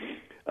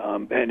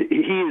 and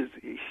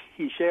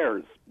he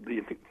shares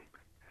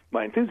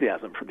my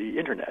enthusiasm for the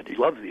Internet. He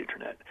loves the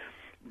Internet.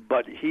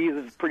 But he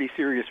is a pretty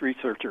serious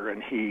researcher,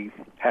 and he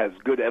has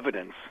good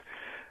evidence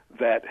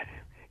that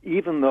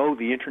even though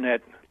the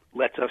Internet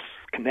lets us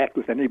connect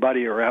with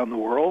anybody around the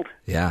world,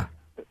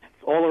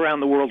 all around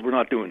the world we're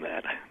not doing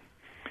that.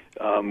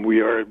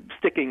 We are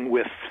sticking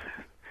with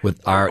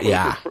our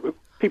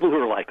people who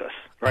are like us,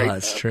 right? Oh,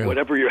 that's true.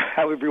 However you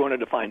want to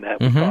define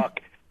that, we talk.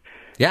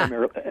 Yeah.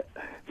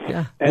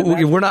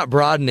 We're not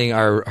broadening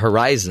our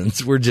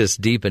horizons. We're just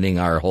deepening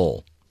our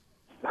hole.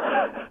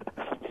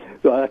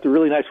 So that's a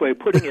really nice way of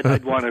putting it.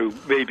 I'd want to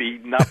maybe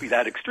not be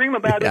that extreme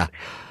about it,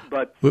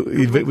 but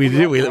we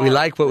do. We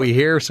like what we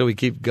hear, so we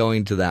keep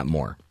going to that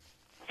more.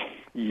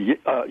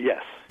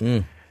 Yes.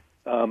 And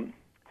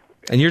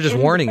you're just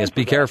warning us,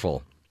 be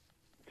careful.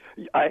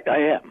 I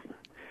am.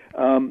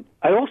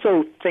 I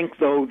also think,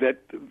 though, that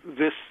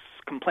this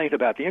complaint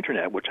about the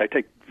Internet, which I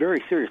take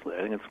very seriously,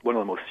 I think it's one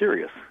of the most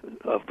serious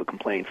of the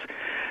complaints,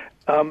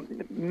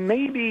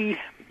 maybe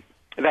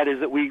that is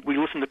that we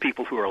listen to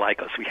people who are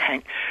like us.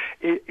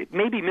 It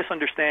maybe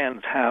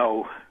misunderstands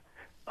how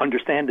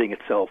understanding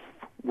itself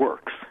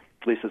works,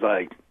 at least as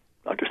I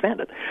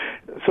understand it.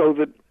 So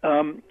that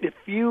if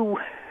you,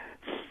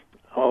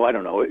 I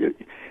don't know,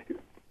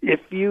 if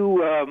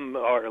you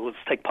are, let's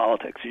take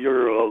politics,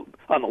 you're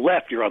on the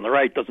left, you're on the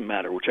right, doesn't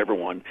matter, whichever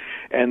one,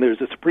 and there's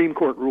a Supreme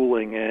Court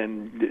ruling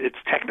and it's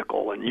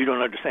technical and you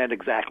don't understand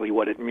exactly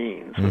what it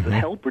means. Does it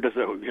help or does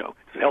it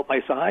help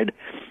my side?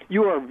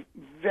 You are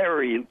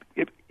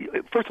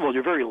first of all,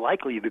 you're very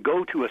likely to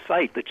go to a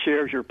site that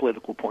shares your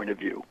political point of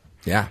view.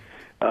 Yeah.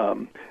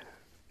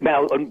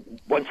 Now, in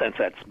one sense,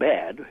 that's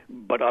bad,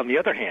 but on the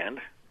other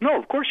hand, no,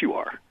 of course you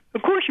are.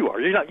 Of course you are.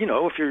 You're not,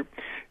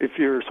 if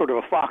you're sort of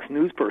a Fox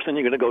News person,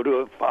 you're going to go to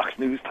a Fox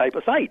News type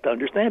of site to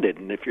understand it.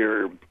 And if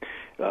you're,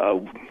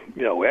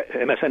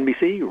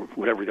 MSNBC or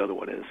whatever the other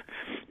one is,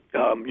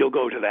 you'll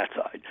go to that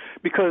side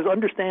because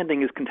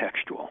understanding is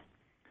contextual.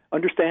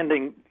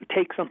 Understanding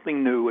takes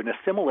something new and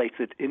assimilates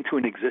it into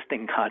an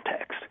existing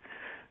context,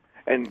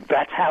 and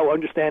that's how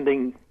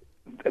understanding.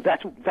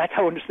 That's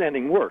how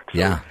understanding works.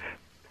 Yeah. So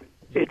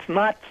it's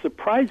not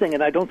surprising,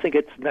 and I don't think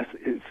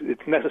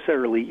it's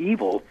necessarily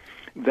evil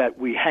that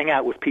we hang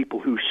out with people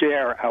who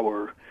share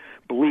our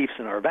beliefs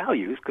and our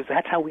values, because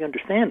that's how we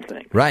understand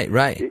things.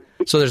 Right.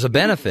 So there's a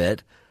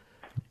benefit,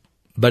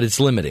 but it's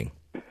limiting.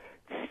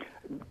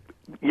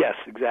 Yes,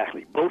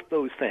 exactly. Both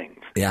those things.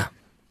 Yeah.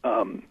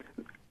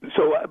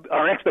 So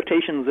our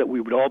expectations that we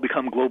would all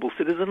become global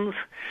citizens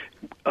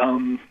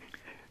from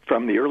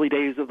the early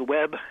days of the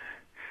web,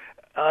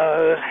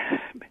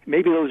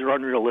 maybe those are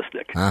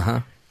unrealistic.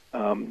 Uh-huh.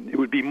 It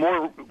would be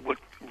more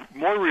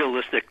more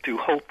realistic to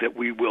hope that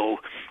we will,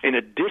 in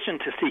addition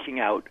to seeking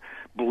out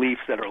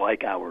beliefs that are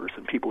like ours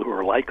and people who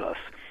are like us,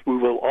 we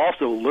will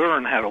also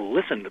learn how to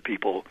listen to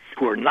people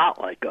who are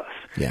not like us.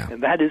 Yeah.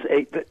 And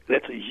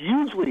that's a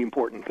hugely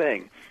important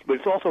thing, but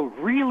it's also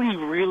really,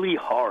 really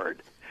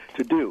hard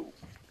to do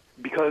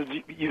because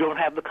you don't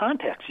have the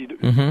context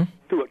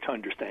to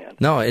understand.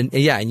 No, and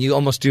you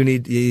almost do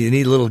need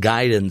a little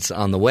guidance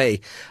on the way.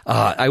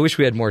 I wish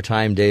we had more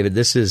time, David.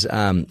 This is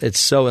it's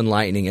so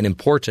enlightening and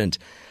important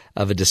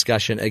of a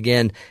discussion.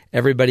 Again,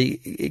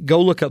 everybody, go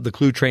look up the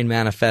Clue Train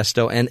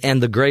Manifesto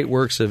and the great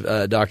works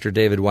of Dr.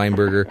 David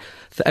Weinberger.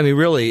 I mean,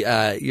 really,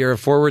 you're a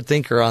forward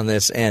thinker on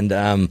this, and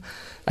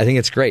I think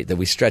it's great that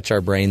we stretch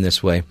our brain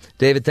this way.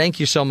 David, thank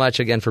you so much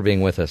again for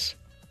being with us.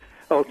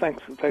 Oh,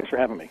 thanks for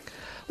having me.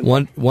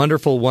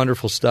 Wonderful,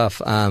 wonderful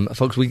stuff.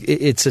 Folks,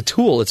 it's a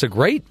tool. It's a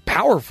great,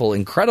 powerful,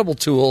 incredible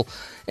tool.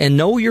 And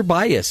know your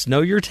bias,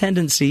 know your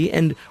tendency.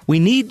 And we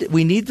need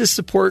the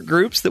support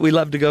groups that we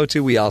love to go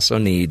to. We also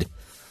need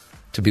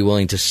to be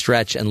willing to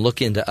stretch and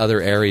look into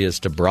other areas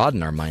to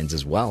broaden our minds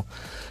as well.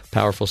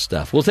 Powerful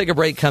stuff. We'll take a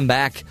break, come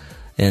back,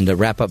 and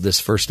wrap up this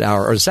first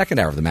hour, or the second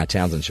hour of the Matt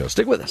Townsend Show.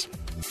 Stick with us.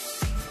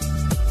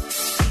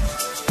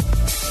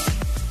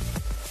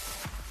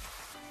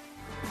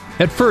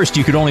 At first,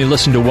 you could only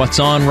listen to what's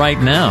on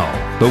right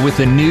now. But with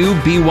the new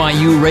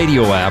BYU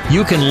Radio app,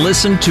 you can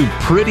listen to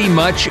pretty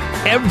much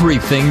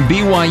everything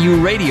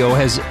BYU Radio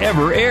has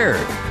ever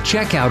aired.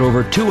 Check out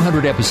over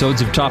 200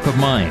 episodes of Top of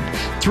Mind,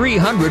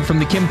 300 from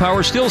the Kim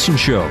Power-Stilson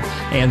Show,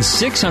 and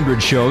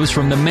 600 shows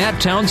from the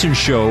Matt Townsend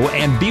Show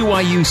and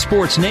BYU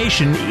Sports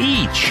Nation,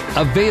 each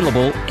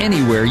available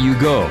anywhere you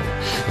go.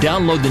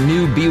 Download the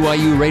new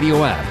BYU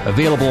Radio app,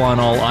 available on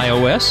all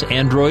iOS,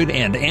 Android,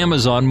 and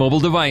Amazon mobile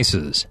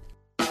devices.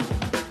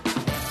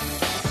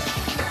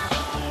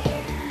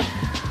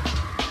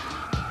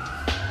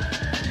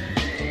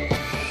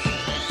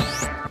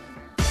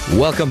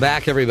 Welcome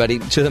back, everybody,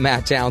 to the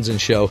Matt Townsend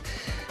Show.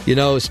 You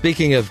know,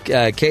 speaking of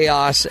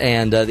chaos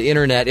and the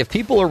internet, if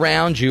people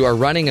around you are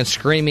running and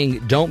screaming,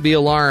 don't be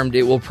alarmed.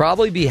 It will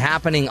probably be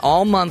happening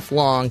all month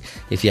long.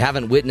 If you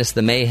haven't witnessed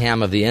the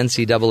mayhem of the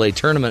NCAA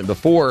tournament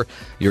before,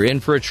 you're in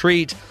for a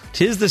treat.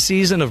 'Tis the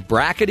season of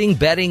bracketing,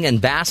 betting, and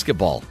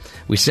basketball.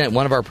 We sent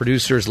one of our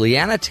producers,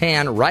 Leanna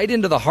Tan, right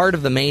into the heart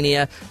of the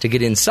mania to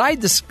get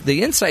inside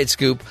the inside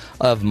scoop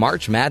of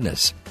March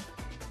Madness.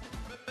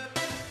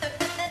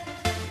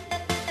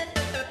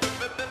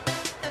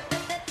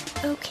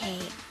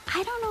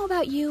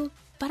 You,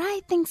 but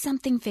I think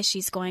something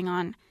fishy's going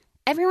on.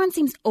 Everyone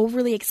seems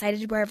overly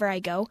excited wherever I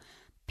go.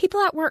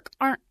 People at work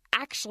aren't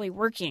actually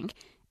working,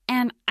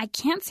 and I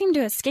can't seem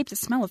to escape the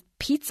smell of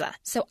pizza.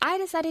 So I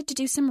decided to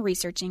do some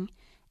researching,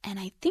 and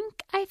I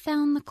think I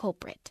found the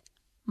culprit.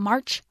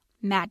 March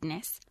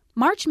Madness.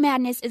 March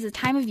Madness is a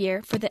time of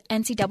year for the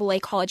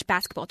NCAA college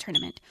basketball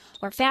tournament,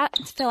 where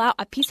fans fill out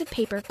a piece of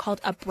paper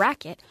called a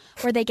bracket,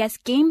 where they guess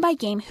game by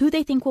game who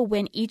they think will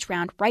win each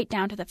round, right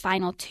down to the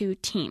final two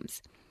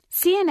teams.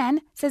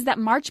 CNN says that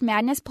March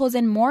Madness pulls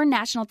in more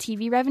national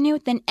TV revenue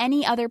than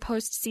any other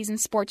postseason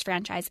sports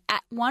franchise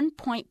at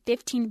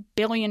 $1.15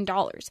 billion.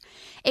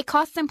 It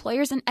costs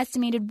employers an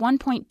estimated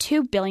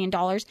 $1.2 billion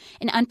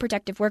in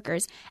unprotected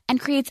workers and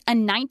creates a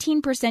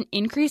 19%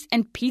 increase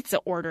in pizza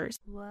orders.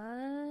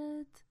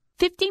 What?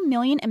 50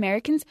 million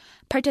Americans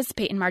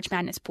participate in March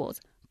Madness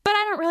pools, but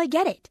I don't really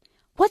get it.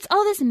 What's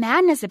all this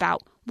madness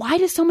about? Why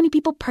do so many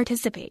people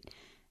participate?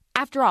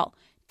 After all,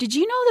 did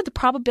you know that the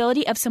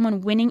probability of someone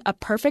winning a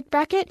perfect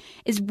bracket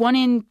is 1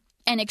 in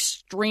an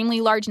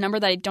extremely large number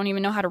that I don't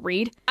even know how to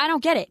read? I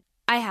don't get it.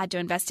 I had to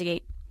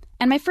investigate.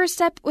 And my first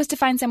step was to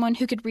find someone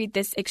who could read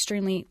this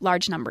extremely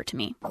large number to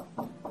me.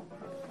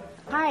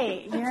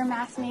 Hi, you're a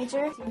math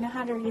major. Do you know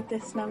how to read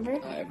this number?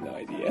 I have no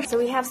idea. So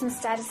we have some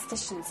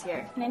statisticians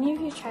here. Can any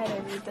of you try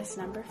to read this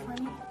number for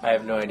me? I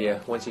have no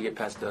idea. Once you get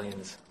past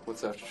billions.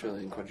 What's after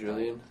trillion?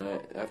 Quadrillion?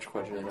 After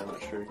quadrillion, I'm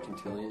not sure.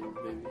 Quintillion,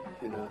 maybe?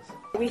 Who knows?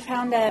 We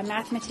found a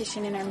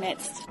mathematician in our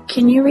midst.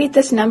 Can you read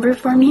this number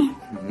for me?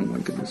 Oh my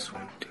goodness.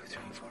 1, 2, 3,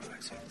 4,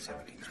 5, 6,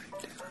 7, 8, 9,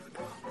 10, 11,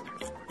 12,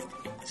 13, 14,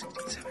 15,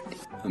 16, 17.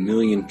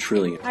 1,000,000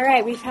 trillion. All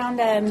right, we found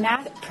a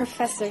math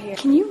professor here.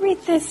 Can you read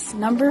this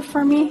number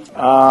for me?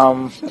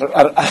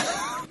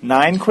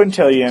 9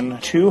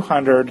 quintillion,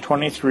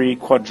 223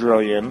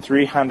 quadrillion,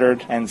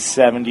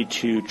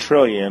 372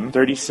 trillion,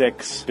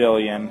 36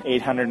 billion,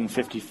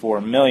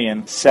 854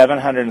 million,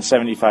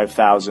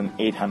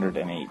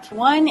 775,808.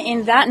 One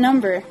in that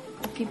number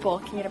of people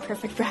can get a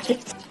perfect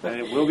bracket. Then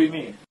it will be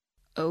me.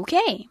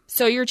 Okay,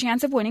 so your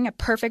chance of winning a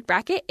perfect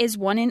bracket is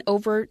 1 in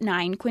over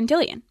 9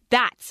 quintillion.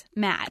 That's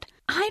mad.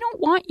 I don't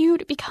want you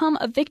to become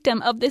a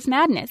victim of this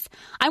madness.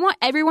 I want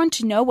everyone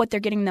to know what they're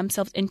getting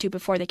themselves into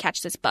before they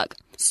catch this bug.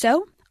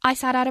 So I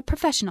sought out a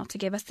professional to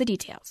give us the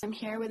details. I'm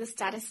here with a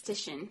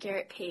statistician,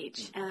 Garrett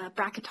Page, a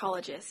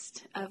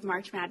bracketologist of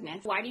March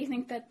Madness. Why do you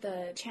think that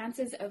the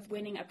chances of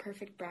winning a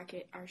perfect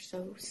bracket are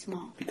so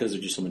small? Because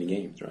there's just so many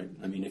games, right?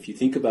 I mean, if you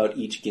think about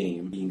each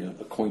game being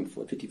a coin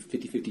flip,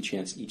 50-50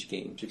 chance each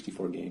game,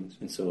 64 games.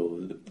 And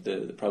so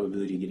the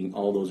probability of getting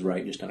all those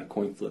right just on a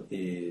coin flip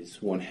is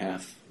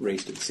 1/2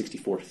 raised to the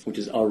 64th, which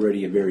is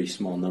already a very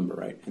small number,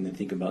 right? And then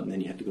think about, and then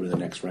you have to go to the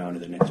next round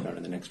and the next round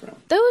and the next round.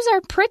 Those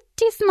are pretty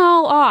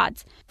small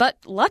odds. But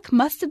luck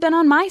must have been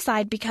on my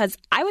side because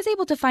I was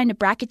able to find a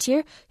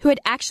bracketeer who had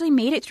actually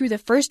made it through the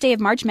first day of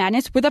March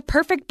Madness with a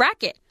perfect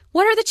bracket.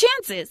 What are the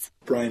chances?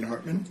 Brian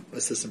Hartman,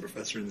 assistant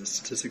professor in the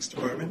statistics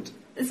department.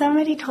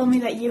 Somebody told me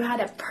that you had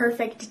a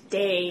perfect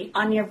day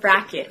on your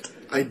bracket.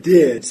 I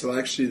did. So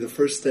actually the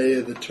first day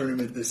of the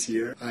tournament this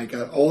year, I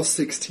got all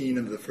 16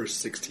 of the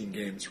first 16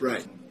 games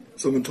right.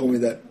 Someone told me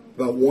that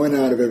about 1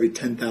 out of every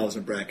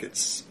 10,000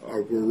 brackets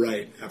were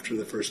right after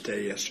the first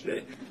day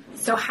yesterday.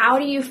 So how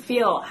do you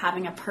feel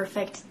having a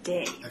perfect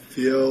day? I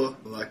feel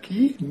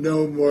lucky.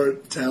 No more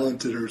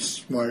talented or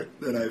smart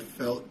than I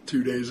felt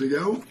 2 days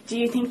ago. Do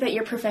you think that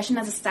your profession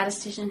as a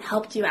statistician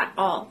helped you at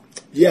all?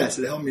 Yes,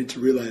 it helped me to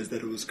realize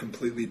that it was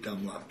completely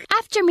dumb luck.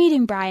 After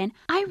meeting Brian,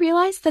 I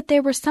realized that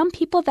there were some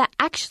people that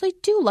actually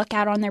do look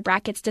out on their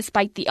brackets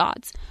despite the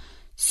odds.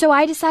 So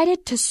I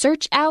decided to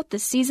search out the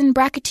seasoned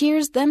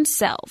bracketeers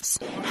themselves.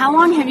 How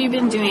long have you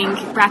been doing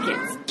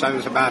brackets? I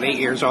was about 8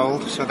 years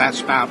old, so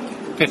that's about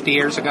 50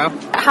 years ago.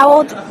 How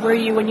old were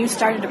you when you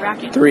started a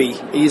bracket? 3,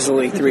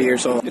 easily 3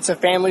 years old. It's a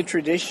family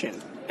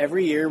tradition.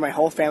 Every year, my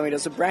whole family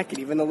does a bracket,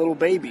 even the little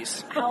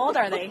babies. How old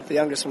are they? The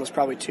youngest one was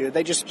probably 2.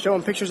 They just show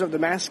them pictures of the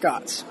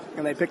mascots,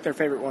 and they pick their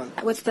favorite one.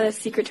 What's the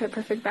secret to a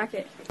perfect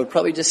bracket? I would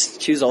probably just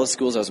choose all the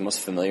schools I was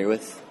most familiar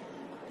with.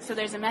 So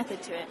there's a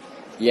method to it.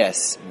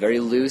 Yes, very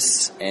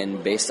loose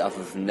and based off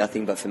of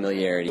nothing but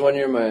familiarity. One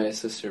year my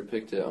sister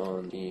picked it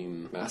on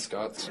team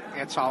mascots.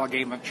 It's all a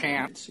game of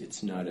chance.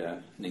 It's not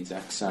an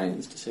exact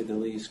science, to say the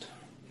least.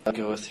 I'll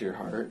go with your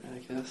heart,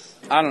 I guess.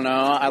 I don't know.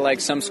 I like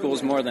some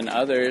schools more than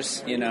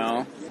others, you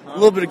know. A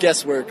little bit of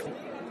guesswork.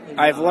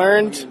 I've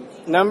learned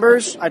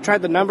numbers. I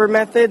tried the number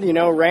method,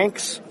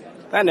 ranks.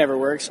 That never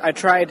works. I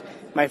tried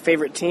my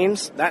favorite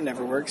teams. That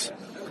never works.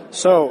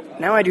 So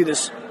now I do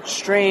this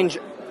strange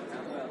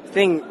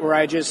thing where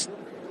I just...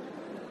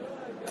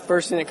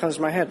 first thing that comes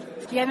to my head.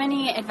 Do you have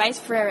any advice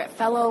for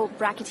fellow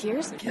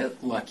bracketeers?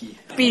 Get lucky.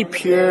 Be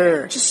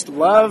pure. Just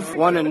love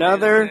one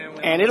another,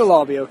 and it'll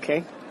all be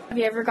okay. Have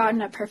you ever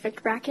gotten a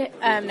perfect bracket?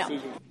 No.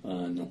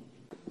 No.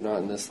 Not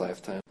in this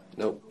lifetime.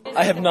 Nope.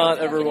 I have not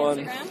ever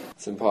won.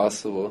 It's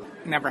impossible.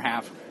 Never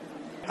have.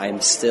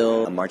 I'm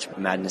still a March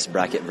Madness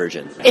bracket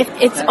virgin. If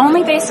it's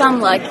only based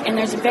on luck and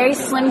there's a very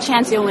slim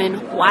chance you'll win,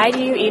 why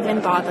do you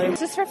even bother?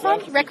 Just for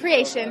fun,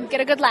 recreation,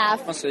 get a good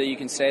laugh. So that you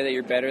can say that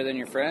you're better than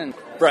your friend.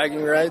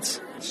 Bragging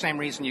rights. Same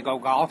reason you go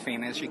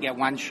golfing is you get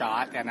one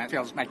shot and it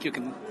feels like you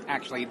can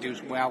actually do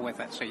well with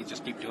it, so you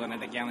just keep doing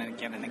it again and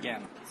again and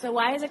again. So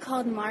why is it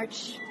called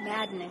March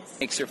Madness?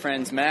 Makes your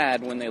friends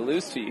mad when they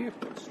lose to you.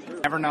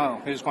 Never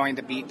know who's going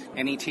to beat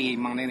any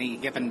team on any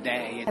given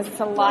day. It's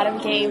a lot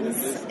of games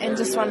in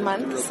just 1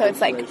 month, so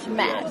it's like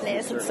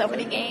madness and so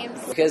many games.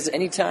 Because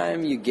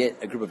anytime you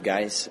get a group of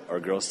guys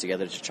or girls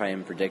together to try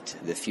and predict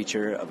the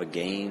future of a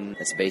game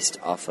that's based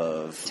off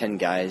of 10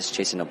 guys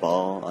chasing a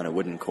ball on a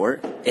wooden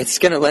court, it's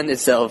going to lend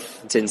itself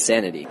to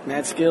insanity.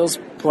 Mad skills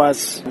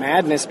plus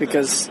madness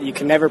because you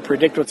can never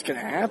predict what's going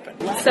to happen.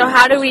 So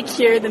how do we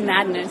cure the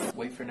madness?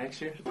 Wait for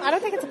next year? I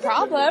don't think it's a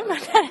problem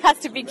that has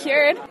to be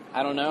cured.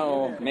 I don't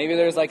know. Maybe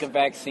there's like a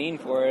vaccine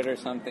for it or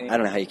something. I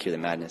don't know how you cure the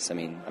madness. I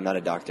mean, I'm not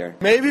a doctor.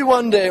 Maybe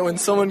one day when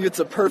someone gets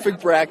a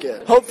perfect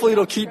bracket. Hopefully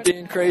it'll keep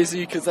being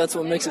crazy because that's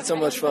what makes it so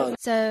much fun.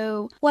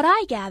 So what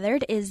I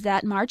gathered is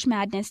that March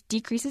Madness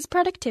decreases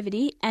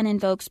productivity and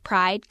invokes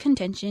pride,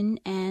 contention,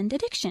 and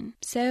addiction.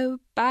 So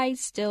I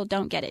still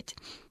don't get it.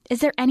 Is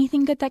there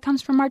anything good that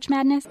comes from March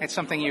Madness? It's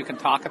something you can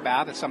talk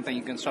about. It's something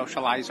you can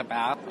socialize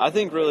about. I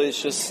think really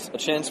it's just a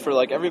chance for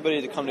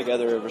everybody to come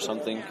together over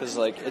something because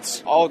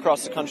it's all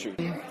across the country.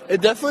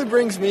 It definitely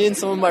brings me and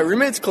some of my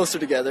roommates closer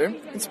together.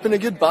 It's been a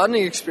good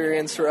bonding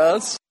experience for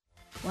us.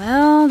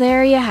 Well,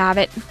 there you have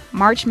it.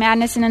 March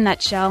Madness in a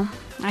nutshell.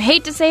 I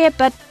hate to say it,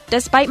 but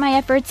despite my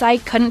efforts, I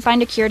couldn't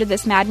find a cure to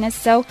this madness,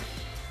 so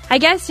I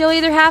guess you'll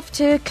either have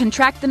to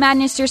contract the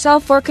madness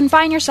yourself or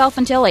confine yourself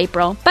until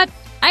April. But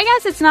I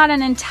guess it's not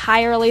an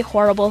entirely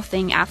horrible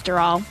thing after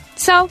all.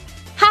 So,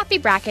 happy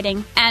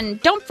bracketing,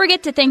 and don't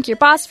forget to thank your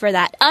boss for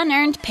that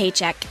unearned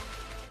paycheck.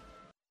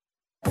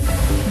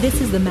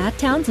 This is the Matt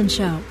Townsend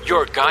Show.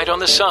 Your guide on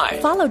the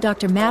side. Follow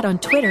Dr. Matt on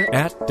Twitter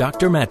at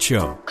Dr. Matt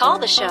Show. Call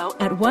the show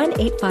at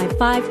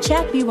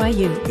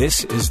 1-855-CHAT-BYU.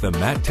 This is the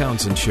Matt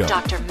Townsend Show.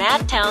 Dr.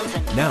 Matt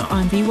Townsend. Now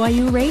on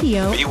BYU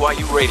Radio.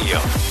 BYU Radio.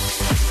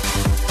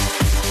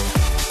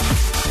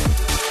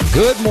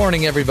 Good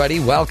morning,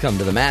 everybody. Welcome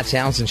to the Matt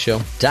Townsend Show.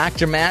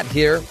 Dr. Matt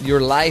here, your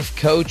life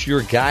coach,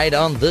 your guide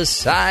on the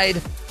side.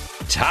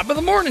 Top of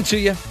the morning to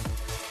you.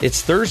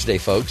 It's Thursday,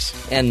 folks,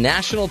 and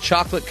National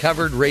Chocolate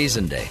Covered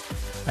Raisin Day.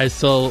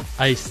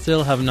 I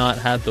still have not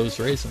had those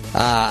raisins.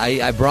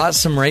 I brought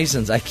some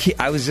raisins.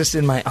 I was just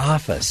in my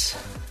office.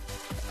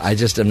 I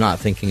just am not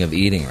thinking of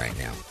eating right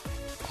now.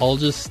 I'll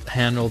just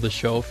handle the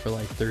show for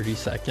like 30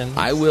 seconds.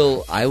 I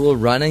will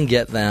run and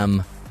get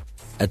them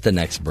at the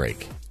next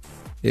break.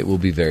 It will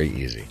be very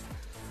easy.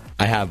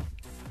 I have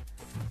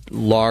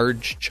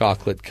large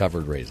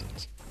chocolate-covered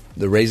raisins.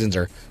 The raisins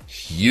are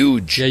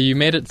huge. Yeah,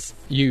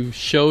 you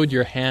showed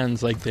your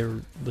hands like they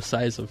were the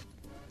size of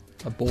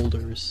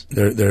boulders.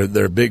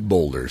 They're big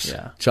boulders.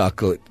 Yeah.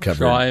 Chocolate-covered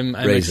so I'm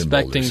raisin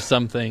expecting boulders.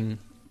 Something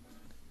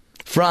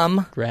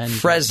from grand.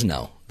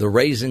 Fresno, the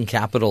raisin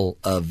capital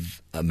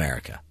of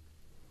America.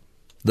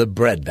 The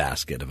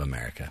breadbasket of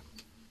America.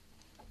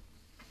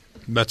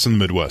 That's in the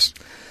Midwest.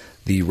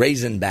 The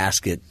raisin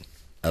basket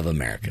of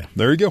America.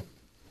 There you go.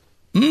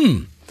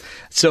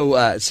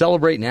 So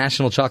celebrate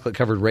National Chocolate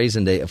Covered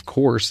Raisin Day, of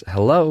course.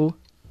 Hello.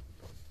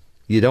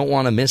 You don't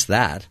want to miss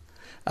that.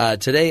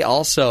 Today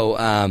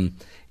also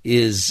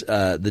is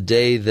the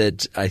day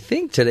that I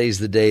think today's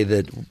the day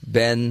that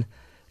Ben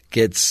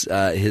gets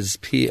his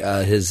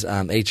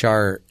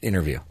HR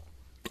interview.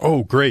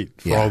 Oh,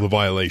 great, for all the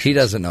violations. He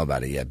doesn't know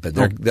about it yet, but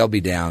they'll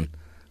be down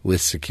with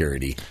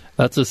security.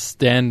 That's a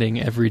standing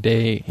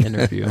everyday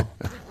interview.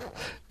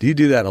 Do you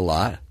do that a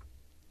lot?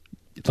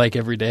 Like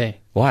every day.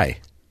 Why?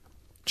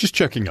 Just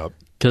checking up.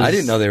 I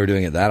didn't know they were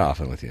doing it that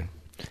often with you.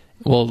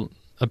 Well,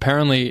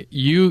 apparently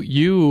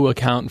you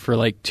account for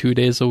like 2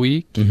 days a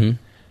week,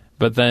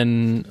 but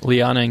then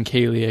Liana and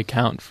Kaylee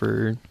account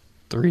for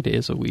 3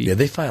 days a week. Yeah,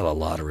 they file a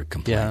lot of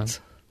complaints.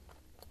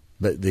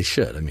 But they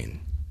should, I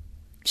mean.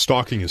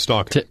 Stalking is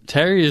stalking.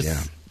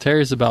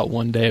 Terry's about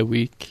 1 day a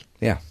week.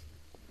 Yeah.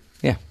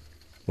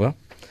 Well,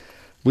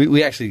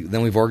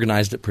 we've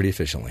organized it pretty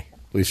efficiently.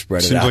 We've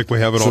spread it out. Seems like we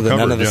have it all so that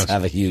covered. None of us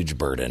have a huge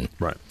burden.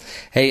 Right.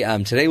 Hey,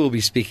 today we'll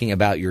be speaking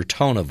about your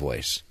tone of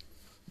voice.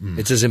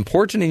 It's as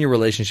important in your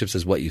relationships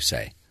as what you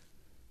say.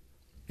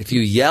 If you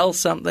yell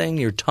something,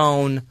 your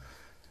tone,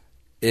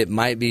 it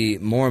might be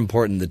more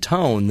important, the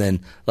tone,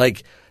 than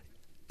like,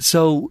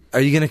 so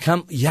are you going to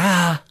come?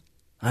 Yeah,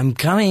 I'm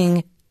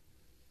coming.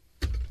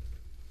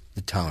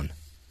 The tone.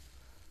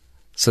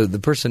 So the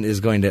person is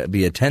going to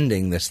be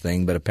attending this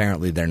thing, but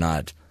apparently they're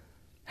not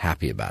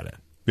happy about it.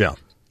 Yeah.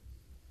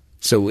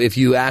 So if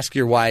you ask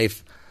your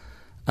wife,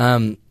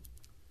 so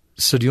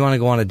do you want to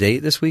go on a date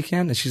this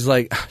weekend? And she's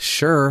like,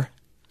 sure.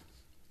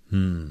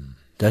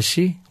 Does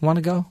she want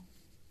to go?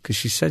 Because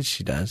she said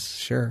she does.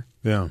 Sure.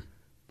 Yeah.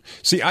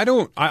 See,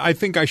 I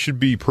think I should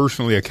be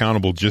personally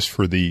accountable just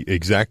for the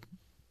exact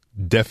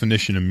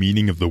definition and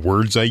meaning of the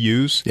words I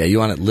use. Yeah, you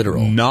want it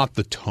literal. Not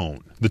the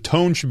tone. The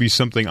tone should be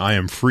something I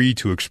am free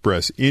to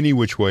express any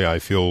which way I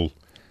feel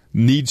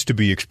needs to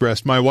be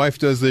expressed. My wife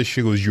does this.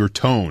 She goes, your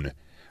tone.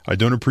 I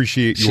don't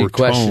appreciate your tone. She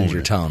questions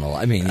your tone.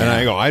 I mean, And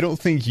I go, I don't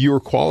think you're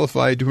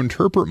qualified to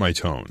interpret my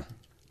tone.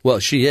 Well,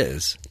 she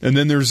is. And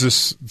then there's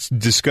this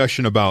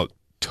discussion about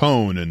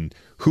tone and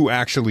who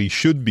actually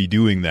should be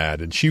doing that.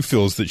 And she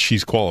feels that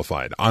she's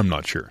qualified. I'm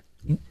not sure.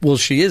 Well,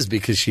 she is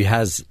because she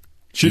has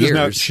She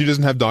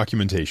doesn't have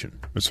documentation.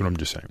 That's what I'm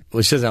just saying.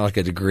 Well, she doesn't have like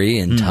a degree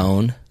in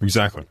tone.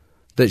 Exactly.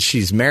 But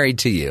she's married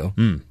to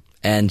you,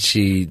 and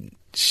she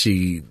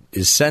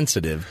is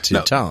sensitive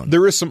to tone.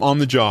 There is some on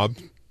the job,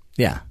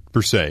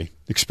 per se,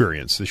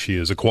 experience that she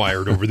has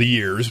acquired over the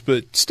years,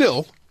 but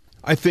still,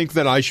 I think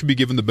that I should be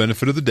given the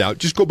benefit of the doubt.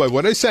 Just go by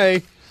what I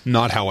say,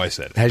 not how I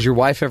said it. Has your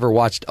wife ever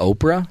watched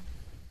Oprah?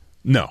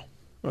 No.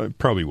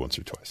 Probably once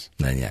or twice.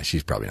 Then, yeah,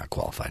 she's probably not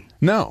qualified.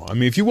 No. I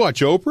mean, if you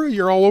watch Oprah,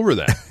 you're all over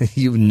that.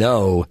 You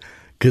know,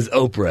 because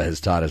Oprah has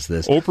taught us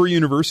this. Oprah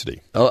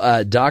University.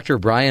 Dr.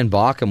 Brian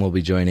Bauckham will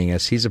be joining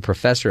us. He's a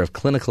professor of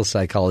clinical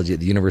psychology at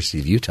the University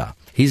of Utah.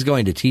 He's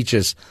going to teach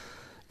us,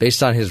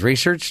 based on his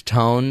research,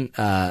 tone.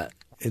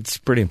 It's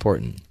pretty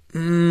important.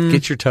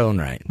 Get your tone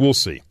right. We'll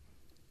see.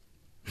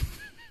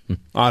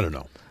 I don't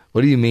know.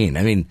 What do you mean?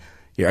 I mean,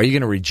 are you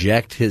going to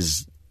reject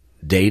his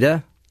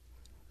data?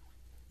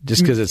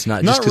 Just because it's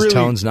not, just because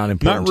tone's not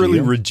important to you? Not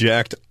really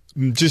reject.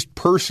 Just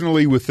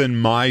personally within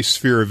my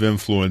sphere of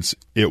influence,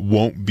 it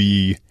won't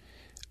be,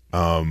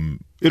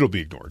 it'll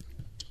be ignored.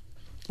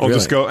 I'll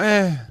just go,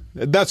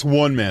 that's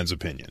one man's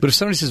opinion. But if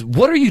somebody says,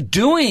 what are you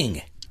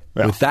doing?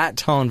 With that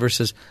tone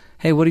versus,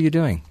 hey, what are you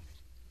doing?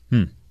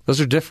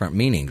 Those are different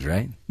meanings,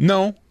 right?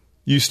 No.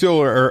 You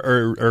still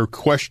are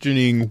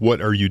questioning what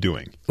are you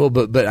doing. Well,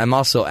 but I'm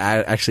also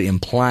actually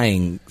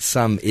implying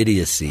some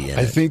idiocy in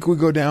I it. think we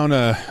go down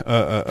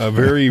a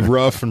very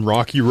rough and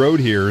rocky road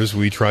here as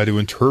we try to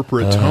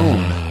interpret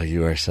tone. Oh,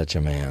 you are such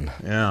a man.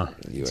 Yeah,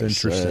 you it's are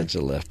interesting. Such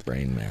a left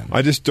brain man.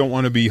 I just don't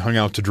want to be hung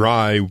out to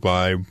dry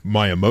by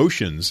my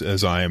emotions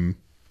as I am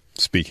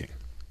speaking.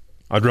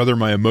 I'd rather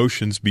my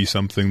emotions be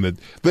something that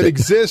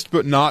exist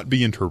but not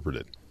be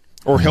interpreted.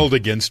 Or held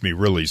against me,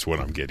 really, is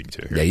what I'm getting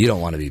to here. Yeah, you don't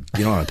want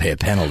to pay a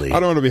penalty. I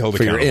don't want to be held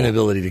for accountable. your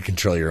inability to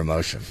control your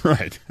emotion.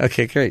 Right.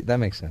 Okay, great.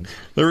 That makes sense.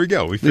 There we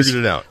go. We figured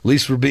it out. At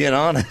least we're being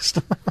honest.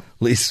 At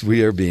least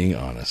we are being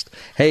honest.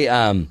 Hey,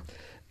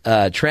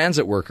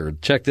 Transit worker,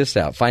 check this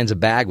out, finds a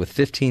bag with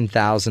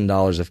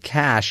 $15,000 of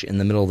cash in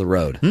the middle of the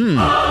road.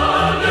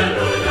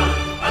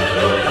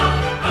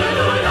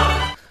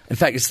 In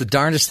fact, it's the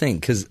darndest thing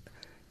because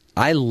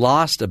I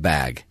lost a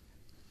bag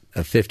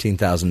of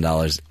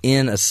 $15,000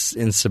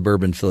 in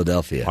suburban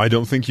Philadelphia. I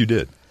don't think you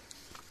did.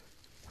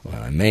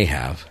 Well, I may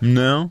have.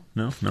 No.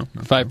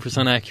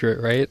 5%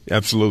 accurate, right?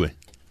 Absolutely.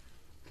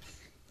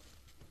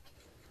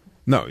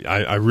 No,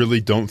 I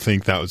really don't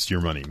think that was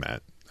your money,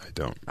 Matt. I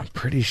don't. I'm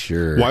pretty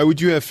sure. Why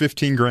would you have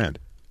 $15,000?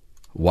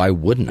 Why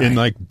wouldn't I? In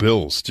like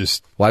bills,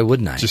 just. Why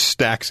wouldn't I? Just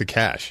stacks of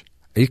cash.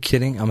 Are you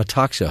kidding? I'm a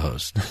talk show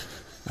host.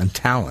 I'm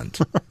talent.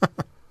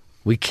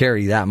 We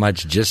carry that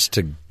much just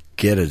to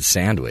get a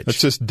sandwich. That's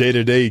just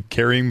day-to-day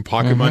carrying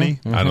pocket money?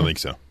 I don't think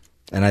so.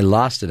 And I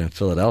lost it in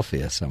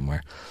Philadelphia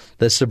somewhere.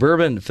 The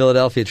suburban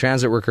Philadelphia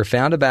transit worker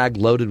found a bag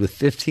loaded with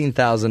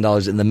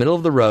 $15,000 in the middle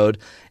of the road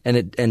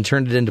and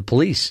turned it into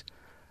police.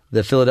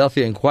 The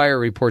Philadelphia Inquirer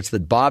reports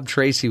that Bob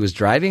Tracy was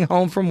driving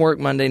home from work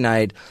Monday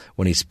night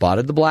when he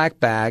spotted the black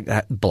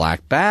bag.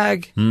 Black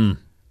bag?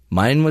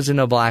 Mine was in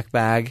a black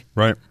bag.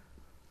 Right.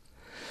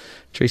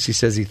 Tracy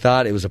says he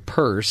thought it was a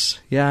purse.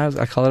 Yeah,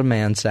 I call it a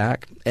man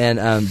sack. And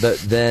but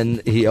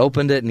then he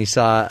opened it and he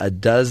saw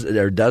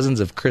dozens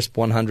of crisp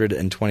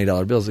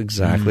 $120 bills,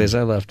 exactly as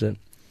I left it.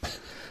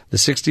 The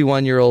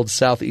 61-year-old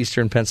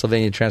Southeastern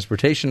Pennsylvania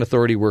Transportation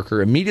Authority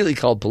worker immediately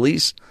called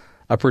police.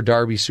 Upper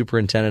Darby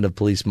Superintendent of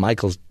Police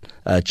Michael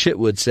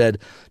Chitwood said,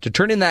 to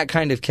turn in that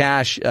kind of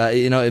cash,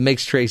 it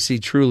makes Tracy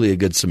truly a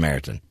good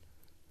Samaritan.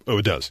 Oh,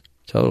 it does.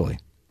 Totally.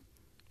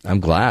 I'm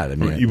glad. I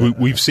mean,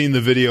 we've seen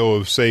the video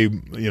of, say,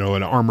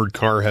 an armored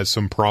car has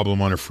some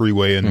problem on a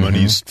freeway and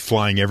money's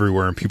flying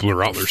everywhere and people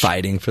are out there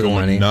fighting for the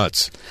money.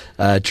 Nuts.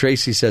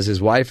 Tracy says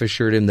his wife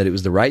assured him that it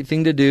was the right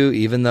thing to do,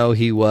 even though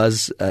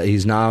he's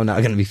now not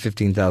going to be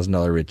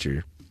 $15,000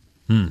 richer.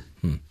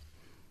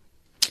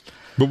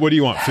 But what do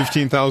you want,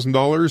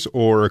 $15,000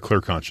 or a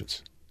clear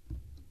conscience?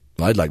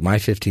 Well, I'd like my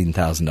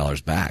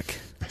 $15,000 back.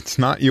 It's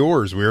not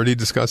yours. We already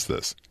discussed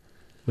this.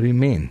 What do you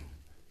mean?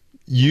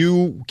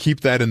 You keep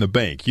that in the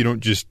bank. You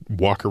don't just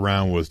walk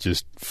around with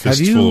just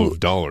fistful of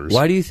dollars.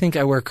 Why do you think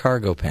I wear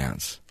cargo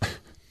pants?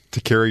 To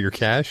carry your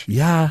cash?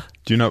 Yeah.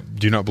 Do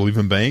you not believe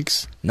in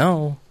banks?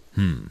 No.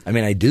 I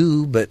mean, I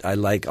do, but I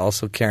like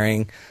also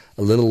carrying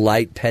a little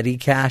light petty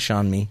cash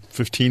on me.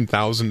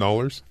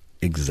 $15,000?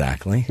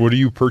 Exactly. What are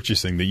you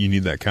purchasing that you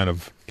need that kind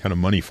of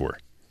money for?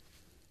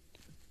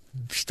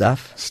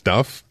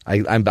 Stuff. I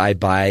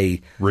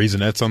buy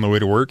Raisinets on the way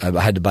to work. I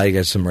had to buy you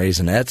guys some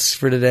Raisinets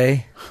for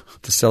today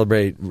to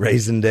celebrate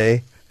Raisin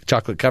Day,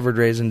 chocolate covered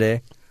Raisin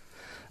Day.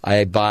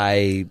 I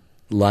buy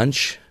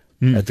lunch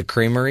at the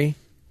creamery.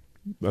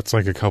 That's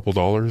like a couple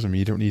dollars. I mean,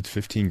 you don't need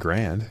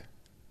 $15,000.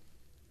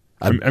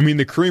 I mean,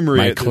 the creamery.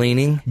 My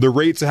cleaning. The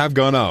rates have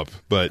gone up,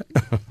 but.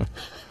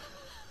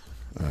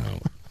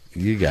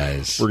 You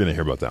guys. We're going to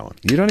hear about that one.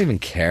 You don't even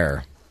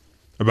care.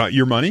 About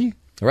your money?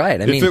 Right.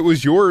 If it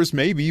was yours,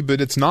 maybe, but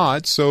it's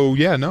not. So,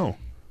 yeah, no.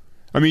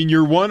 I mean,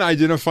 your one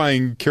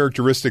identifying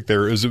characteristic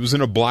there is it was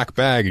in a black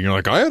bag, and you're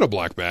like, I had a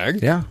black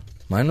bag. Yeah.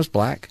 Mine was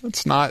black.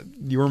 That's not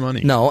your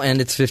money. No, and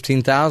it's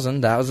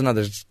 $15,000. That was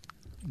another.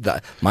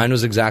 Mine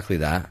was exactly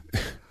that.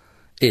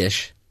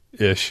 Ish.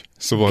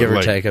 So what, give or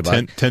like take about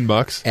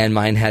 $10. And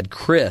mine had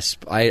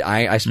crisp.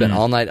 I spent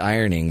all night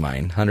ironing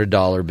mine.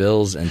 $100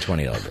 bills and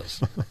 $20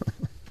 bills.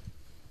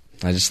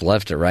 I just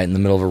left it right in the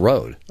middle of a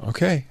road.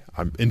 Okay.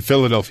 I'm in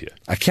Philadelphia.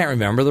 I can't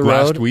remember the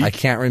Last road. week? I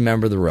can't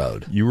remember the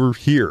road. You were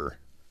here.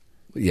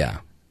 Yeah.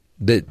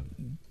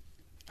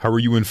 How were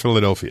you in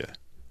Philadelphia?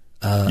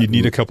 You'd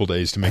need a couple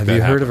days to make that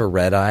happen. Have you heard of a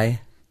red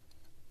eye?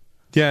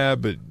 Yeah,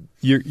 but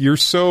you're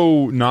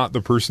so not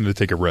the person to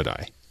take a red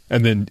eye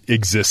and then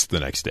exist the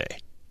next day.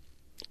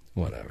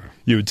 Whatever.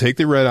 You would take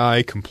the red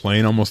eye,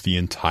 complain almost the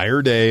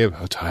entire day of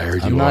how tired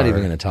you are. I'm not even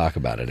going to talk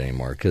about it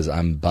anymore because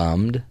I'm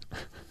bummed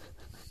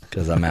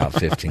because I'm out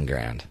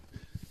 $15,000.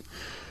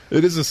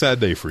 It is a sad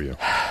day for you.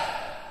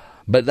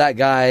 But that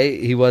guy,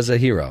 he was a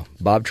hero.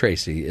 Bob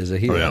Tracy is a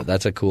hero. Oh, yeah.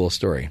 That's a cool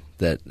story.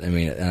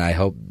 And I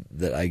hope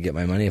that I get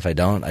my money. If I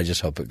don't, I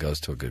just hope it goes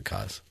to a good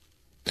cause.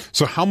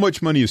 So how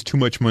much money is too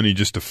much money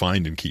just to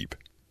find and keep?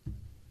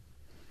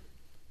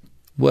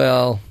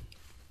 Well,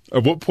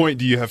 at what point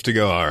do you have to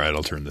go, all right,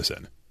 I'll turn this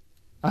in?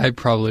 I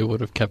probably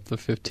would have kept the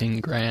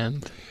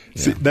 $15,000.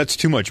 See, that's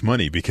too much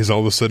money because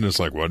all of a sudden it's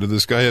like, why did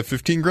this guy have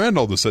 $15,000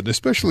 all of a sudden?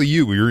 Especially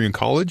you. When you're in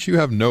college, you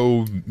have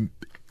no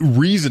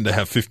reason to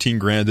have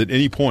 $15,000 at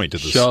any point.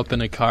 Show up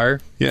in a car.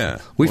 Yeah.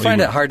 We find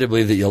it hard to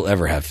believe that you'll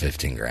ever have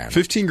 $15,000.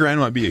 $15,000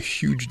 might be a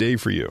huge day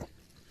for you.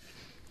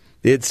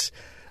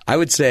 I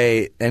would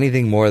say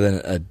anything more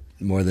than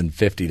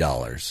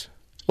 $50.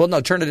 Well,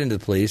 no, turn it into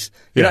the police.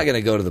 You're not going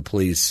to go to the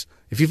police.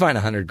 If you find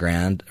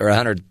 $100,000 or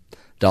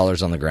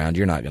 $100 on the ground,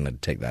 you're not going to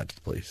take that to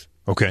the police.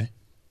 Okay.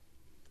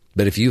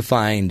 But if you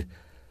find,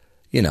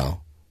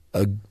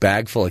 a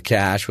bag full of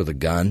cash with a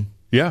gun,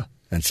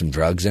 and some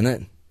drugs in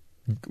it.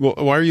 Well,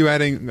 why are you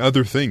adding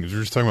other things?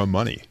 We're just talking about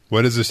money.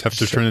 Why does this have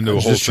to turn into a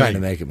whole thing? Just trying to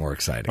make it more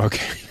exciting.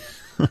 Okay.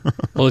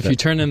 Well, if you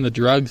turn in the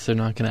drugs, they're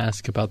not going to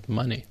ask about the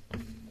money.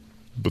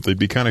 But they'd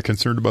be kind of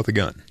concerned about the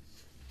gun.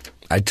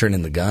 I'd turn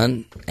in the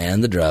gun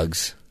and the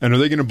drugs. And are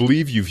they going to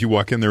believe you if you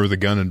walk in there with a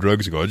gun and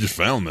drugs and go, I just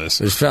found this?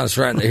 I just found this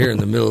right here in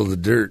the middle of the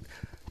dirt.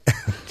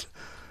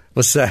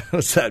 What's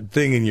that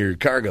thing in your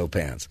cargo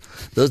pants?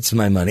 That's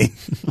my money.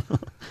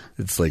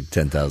 It's like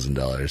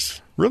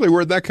 $10,000. Really?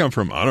 Where'd that come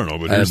from? I don't know,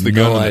 but here's the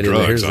gun and the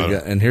drugs.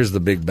 And here's the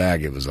big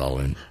bag it was all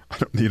in. I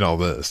don't need all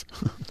this.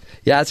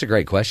 Yeah, that's a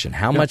great question.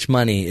 How much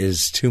money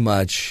is too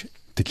much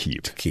to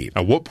keep?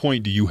 At what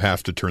point do you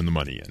have to turn the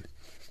money in?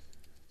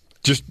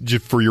 Just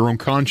for your own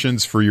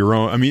conscience, for your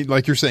own. I mean,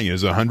 like you're saying,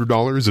 is it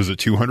 $100? Is it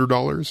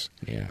 $200?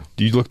 Yeah.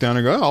 Do you look down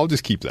and go, oh, I'll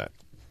just keep that?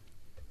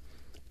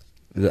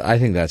 I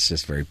think that's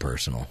just very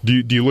personal.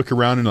 Do you look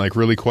around and like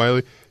really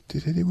quietly,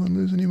 did anyone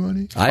lose any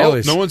money?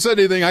 No one said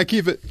anything. I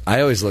keep it.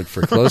 I always look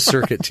for closed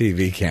circuit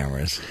TV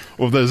cameras.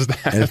 Well, there's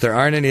that. And if there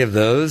aren't any of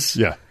those,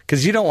 yeah,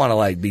 because you don't want to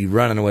like be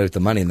running away with the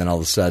money and then all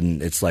of a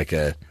sudden it's like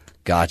a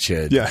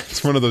gotcha. Yeah,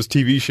 it's one of those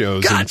TV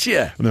shows.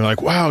 Gotcha. And they're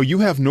like, wow, you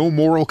have no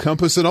moral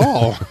compass at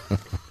all.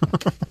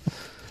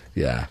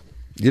 Yeah.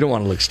 You don't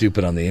want to look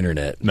stupid on the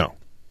internet. No.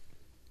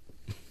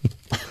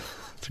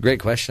 It's a great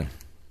question.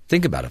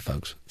 Think about it,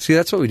 folks. See,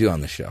 that's what we do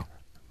on the show.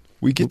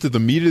 We get to the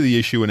meat of the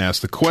issue and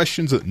ask the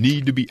questions that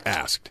need to be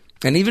asked.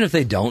 And even if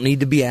they don't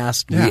need to be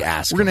asked, we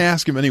ask We're going to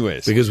ask them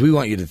anyways. Because we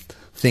want you to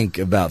think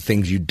about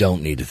things you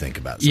don't need to think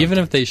about. Sometimes. Even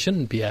if they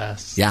shouldn't be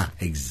asked. Yeah,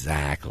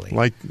 exactly.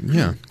 Like,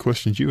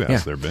 questions you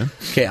asked there, Ben.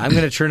 Okay, I'm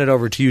going to turn it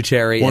over to you,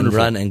 Terry, Wonderful.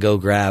 and run and go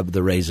grab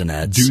the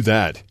Raisinets. Do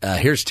that.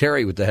 Here's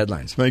Terry with the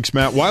headlines. Thanks,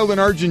 Matt. While in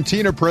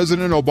Argentina,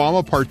 President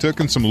Obama partook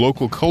in some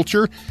local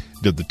culture,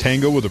 did the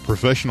tango with a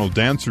professional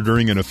dancer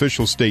during an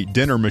official state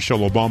dinner. Michelle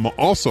Obama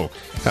also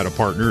had a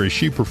partner as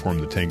she performed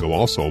the tango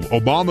also.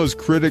 Obama's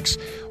critics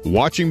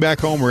watching back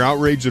home were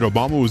outraged that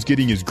Obama was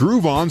getting his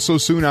groove on so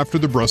soon after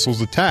the Brussels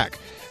attack.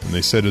 And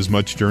they said as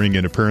much during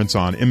an appearance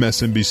on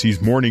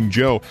MSNBC's Morning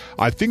Joe.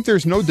 I think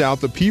there's no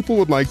doubt that people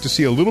would like to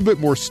see a little bit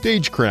more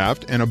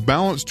stagecraft and a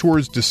balance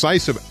towards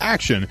decisive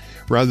action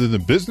rather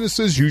than business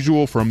as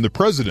usual from the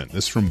president.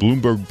 This from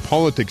Bloomberg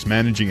Politics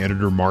managing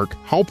editor Mark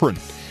Halperin.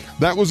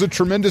 That was a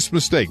tremendous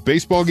mistake.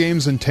 Baseball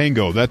games and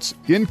tango. That's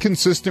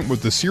inconsistent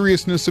with the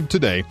seriousness of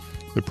today.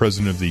 The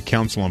president of the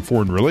Council on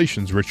Foreign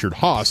Relations, Richard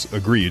Haass,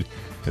 agreed,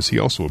 as he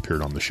also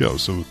appeared on the show.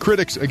 So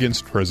critics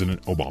against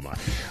President Obama.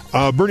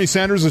 Bernie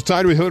Sanders is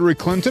tied with Hillary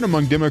Clinton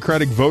among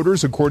Democratic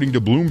voters, according to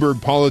Bloomberg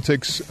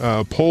Politics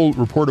poll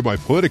reported by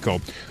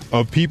Politico.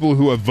 Of people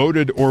who have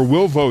voted or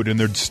will vote in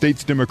their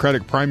state's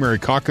Democratic primary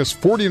caucus,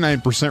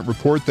 49%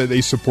 report that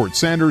they support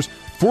Sanders,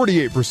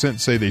 48%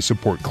 say they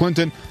support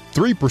Clinton,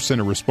 3%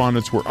 of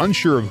respondents were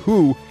unsure of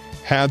who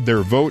had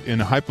their vote in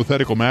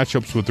hypothetical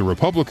matchups with the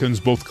Republicans.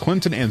 Both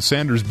Clinton and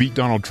Sanders beat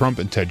Donald Trump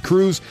and Ted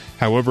Cruz.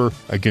 However,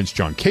 against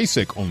John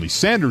Kasich, only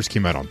Sanders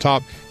came out on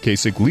top.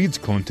 Kasich leads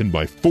Clinton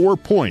by 4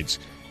 points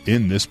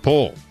in this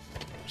poll.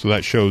 So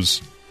that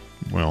shows,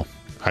 well,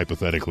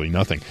 hypothetically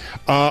nothing.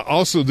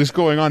 Also, this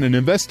going on, an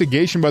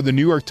investigation by the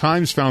New York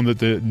Times found that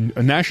the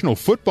National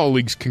Football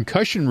League's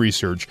concussion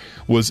research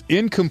was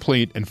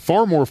incomplete and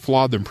far more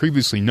flawed than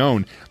previously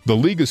known. The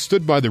league has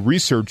stood by the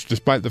research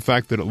despite the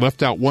fact that it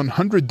left out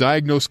 100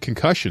 diagnosed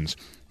concussions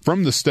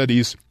from the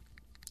studies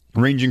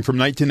ranging from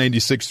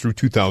 1996 through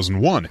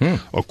 2001.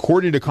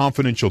 According to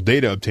confidential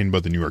data obtained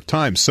by the New York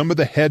Times, some of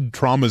the head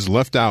traumas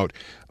left out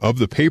of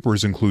the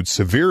papers include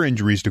severe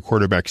injuries to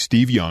quarterback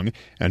Steve Young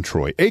and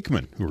Troy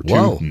Aikman, who were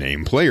two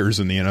named players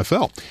in the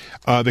NFL.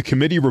 The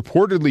committee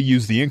reportedly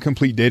used the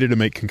incomplete data to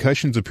make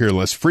concussions appear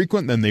less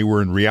frequent than they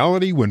were in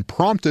reality. When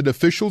prompted,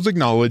 officials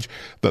acknowledged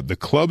that the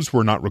clubs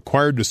were not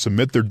required to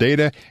submit their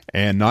data,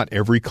 and not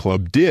every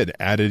club did,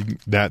 adding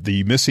that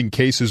the missing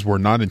cases were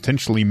not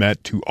intentionally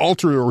meant to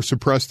alter or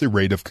suppress the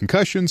rate of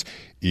concussions,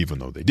 even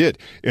though they did.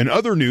 In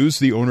other news,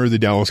 the owner of the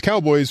Dallas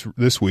Cowboys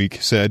this week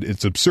said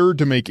it's absurd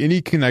to make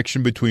any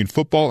connection between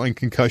football and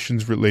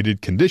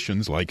concussions-related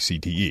conditions like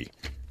CTE.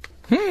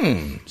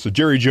 So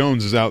Jerry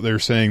Jones is out there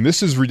saying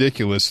this is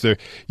ridiculous.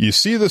 You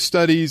see the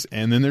studies,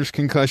 and then there's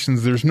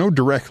concussions. There's no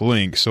direct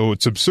link, so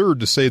it's absurd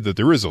to say that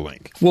there is a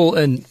link. Well,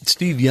 and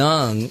Steve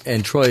Young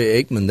and Troy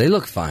Aikman, they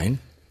look fine.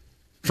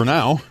 For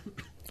now.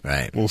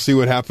 Right. We'll see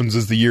what happens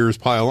as the years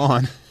pile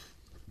on,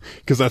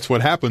 because that's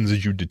what happens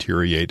as you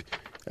deteriorate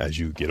as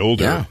you get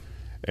older. Yeah.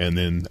 And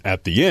then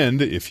at the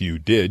end, if you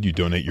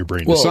donate your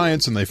brain to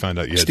science, and they found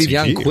out you had Steve CTE.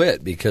 Young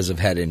quit because of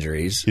head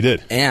injuries. He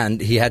did.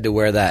 And he had to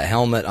wear that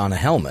helmet on a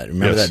helmet.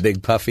 Remember that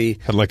big puffy?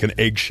 Had like an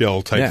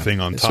eggshell type thing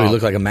on top. So he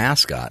looked like a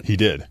mascot. He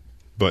did.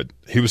 But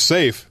he was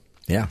safe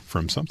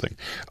from something.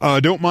 If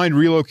you don't mind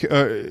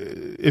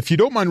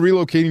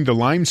relocating to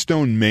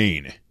Limestone,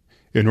 Maine,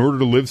 in order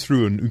to live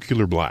through a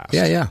nuclear blast.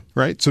 Yeah.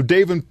 Right? So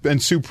Dave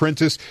and Sue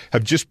Prentice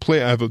have just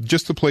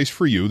the place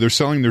for you. They're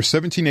selling their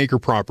 17-acre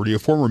property, a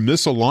former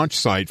missile launch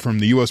site from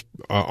the U.S.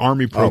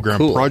 Army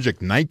program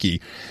Project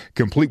Nike,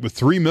 complete with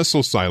 3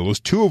 missile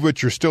silos, 2 of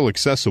which are still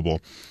accessible.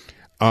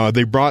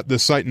 They brought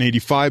this site in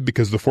 85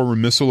 because the former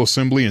missile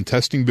assembly and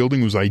testing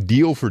building was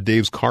ideal for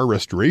Dave's car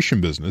restoration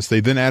business.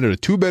 They then added a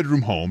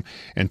 2-bedroom home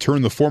and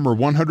turned the former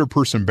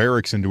 100-person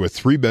barracks into a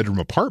 3-bedroom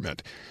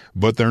apartment.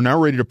 But they're now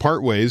ready to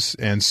part ways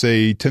and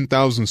say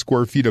 10,000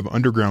 square feet of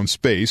underground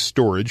space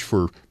storage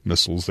for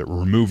missiles that were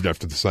removed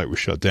after the site was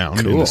shut down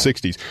in the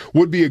 60s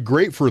would be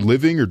great for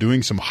living or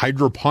doing some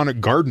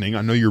hydroponic gardening.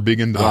 I know you're big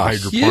into the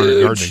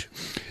hydroponic gardening.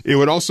 It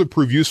would also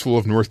prove useful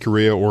if North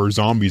Korea or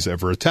zombies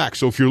ever attack.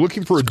 So if you're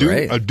looking for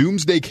a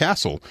doomsday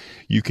castle,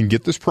 you can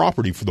get this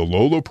property for the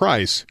low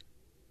price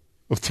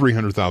of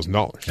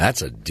 $300,000.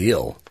 That's a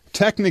deal.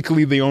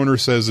 Technically, the owner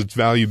says it's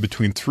valued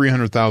between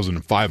 $300,000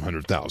 and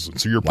 $500,000.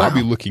 So you're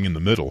probably looking in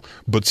the middle,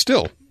 but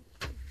still.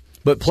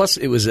 But plus,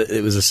 it was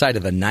a site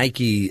of a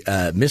Nike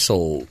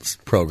missiles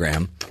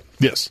program.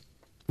 Yes,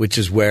 which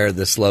is where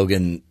the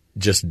slogan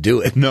 "Just do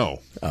it."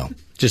 No,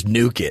 just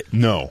nuke it.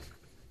 No,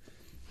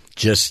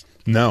 just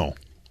no.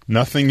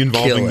 Nothing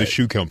involving the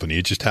shoe company.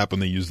 It just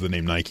happened they used the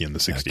name Nike in the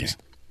 60s. Okay.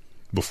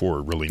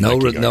 Before really no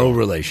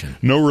relation.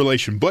 No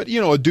relation. But,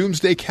 a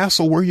doomsday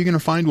castle, where are you going to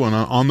find one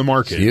on the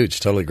market? It's huge.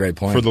 Totally great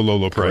point. For the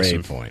low price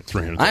of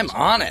 $300,000. I'm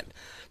on it.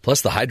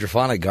 Plus the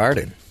hydroponic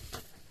garden.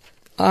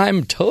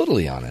 I'm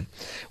totally on it.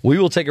 We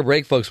will take a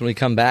break, folks. When we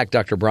come back,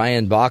 Dr.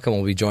 Brian Bauckham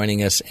will be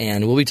joining us,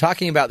 and we'll be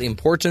talking about the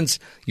importance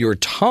your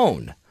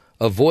tone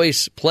of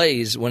voice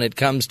plays when it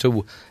comes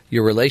to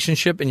your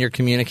relationship and your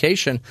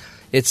communication.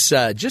 It's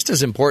just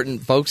as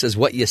important, folks, as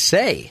what you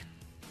say.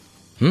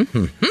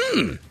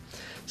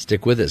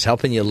 Stick with us,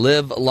 helping you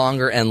live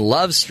longer and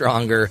love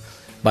stronger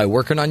by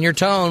working on your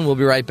tone. We'll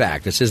be right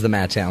back. This is the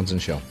Matt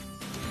Townsend Show.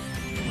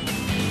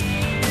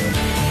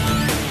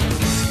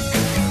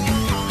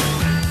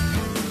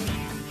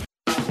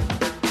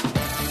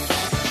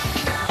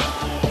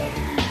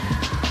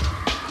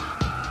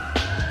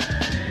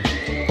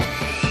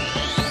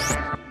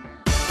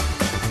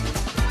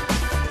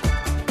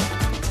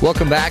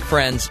 Welcome back,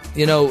 friends.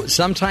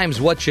 Sometimes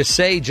what you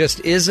say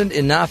just isn't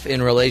enough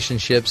in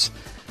relationships.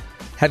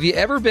 Have you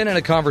ever been in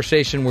a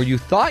conversation where you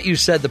thought you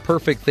said the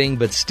perfect thing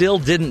but still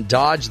didn't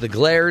dodge the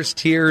glares,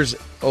 tears,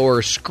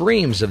 or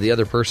screams of the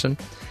other person?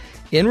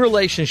 In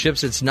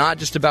relationships, it's not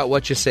just about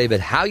what you say, but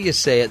how you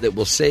say it that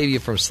will save you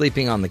from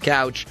sleeping on the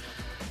couch.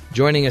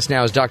 Joining us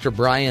now is Dr.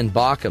 Brian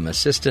Bauckham,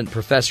 Assistant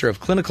Professor of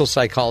Clinical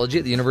Psychology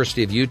at the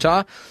University of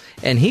Utah.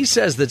 And he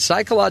says that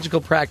psychological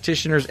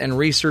practitioners and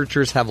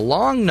researchers have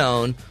long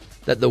known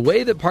that the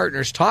way that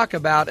partners talk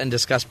about and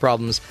discuss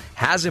problems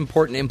has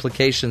important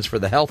implications for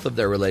the health of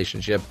their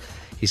relationship.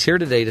 He's here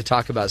today to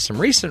talk about some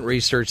recent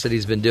research that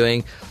he's been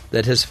doing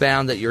that has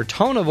found that your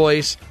tone of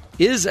voice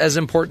is as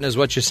important as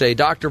what you say.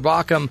 Dr.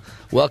 Bauckham,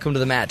 welcome to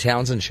the Matt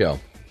Townsend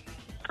Show.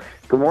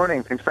 Good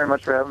morning. Thanks very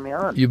much for having me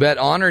on. You bet.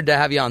 Honored to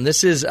have you on.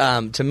 This is,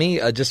 to me,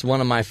 just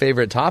one of my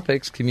favorite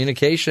topics,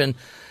 communication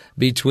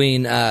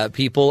between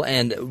people.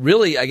 And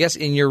really, I guess,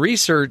 in your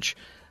research,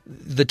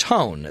 the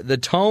tone. The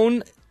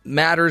tone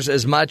matters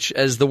as much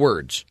as the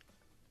words.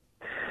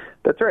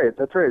 That's right.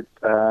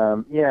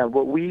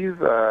 What we've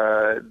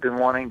been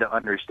wanting to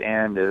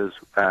understand is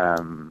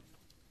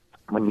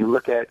when you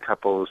look at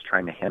couples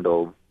trying to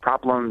handle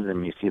problems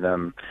and you see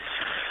them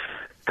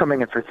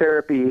coming in for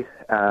therapy,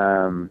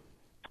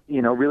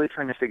 really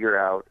trying to figure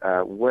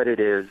out what it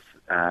is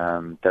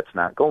that's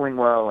not going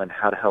well and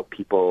how to help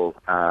people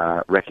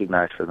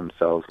recognize for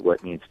themselves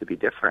what needs to be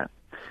different.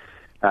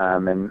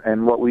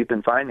 And what we've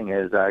been finding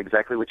is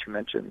exactly what you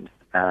mentioned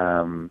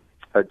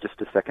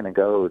just a second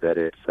ago, that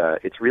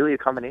it's really a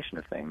combination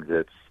of things.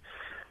 It's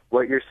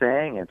what you're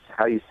saying, it's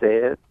how you say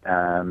it,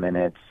 and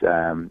it's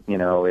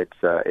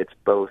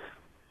both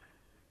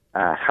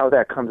how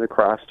that comes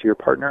across to your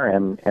partner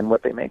and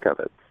what they make of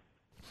it.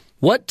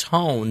 What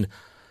tone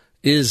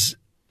is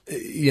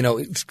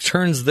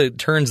turns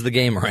the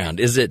game around?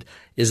 Is it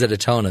a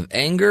tone of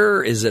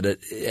anger? Is it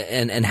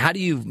and how do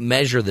you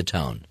measure the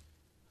tone?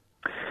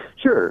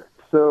 Sure.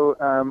 So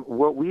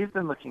what we've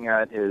been looking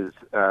at is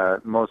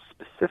most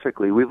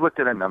specifically, we've looked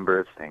at a number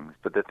of things,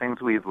 but the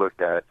things we've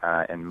looked at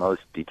in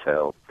most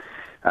detail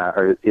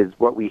is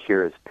what we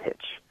hear as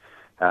pitch.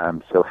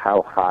 So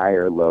how high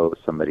or low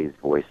somebody's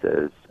voice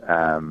is.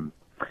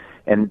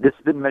 And this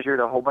has been measured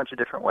a whole bunch of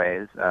different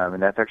ways,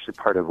 and that's actually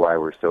part of why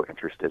we're so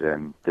interested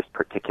in this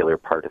particular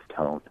part of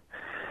tone.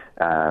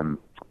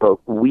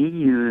 But we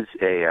use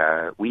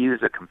a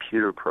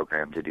computer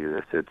program to do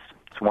this. It's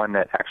one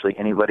that actually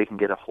anybody can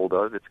get a hold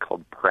of. It's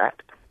called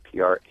PRAAT,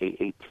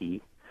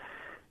 P-R-A-A-T,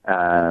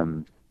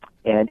 and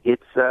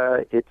it's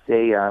a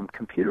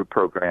computer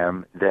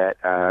program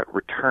that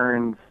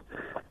returns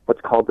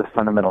what's called the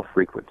fundamental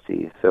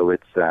frequency. So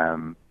it's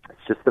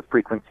just the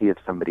frequency of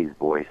somebody's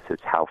voice.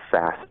 It's how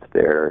fast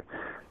their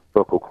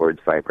vocal cords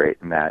vibrate,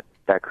 and that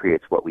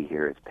creates what we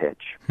hear as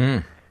pitch.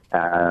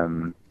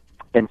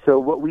 And so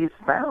what we've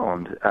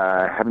found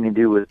having to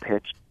do with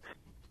pitch.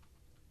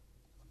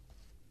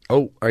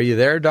 Oh, are you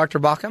there, Dr.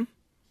 Bauckham?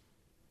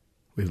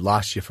 We've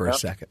lost you for a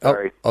second.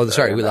 Sorry.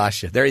 Sorry, we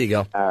lost you. There you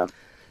go.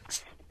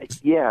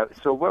 Yeah,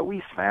 so what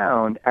we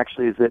found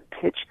actually is that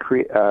pitch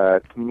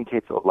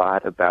communicates a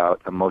lot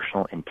about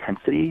emotional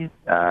intensity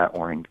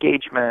or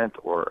engagement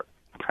or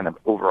kind of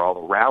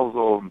overall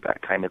arousal,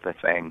 that kind of a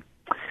thing.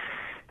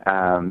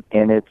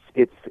 And it's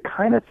the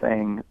kind of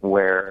thing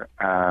where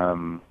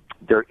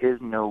there is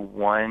no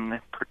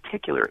one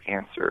particular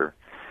answer.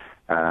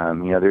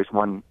 There's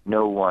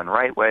no one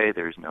right way,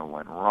 there's no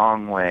one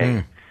wrong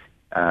way.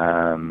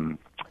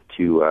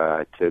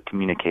 To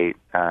communicate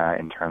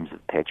in terms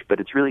of pitch, but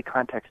it's really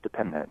context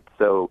dependent.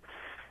 So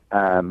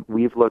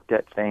we've looked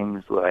at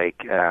things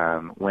like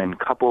when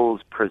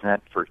couples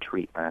present for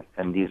treatment,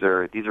 and these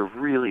are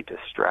really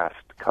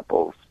distressed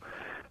couples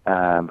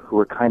who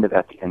are kind of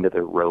at the end of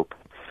their rope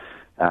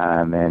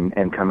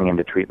and coming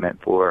into treatment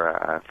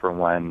for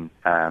one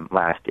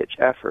last ditch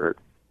effort.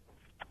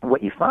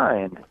 What you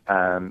find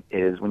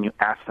is when you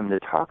ask them to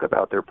talk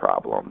about their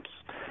problems,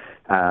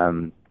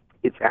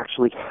 it's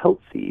actually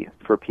healthy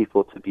for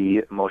people to be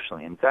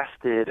emotionally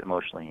invested,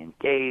 emotionally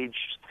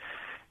engaged.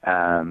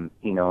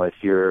 If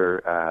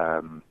you're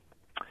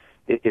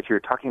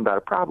talking about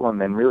a problem,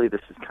 then really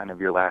this is kind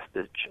of your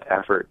last-ditch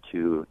effort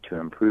to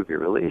improve your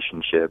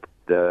relationship.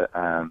 It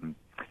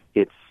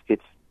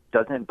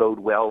doesn't bode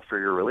well for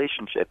your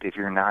relationship if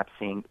you're not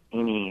seeing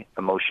any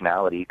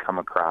emotionality come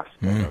across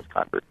in those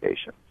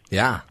conversations.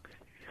 Yeah,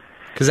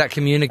 because that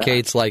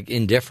communicates like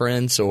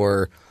indifference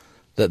or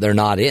that they're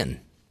not in.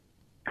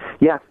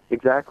 Yeah,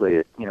 exactly.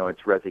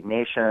 It's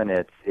resignation.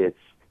 It's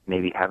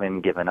maybe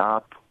having given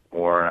up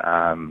or,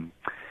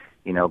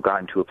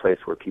 gotten to a place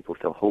where people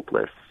feel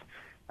hopeless.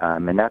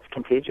 And that's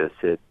contagious.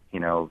 When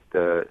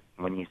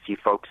you see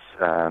folks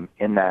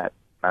in that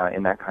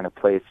kind of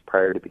place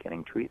prior to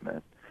beginning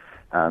treatment,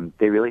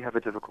 they really have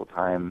a difficult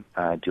time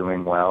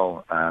doing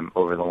well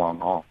over the long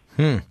haul.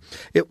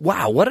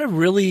 Wow, what a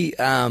really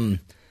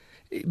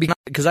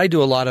because I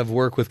do a lot of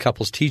work with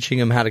couples teaching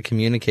them how to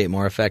communicate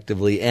more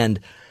effectively, and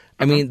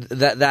I mean,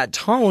 that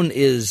tone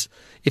is,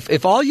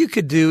 if all you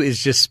could do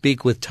is just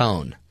speak with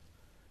tone,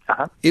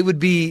 it would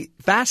be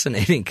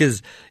fascinating,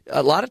 because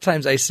a lot of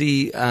times I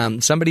see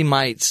somebody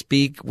might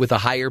speak with a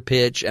higher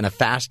pitch and a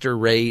faster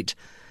rate,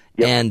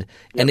 and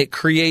it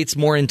creates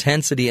more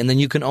intensity, and then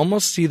you can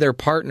almost see their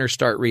partner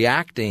start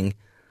reacting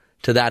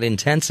to that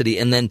intensity,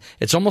 and then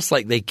it's almost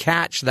like they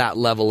catch that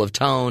level of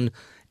tone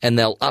and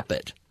they'll up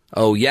it.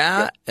 Oh,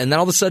 yeah? And then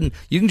all of a sudden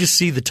you can just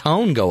see the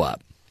tone go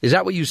up. Is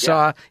that what you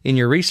saw in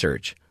your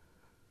research?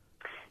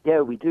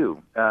 Yeah, we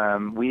do.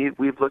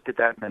 We've looked at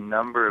that in a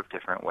number of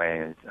different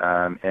ways,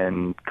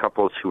 and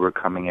couples who are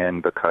coming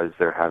in because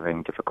they're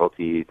having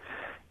difficulty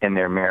in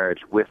their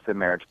marriage with the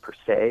marriage per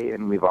se,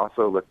 and we've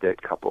also looked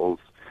at couples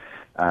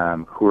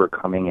who are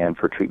coming in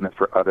for treatment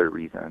for other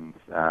reasons.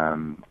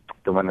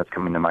 The one that's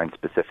coming to mind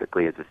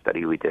specifically is a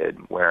study we did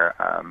where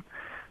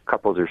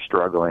couples are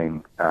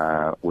struggling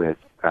with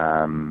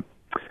the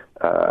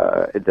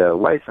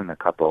wife and the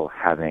couple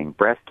having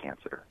breast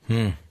cancer.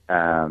 And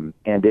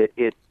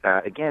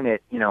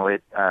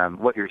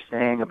what you're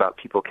saying about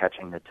people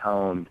catching the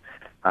tone,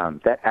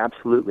 that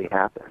absolutely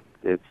happens.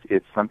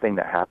 It's something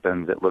that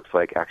happens, it looks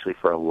like, actually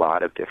for a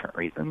lot of different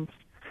reasons.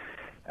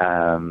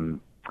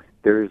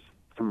 There's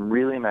some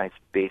really nice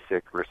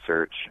basic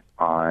research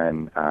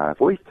on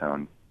voice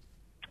tone,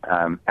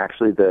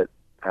 actually, that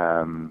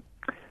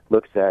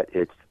looks at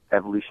its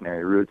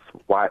evolutionary roots.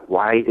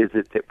 Why is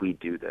it that we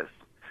do this?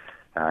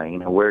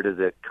 Where does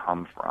it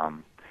come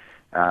from?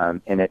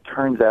 And it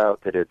turns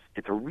out that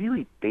it's a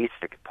really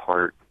basic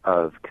part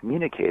of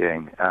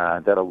communicating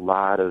that a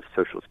lot of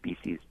social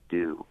species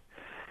do.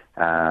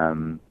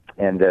 And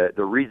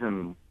the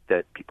reason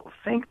that people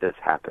think this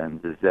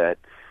happens is that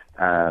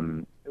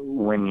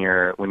when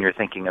you're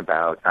thinking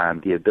about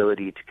the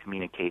ability to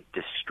communicate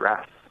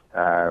distress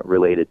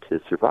related to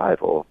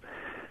survival,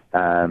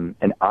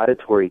 an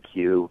auditory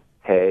cue,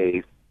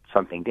 hey,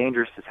 something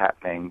dangerous is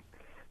happening,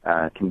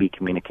 can be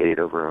communicated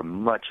over a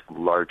much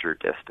larger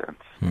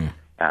distance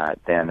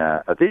than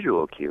a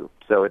visual cue.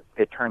 So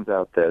it turns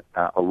out that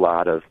a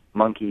lot of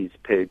monkeys,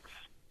 pigs,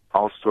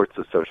 all sorts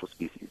of social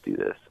species do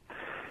this.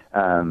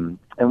 And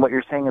what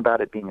you're saying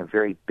about it being a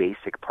very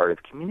basic part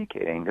of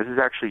communicating, this is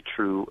actually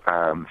true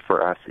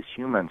for us as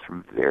humans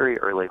from very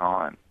early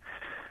on.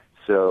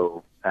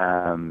 So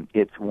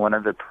it's one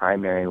of the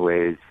primary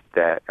ways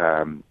that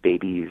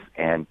babies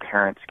and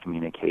parents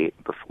communicate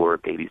before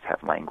babies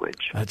have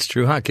language. That's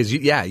true, huh? Because,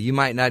 you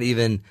might not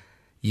even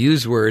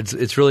use words.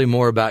 It's really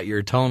more about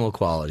your tonal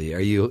quality. Are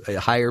you a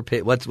higher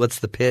pitch? What's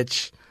the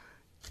pitch?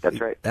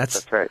 That's right.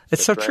 That's right.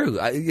 It's so true.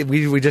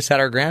 We just had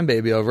our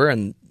grandbaby over,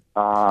 and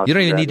you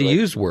don't even need to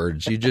use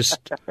words. You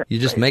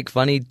just make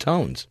funny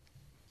tones.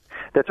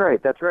 That's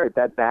right.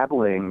 That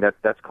babbling,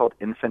 that's called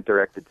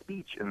infant-directed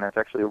speech, and that's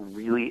actually a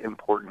really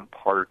important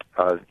part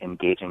of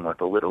engaging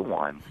with a little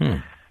one.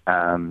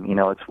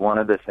 It's one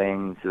of the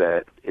things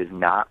that is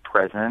not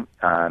present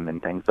in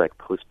things like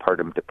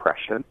postpartum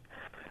depression.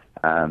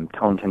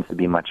 Tone tends to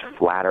be much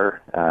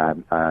flatter,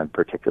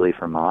 particularly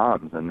for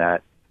moms, and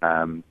that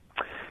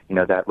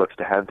looks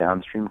to have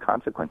downstream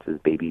consequences.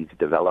 Babies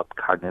develop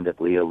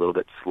cognitively a little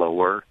bit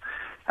slower.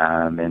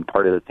 And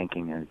part of the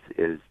thinking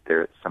is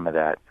there's some of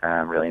that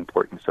really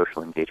important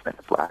social engagement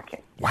is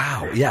lacking.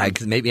 Wow. Yeah.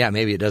 'Cause maybe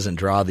it doesn't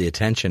draw the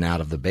attention out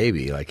of the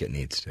baby like it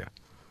needs to.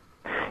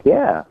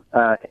 Yeah.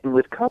 And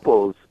with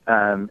couples,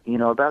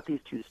 about these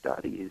two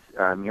studies,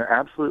 you're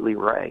absolutely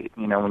right.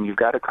 When you've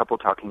got a couple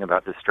talking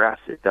about distress,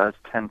 it does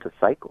tend to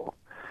cycle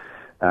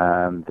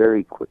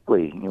very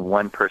quickly.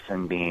 One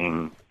person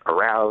being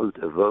aroused,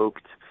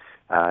 evoked,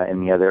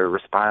 and the other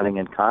responding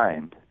in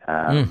kind.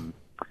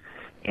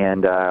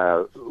 And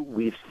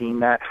we've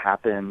seen that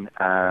happen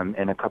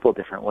in a couple of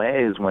different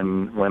ways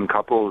when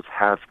couples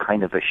have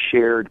kind of a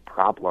shared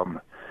problem,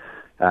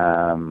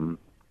 in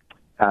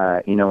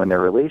their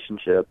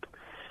relationship.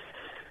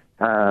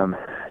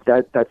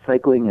 That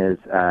cycling is,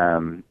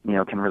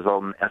 can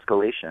result in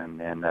escalation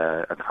and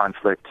a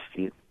conflict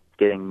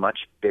getting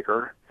much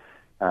bigger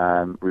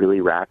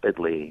really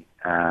rapidly,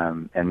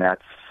 and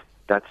that's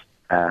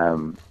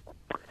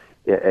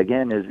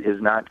again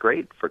is not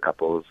great for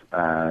couples.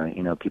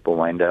 People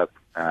wind up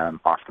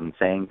often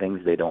saying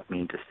things they don't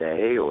mean to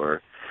say,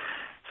 or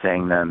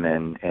saying them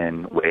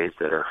in ways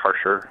that are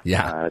harsher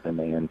than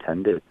they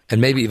intended.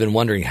 And maybe even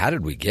wondering, how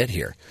did we get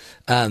here?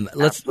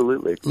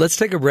 Absolutely. Let's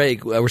take a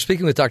break. We're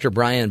speaking with Dr.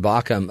 Brian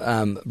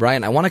Baucom.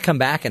 Brian, I want to come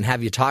back and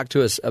have you talk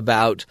to us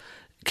about,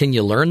 can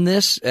you learn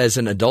this as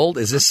an adult?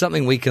 Is this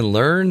something we can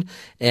learn?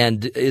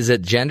 And is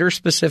it gender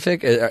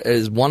specific?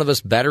 Is one of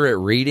us better at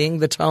reading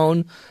the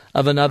tone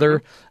of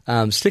another?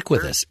 Stick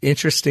with us.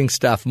 Interesting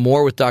stuff.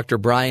 More with Dr.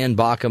 Brian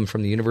Baucom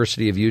from the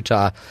University of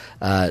Utah,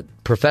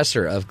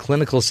 professor of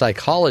clinical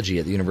psychology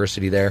at the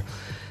university there,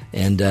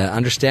 and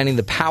understanding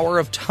the power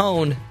of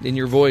tone in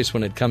your voice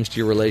when it comes to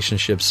your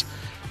relationships.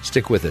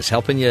 Stick with us.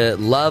 Helping you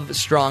love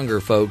stronger,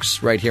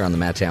 folks, right here on The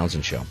Matt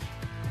Townsend Show.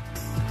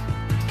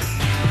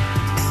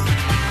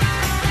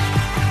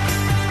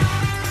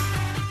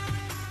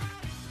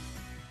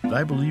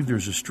 I believe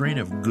there's a strain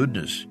of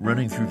goodness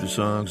running through the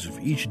songs of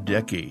each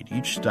decade,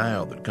 each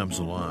style that comes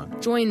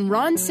along. Join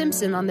Ron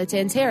Simpson on the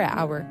Tantera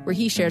Hour, where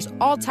he shares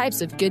all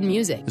types of good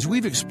music. As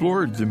we've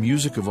explored the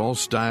music of all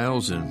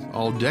styles and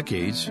all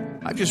decades,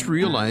 I've just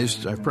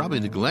realized I've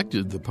probably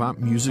neglected the pop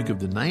music of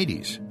the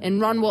 90s.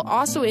 And Ron will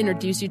also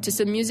introduce you to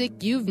some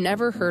music you've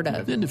never heard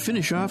of. Then to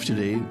finish off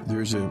today,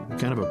 there's a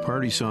kind of a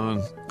party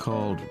song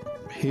called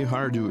Hey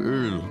Har Du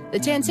Earl. The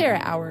Tantera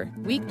Hour,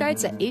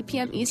 weeknights at 8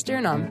 p.m.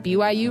 Eastern on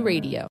BYU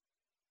Radio.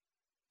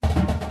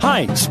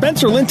 Hi,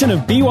 Spencer Linton of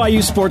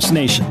BYU Sports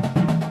Nation.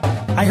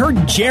 I heard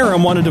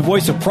Jerem wanted to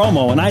voice a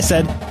promo, and I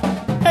said,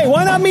 hey,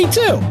 why not me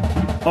too?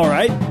 All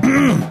right.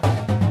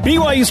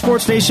 BYU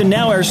Sports Nation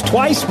now airs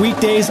twice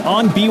weekdays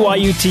on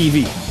BYU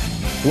TV.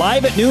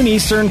 Live at noon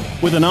Eastern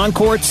with an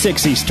encore at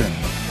 6 Eastern.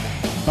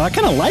 Well, I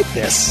kind of like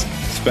this.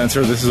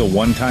 Spencer, this is a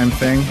one-time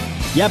thing?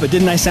 Yeah, but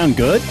didn't I sound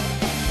good?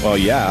 Well,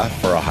 yeah,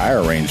 for a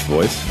higher range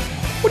voice.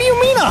 What do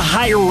you mean a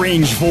higher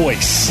range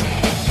voice?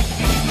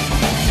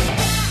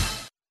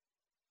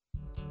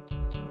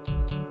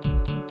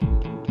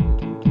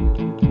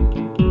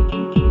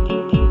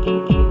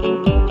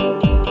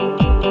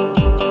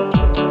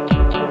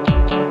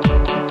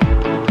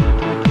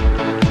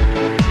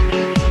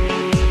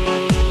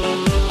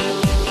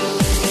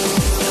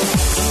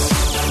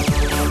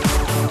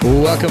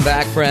 Welcome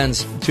back,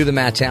 friends, to the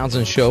Matt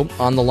Townsend Show.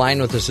 On the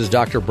line with us is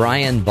Dr.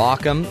 Brian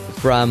Baucom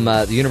from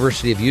the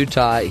University of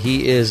Utah.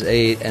 He is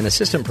an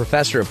assistant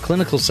professor of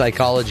clinical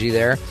psychology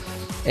there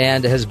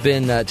and has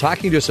been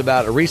talking to us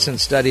about a recent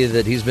study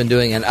that he's been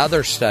doing and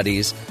other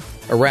studies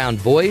around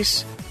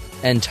voice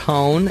and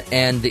tone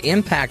and the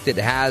impact it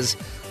has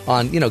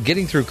on,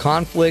 getting through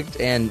conflict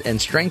and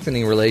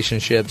strengthening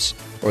relationships,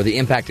 or the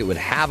impact it would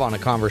have on a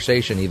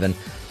conversation even.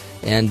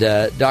 And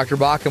Dr.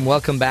 Baucom,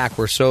 welcome back.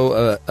 We're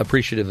so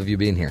appreciative of you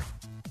being here.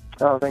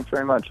 Oh, thanks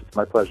very much. It's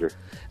my pleasure.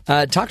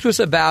 Talk to us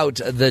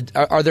about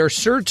are there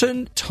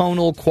certain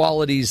tonal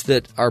qualities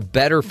that are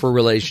better for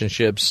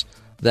relationships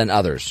than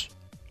others?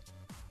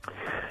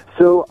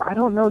 So I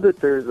don't know that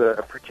there's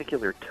a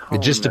particular tone.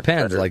 It just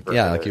depends, like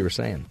you were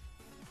saying.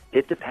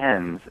 It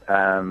depends.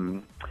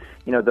 The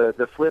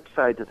flip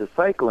side to the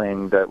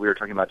cycling that we were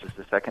talking about just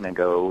a second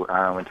ago,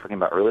 when talking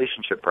about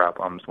relationship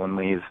problems, when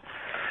we've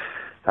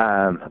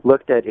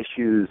looked at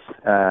issues,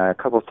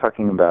 couples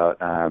talking about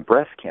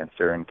breast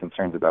cancer and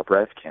concerns about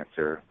breast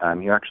cancer,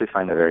 you actually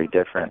find a very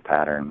different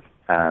pattern,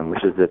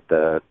 which is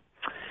that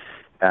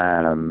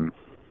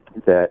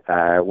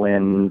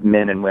when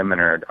men and women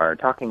are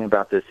talking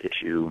about this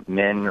issue,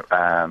 men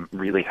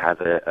really have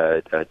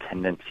a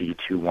tendency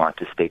to want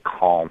to stay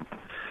calm,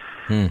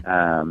 to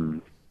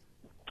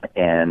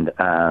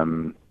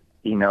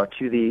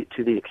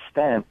the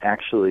extent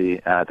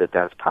actually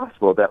that's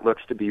possible, that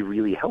looks to be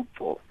really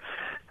helpful.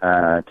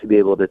 To be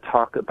able to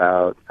talk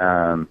about,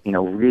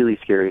 really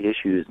scary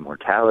issues,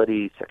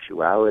 mortality,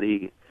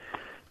 sexuality,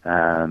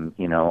 concerns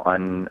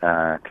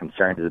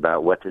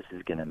about what this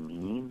is going to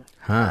mean,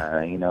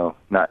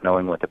 not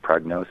knowing what the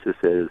prognosis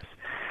is.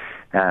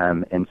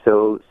 And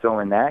so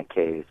in that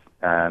case,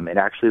 it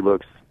actually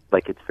looks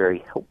like it's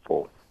very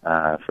helpful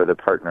for the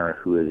partner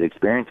who is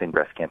experiencing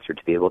breast cancer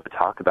to be able to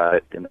talk about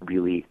it in a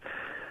really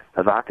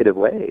evocative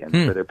way, and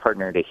for their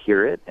partner to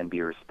hear it and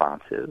be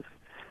responsive,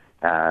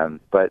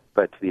 but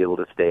to be able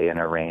to stay in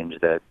a range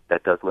that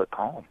does look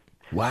calm.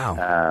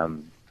 Wow.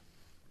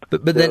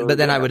 But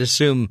then I would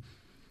assume,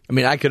 I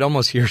mean, I could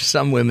almost hear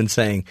some women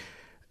saying,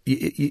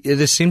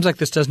 "It seems like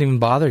this doesn't even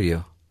bother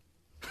you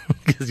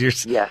because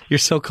you're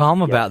so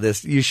calm about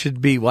this. You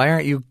should be. Why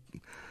aren't you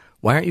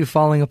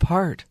falling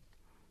apart?"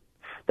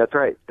 That's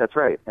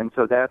right. And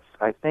so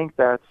I think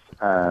that's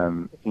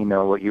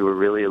what you were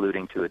really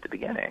alluding to at the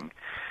beginning.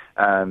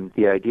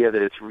 The idea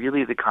that it's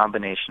really the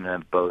combination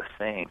of both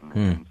things.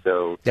 And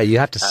so you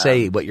have to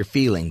say what you're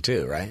feeling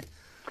too, right?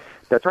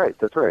 That's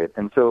right.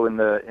 And so in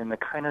the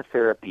kind of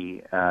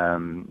therapy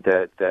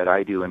that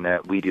I do and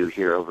that we do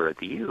here over at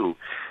the U,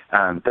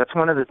 that's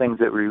one of the things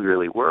that we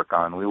really work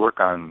on. We work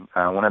on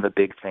one of the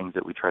big things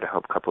that we try to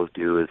help couples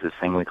do is this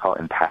thing we call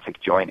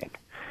empathic joining,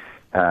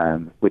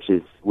 which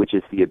is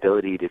the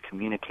ability to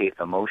communicate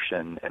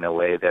emotion in a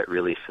way that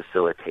really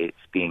facilitates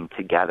being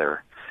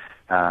together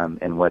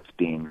in what's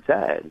being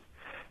said.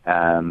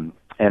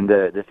 And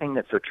the thing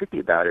that's so tricky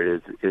about it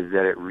is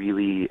that it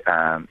really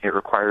it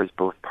requires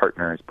both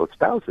partners, both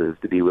spouses,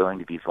 to be willing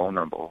to be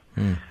vulnerable,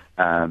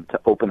 to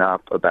open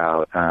up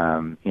about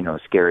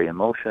scary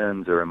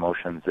emotions or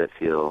emotions that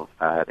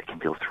can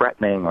feel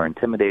threatening or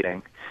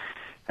intimidating,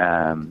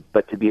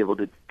 but to be able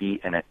to be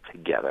in it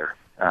together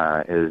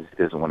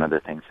is one of the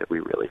things that we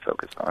really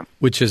focus on.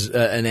 Which is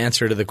an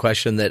answer to the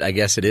question that I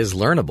guess it is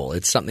learnable.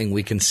 It's something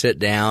we can sit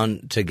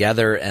down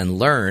together and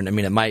learn. I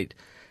mean, it might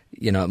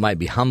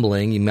be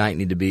humbling. You might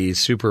need to be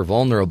super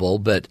vulnerable,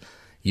 but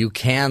you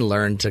can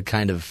learn to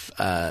kind of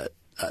to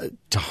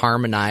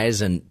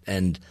harmonize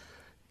and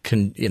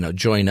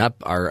join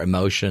up our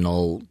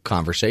emotional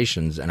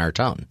conversations and our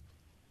tone.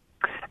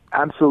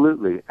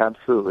 Absolutely.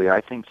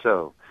 I think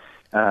so.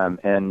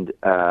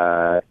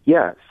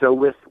 So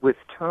with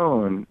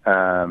tone,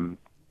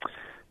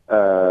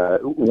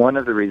 one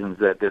of the reasons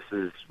that this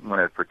is one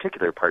of the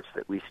particular parts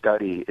that we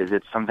study is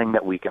it's something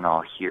that we can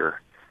all hear.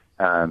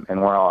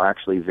 And we're all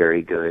actually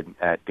very good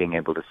at being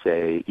able to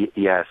say,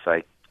 yes,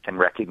 I can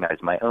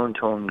recognize my own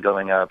tone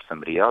going up,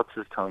 somebody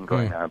else's tone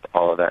going up,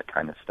 all of that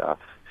kind of stuff.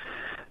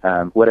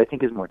 What I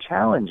think is more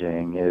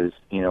challenging is,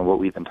 what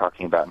we've been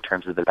talking about in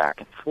terms of the back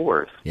and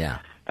forth. Yeah.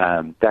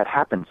 That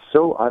happens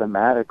so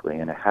automatically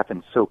and it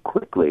happens so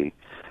quickly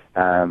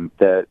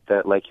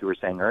that, like you were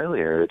saying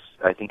earlier,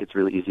 I think it's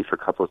really easy for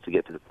couples to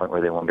get to the point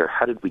where they wonder,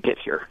 how did we get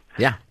here?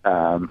 Yeah.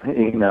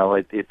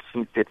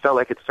 It felt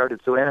like it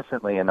started so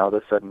innocently, and all of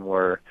a sudden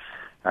we're,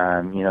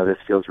 this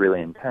feels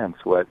really intense.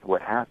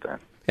 What happened?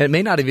 And it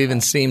may not have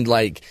even seemed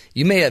like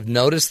you may have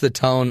noticed the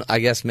tone, I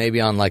guess, maybe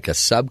on like a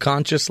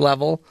subconscious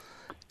level,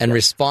 and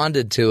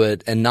responded to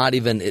it, and not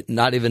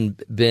even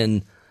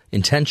been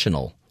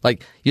intentional.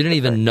 Like you didn't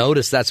even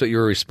notice that's what you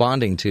were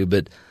responding to,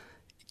 but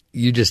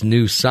you just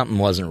knew something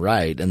wasn't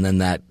right, and then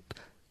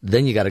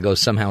you got to go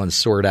somehow and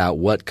sort out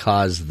what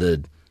caused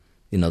the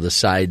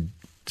side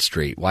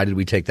street. Why did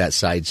we take that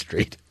side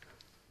street?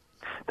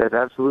 That's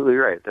absolutely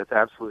right.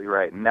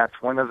 And that's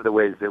one of the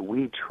ways that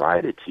we try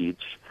to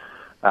teach,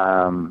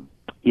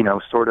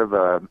 sort of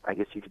I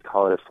guess you could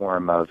call it a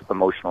form of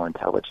emotional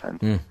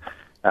intelligence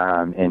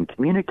in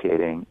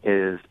communicating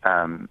is,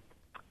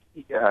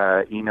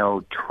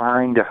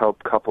 trying to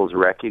help couples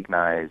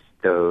recognize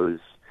those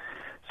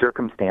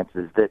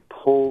circumstances that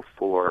pull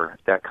for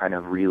that kind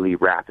of really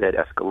rapid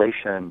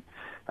escalation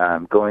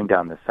going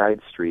down the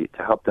side street,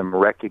 to help them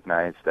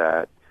recognize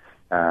that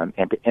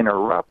and to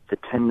interrupt the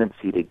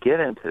tendency to get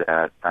into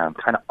that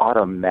kind of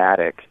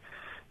automatic,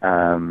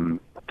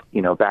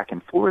 back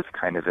and forth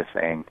kind of a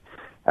thing,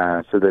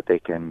 so that they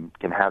can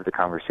have the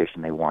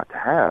conversation they want to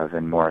have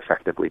and more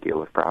effectively deal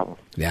with problems.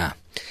 Yeah.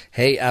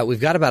 Hey, we've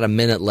got about a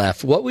minute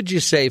left. What would you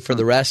say for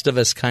the rest of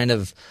us kind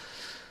of,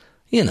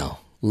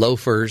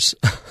 loafers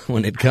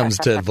when it comes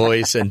to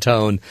voice and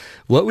tone?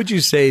 What would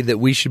you say that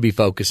we should be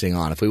focusing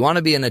on? If we want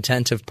to be an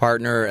attentive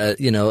partner,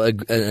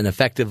 an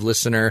effective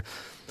listener,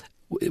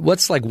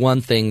 what's like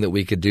one thing that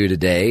we could do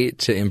today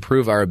to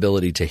improve our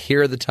ability to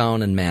hear the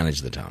tone and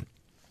manage the tone?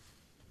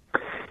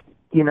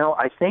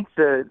 I think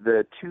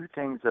the two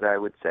things that I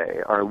would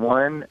say are,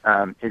 one,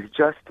 is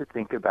just to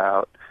think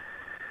about,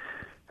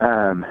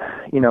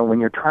 when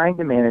you're trying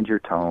to manage your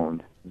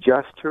tone,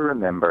 just to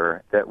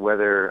remember that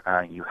whether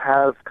you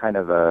have kind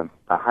of a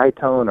high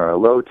tone or a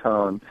low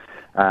tone,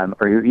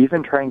 or you're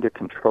even trying to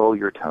control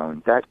your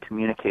tone, that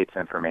communicates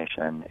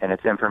information, and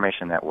it's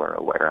information that we're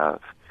aware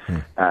of.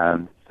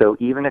 So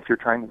even if you're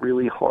trying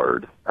really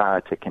hard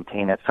to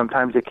contain it,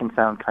 sometimes it can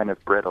sound kind of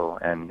brittle,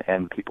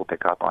 and people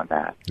pick up on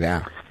that.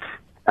 Yeah.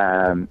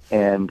 I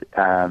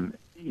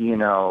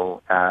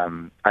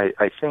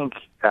think,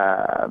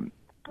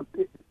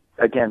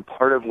 again,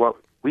 part of what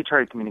we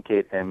try to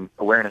communicate in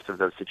awareness of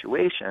those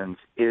situations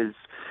is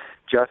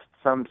just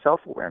some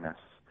self-awareness.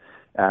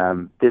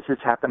 This is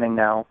happening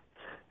now.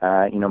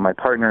 My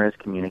partner is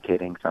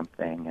communicating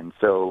something. And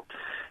so,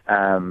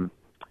 I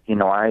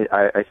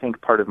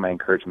think part of my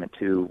encouragement,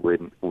 too,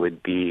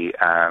 would be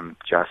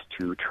just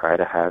to try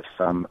to have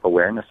some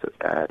awareness of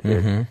that.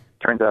 Mm-hmm. It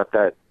turns out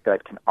that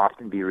that can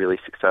often be really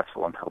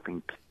successful in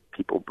helping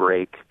people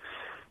break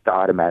the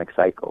automatic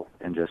cycle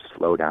and just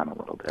slow down a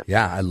little bit.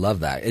 Yeah, I love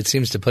that. It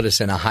seems to put us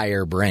in a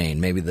higher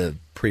brain, maybe the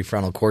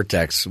prefrontal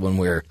cortex, when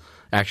we're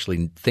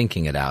actually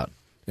thinking it out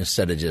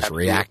instead of just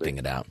reacting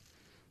it out.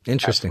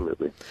 Interesting.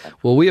 Absolutely.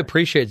 Well, we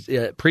appreciate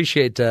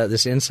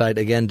this insight.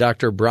 Again,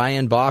 Dr.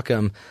 Brian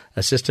Bauckham,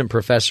 Assistant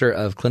Professor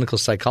of Clinical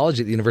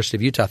Psychology at the University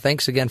of Utah.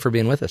 Thanks again for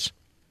being with us.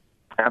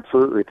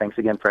 Absolutely. Thanks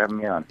again for having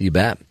me on. You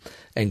bet.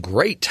 And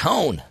great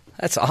tone.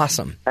 That's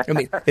awesome. I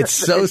mean, it's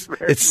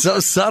so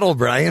subtle,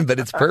 Brian, but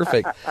it's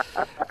perfect.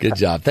 Good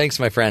job. Thanks,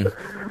 my friend.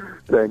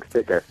 Thanks.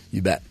 Take care.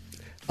 You bet.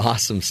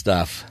 Awesome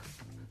stuff.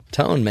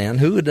 Tone, man.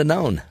 Who would have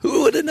known?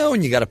 Who would have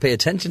known? You got to pay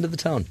attention to the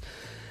tone.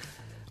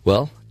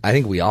 Well, I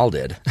think we all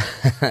did.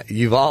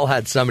 You've all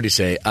had somebody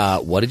say,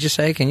 what did you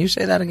say? Can you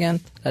say that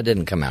again? That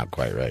didn't come out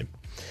quite right.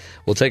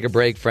 We'll take a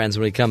break, friends.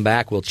 When we come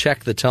back, we'll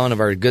check the tone of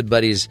our good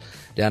buddies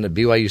down at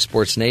BYU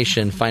Sports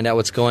Nation, find out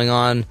what's going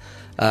on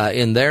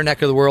in their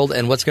neck of the world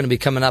and what's going to be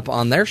coming up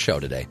on their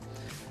show today.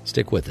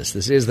 Stick with us.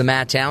 This is the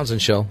Matt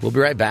Townsend Show. We'll be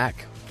right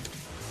back.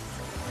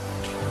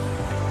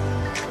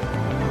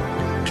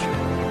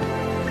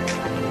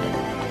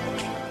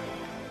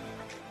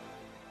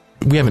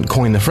 We haven't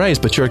coined the phrase,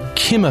 but you're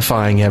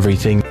Kimifying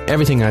everything.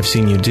 Everything I've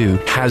seen you do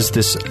has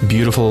this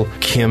beautiful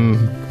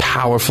Kim,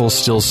 powerful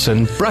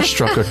Stilson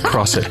brushstroke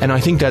across it. And I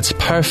think that's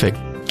perfect.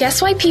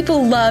 Guess why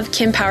people love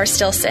Kim Power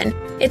Stilson?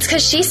 It's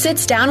because she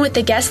sits down with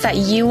the guests that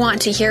you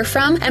want to hear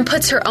from and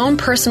puts her own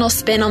personal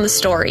spin on the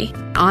story.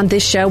 On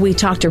this show, we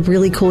talk to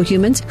really cool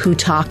humans who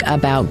talk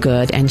about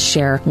good and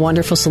share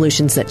wonderful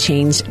solutions that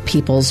change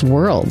people's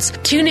worlds.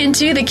 Tune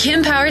into the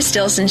Kim Power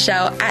Stilson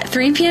Show at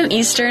 3 p.m.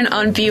 Eastern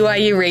on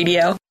BYU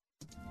Radio.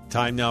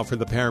 Time now for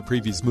the Parent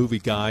Previews Movie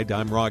Guide.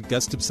 I'm Rod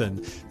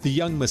Gustafson. The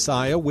young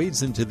Messiah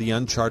wades into the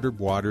uncharted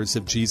waters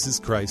of Jesus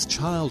Christ's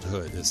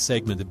childhood, a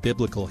segment of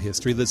biblical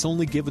history that's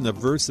only given a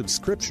verse of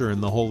Scripture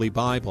in the Holy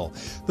Bible.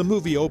 The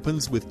movie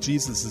opens with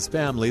Jesus'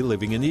 family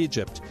living in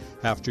Egypt.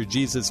 After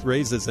Jesus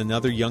raises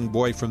another young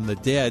boy from the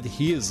dead,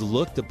 he is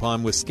looked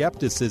upon with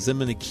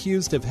skepticism and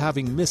accused of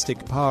having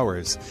mystic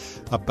powers.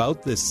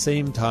 About this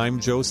same time,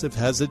 Joseph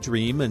has a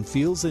dream and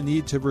feels a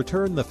need to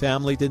return the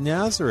family to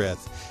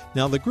Nazareth.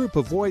 Now, the group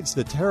avoids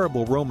the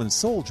terrible Roman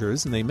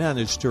soldiers and they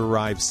manage to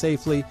arrive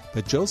safely,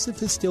 but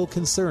Joseph is still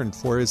concerned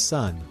for his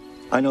son.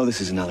 I know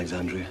this is in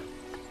Alexandria.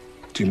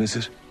 Do you miss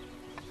it?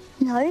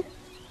 No.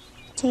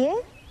 Do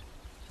you?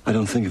 I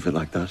don't think of it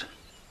like that.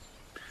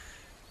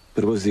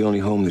 But it was the only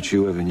home that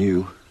you ever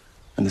knew,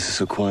 and this is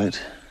so quiet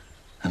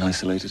and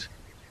isolated.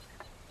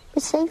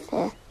 We're safe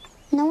here.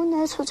 No one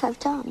knows what I've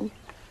done.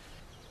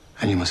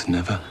 And you must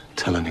never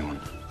tell anyone.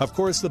 Of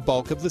course, the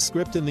bulk of the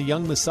script in The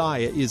Young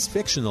Messiah is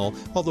fictional,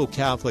 although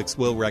Catholics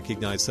will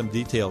recognize some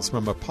details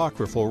from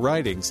apocryphal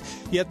writings.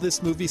 Yet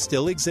this movie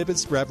still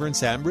exhibits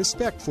reverence and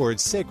respect for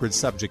its sacred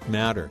subject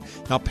matter.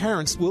 Now,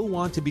 parents will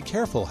want to be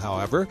careful,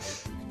 however.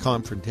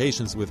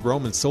 Confrontations with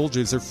Roman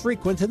soldiers are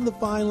frequent and the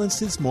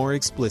violence is more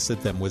explicit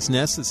than was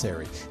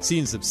necessary.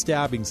 Scenes of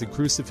stabbings and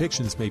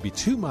crucifixions may be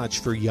too much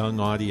for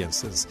young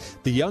audiences.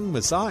 The Young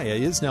Messiah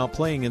is now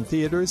playing in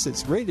theaters.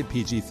 It's rated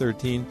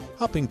PG-13,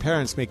 helping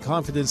parents make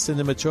confident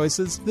cinema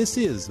choices. This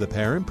is the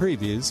Parent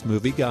Previews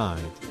Movie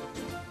Guide.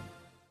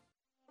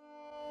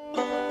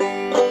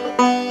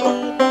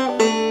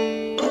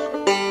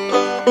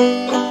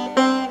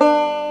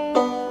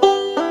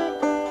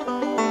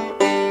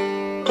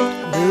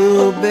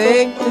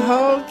 Baked the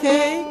whole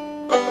cake,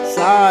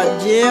 saw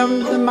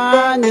Jim the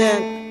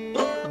mining,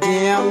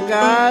 Jim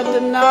got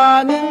the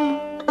nodding,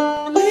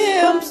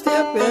 Jim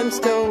stepping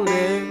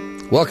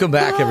stolen. Welcome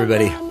back,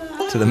 everybody,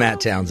 to the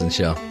Matt Townsend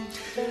Show.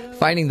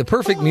 Finding the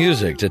perfect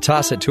music to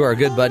toss it to our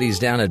good buddies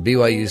down at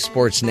BYU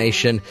Sports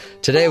Nation.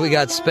 Today we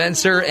got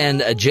Spencer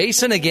and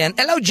Jason again.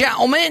 Hello,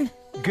 gentlemen.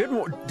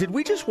 Good. Did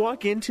we just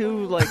walk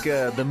into like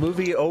the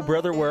movie Oh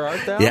Brother, Where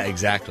Art Thou? Yeah,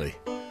 exactly.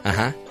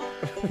 Uh-huh.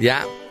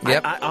 Yeah,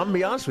 yep. I'm going to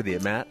be honest with you,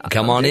 Matt.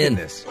 Come on in.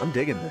 I'm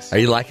digging this. Are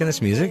you liking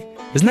this music?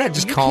 Isn't that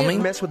just calming? You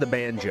can't mess with the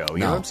banjo,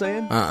 you know what I'm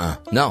saying?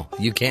 No,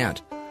 you can't.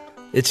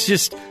 It's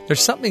just, there's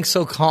something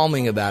so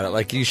calming about it.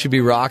 Like you should be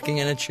rocking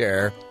in a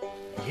chair.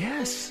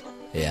 Yes.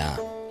 Yeah.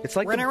 It's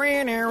like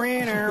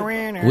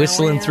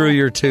whistling through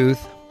your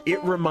tooth.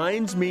 It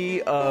reminds me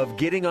of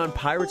getting on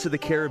Pirates of the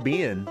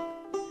Caribbean.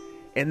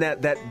 And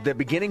that the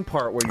beginning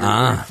part where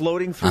you're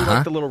floating through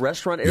like the little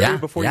restaurant area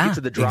before you get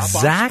to the drop-off.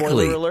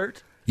 Exactly. Spoiler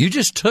alert. You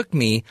just took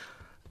me,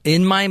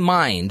 in my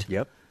mind,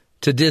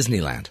 to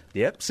Disneyland.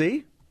 Yep,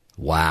 see?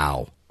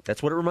 Wow.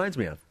 That's what it reminds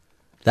me of.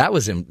 That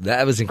was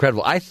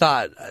incredible. I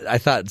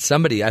thought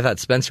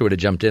Spencer would have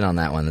jumped in on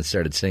that one and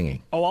started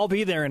singing. Oh, I'll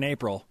be there in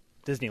April,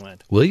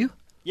 Disneyland. Will you?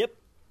 Yep.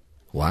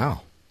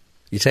 Wow.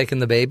 You taking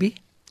the baby?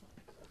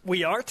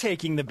 We are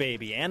taking the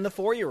baby and the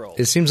 4-year-old.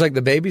 It seems like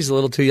the baby's a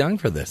little too young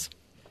for this.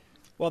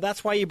 Well,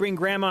 that's why you bring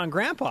Grandma and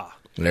Grandpa.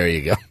 There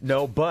you go.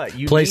 No, but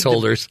you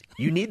placeholders.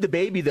 You need the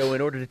baby though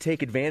in order to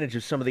take advantage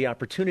of some of the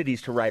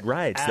opportunities to ride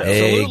rides. Though.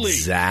 Absolutely.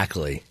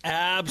 Exactly.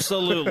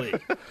 Absolutely.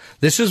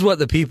 This is what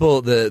the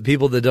people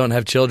that don't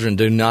have children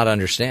do not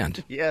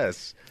understand.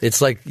 Yes.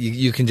 It's like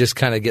you can just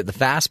kind of get the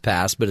fast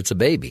pass, but it's a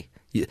baby.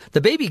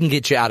 The baby can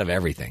get you out of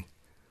everything.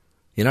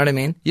 You know what I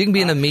mean? You can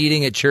be in a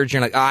meeting at church and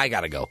you're like, I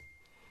got to go.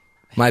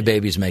 My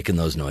baby's making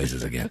those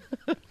noises again.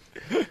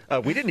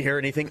 We didn't hear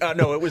anything.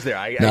 No, it was there.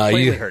 I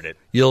plainly heard it.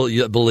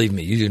 You'll believe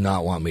me. You do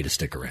not want me to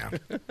stick around.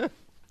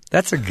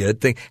 That's a good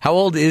thing. How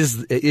old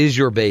is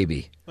your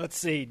baby? Let's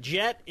see.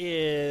 Jet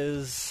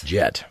is...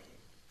 Jet.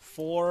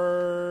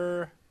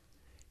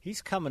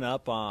 He's coming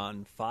up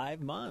on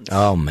 5 months.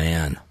 Oh,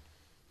 man.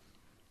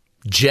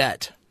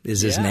 Jet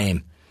is his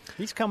name.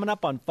 He's coming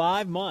up on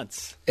 5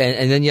 months.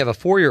 And then you have a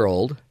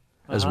 4-year-old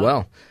as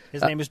well.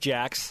 His name is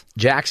Jax.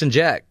 Jax and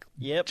Jet.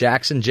 Yep.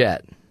 Jax and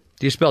Jet.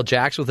 Do you spell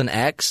Jax with an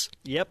X?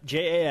 Yep,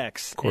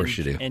 Jax. Of course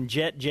you do. And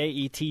Jet, Jett.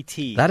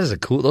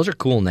 Those are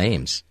cool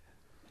names.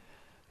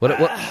 What?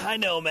 I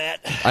know, Matt.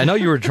 I know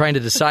you were trying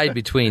to decide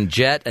between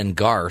Jet and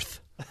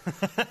Garth,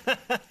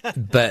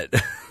 but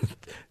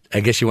I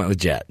guess you went with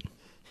Jet.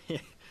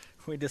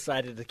 We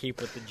decided to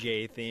keep with the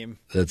J theme.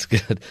 That's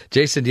good.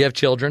 Jason, do you have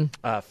children?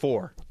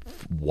 4.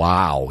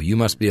 Wow, you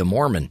must be a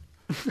Mormon.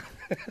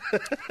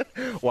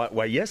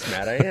 Why, yes,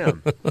 Matt, I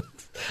am.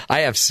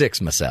 I have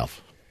 6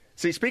 myself.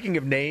 See, speaking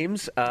of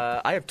names,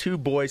 I have 2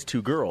 boys,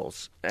 2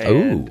 girls.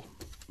 And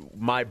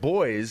my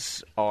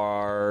boys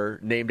are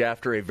named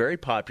after a very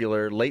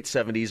popular late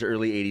 70s,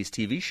 early 80s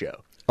TV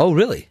show. Oh,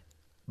 really?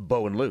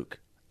 Bo and Luke.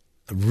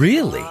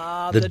 Really?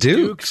 The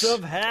Dukes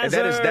of Hazzard.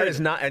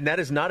 And that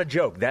is not a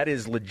joke. That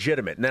is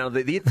legitimate. Now,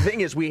 the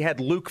thing is, we had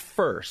Luke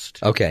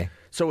first. Okay.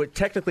 So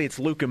technically it's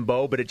Luke and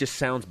Bo, but it just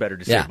sounds better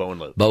to say Bo and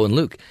Luke. Bo and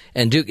Luke.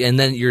 And Duke, and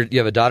then you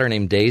have a daughter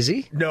named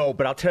Daisy? No,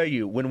 but I'll tell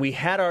you, when we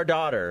had our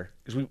daughter,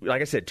 because like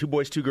I said, 2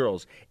 boys, 2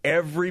 girls,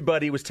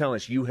 everybody was telling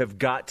us, you have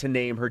got to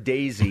name her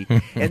Daisy.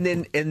 and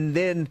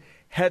then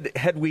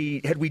had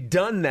we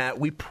done that,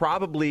 we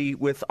probably,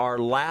 with our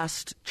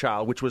last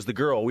child, which was the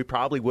girl, we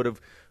probably would have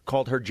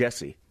called her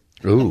Jessie.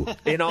 Ooh.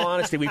 In all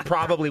honesty, we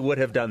probably would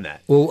have done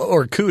that. Well,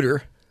 or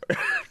Cooter.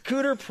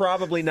 Cooter,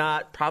 probably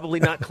not. Probably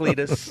not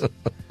Cletus.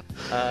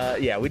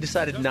 We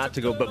decided not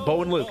to go, but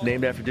Bo and Luke,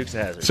 named after Dukes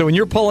of Hazzard. So when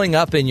you're pulling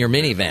up in your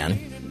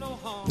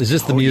minivan, is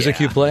this the music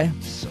you play?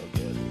 So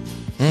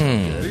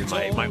good.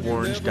 My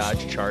orange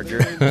Dodge Charger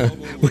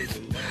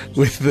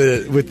with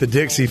the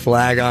Dixie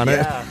flag on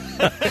it.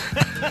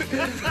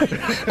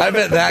 I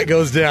bet that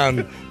goes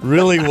down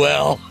really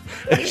well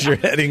as you're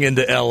heading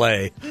into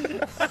L.A.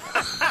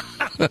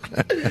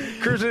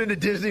 Cruising into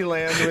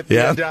Disneyland with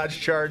the Dodge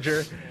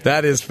Charger.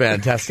 That is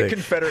fantastic.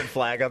 Confederate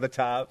flag on the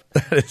top.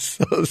 That is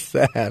so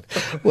sad.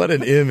 What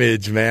an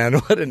image, man.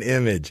 What an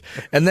image.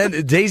 And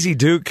then Daisy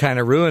Duke kind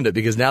of ruined it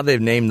because now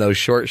they've named those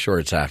short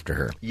shorts after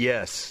her.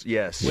 Yes.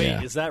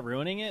 Wait, is that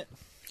ruining it?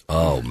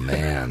 Oh,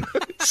 man.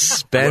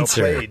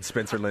 Spencer. Well played,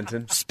 Spencer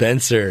Linton.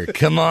 Spencer,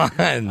 come on.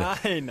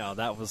 I know.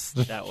 That was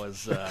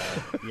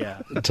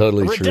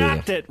Totally true.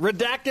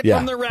 Redact it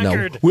from the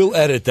record. No, we'll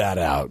edit that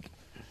out.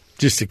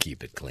 Just to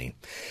keep it clean.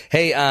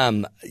 Hey,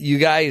 you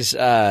guys,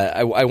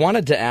 I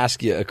wanted to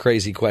ask you a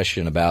crazy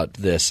question about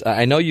this.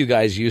 I know you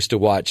guys used to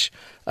watch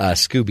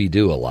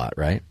Scooby-Doo a lot,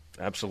 right?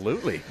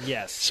 Absolutely.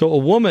 Yes. So a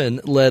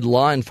woman led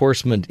law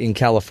enforcement in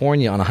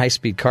California on a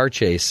high-speed car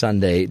chase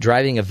Sunday,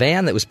 driving a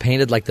van that was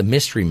painted like the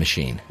Mystery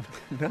Machine.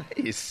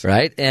 Nice.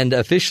 Right? And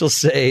officials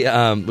say,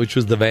 which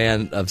was the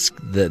van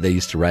that they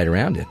used to ride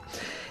around in.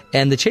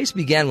 And the chase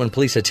began when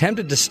police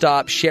attempted to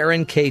stop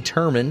Sharon K.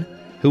 Turman,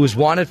 who was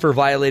wanted for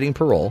violating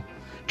parole.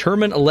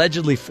 Turman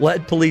allegedly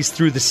fled police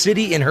through the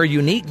city in her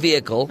unique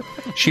vehicle.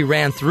 She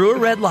ran through a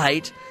red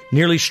light,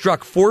 nearly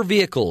struck 4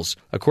 vehicles,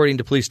 according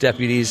to police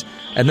deputies,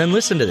 and then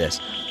listen to this,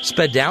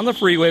 sped down the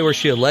freeway where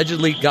she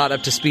allegedly got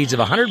up to speeds of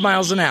 100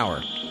 miles an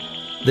hour.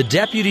 The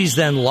deputies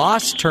then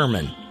lost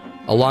Turman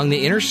along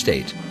the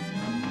interstate,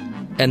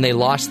 and they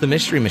lost the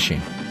Mystery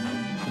Machine.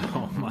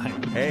 Oh, my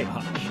God. Hey,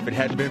 if it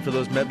hadn't been for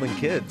those meddling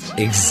kids.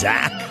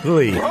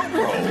 Exactly.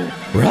 Ruh-roh.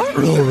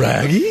 Ruh-roh,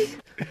 Raggy.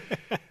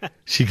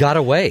 She got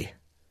away.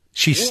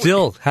 She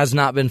still has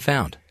not been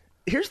found.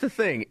 Here's the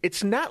thing.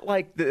 It's not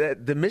like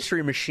the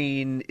Mystery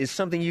Machine is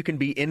something you can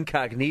be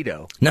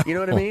incognito. No, you know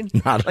what I mean?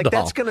 Not at all.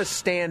 That's going to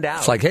stand out.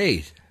 It's like,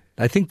 hey,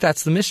 I think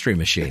that's the Mystery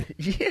Machine.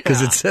 Yeah.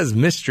 Because it says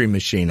Mystery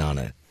Machine on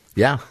it.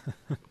 Yeah.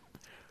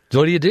 So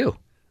what do you do?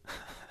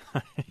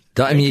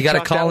 I mean, you got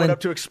to call in.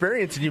 Up to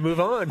experience and you move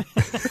on.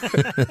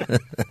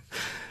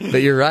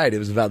 But you're right. It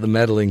was about the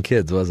meddling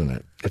kids, wasn't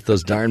it? If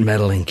those darn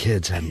meddling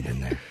kids hadn't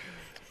been there.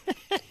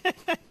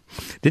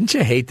 Didn't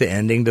you hate the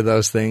ending to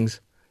those things?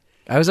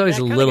 I was always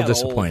a little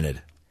disappointed.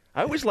 Old.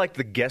 I always liked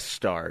the guest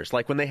stars,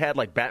 like when they had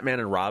like Batman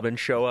and Robin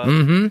show up.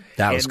 Mm-hmm.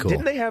 That was cool.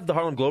 Didn't they have the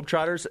Harlem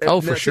Globetrotters?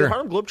 Oh, for sure. The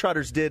Harlem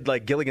Globetrotters did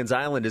like Gilligan's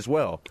Island as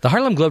well. The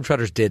Harlem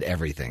Globetrotters did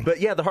everything. But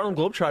yeah, the Harlem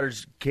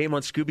Globetrotters came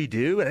on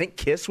Scooby-Doo. I think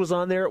Kiss was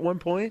on there at one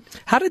point.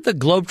 How did the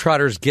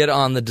Globetrotters get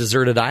on the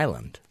deserted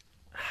island?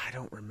 I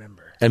don't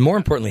remember. And more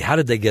importantly, how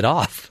did they get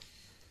off?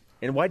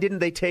 And why didn't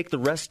they take the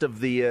rest of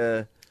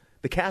the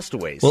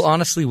castaways? Well,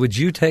 honestly, would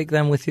you take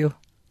them with you?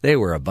 They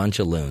were a bunch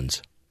of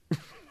loons.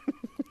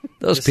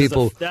 Those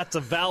people. That's a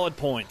valid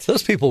point.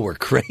 Those people were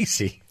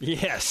crazy.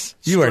 Yes.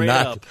 You are straight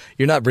not. up.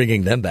 You're not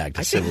bringing them back to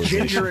I think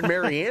civilization. Ginger and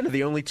Marianne are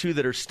the only two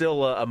that are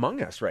still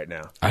among us right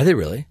now. Are they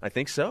really? I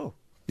think so.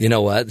 You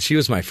know what? She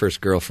was my first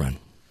girlfriend.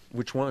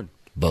 Which one?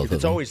 Both of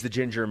It's them. always the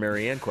Ginger and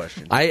Marianne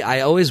question. I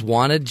always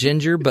wanted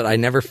Ginger, but I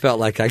never felt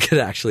like I could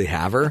actually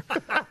have her.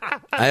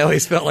 I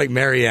always felt like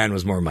Marianne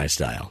was more my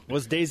style.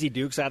 Was Daisy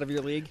Dukes out of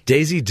your league?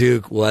 Daisy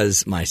Duke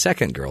was my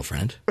second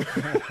girlfriend.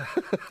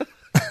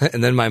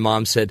 And then my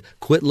mom said,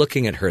 quit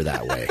looking at her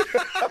that way.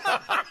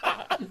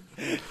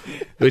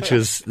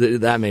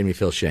 That made me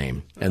feel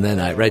shame. And then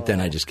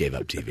I just gave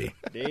up TV.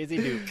 Daisy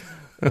Duke.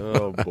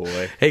 Oh,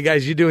 boy. Hey,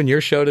 guys, you doing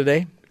your show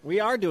today? We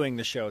are doing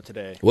the show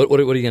today. What are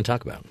you going to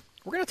talk about?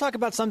 We're going to talk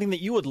about something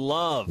that you would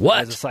love What?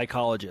 as a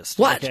psychologist.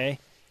 What? Okay?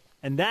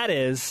 And that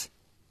is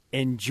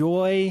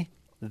enjoy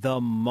the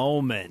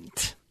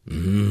moment.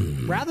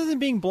 Rather than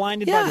being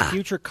blinded by the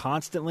future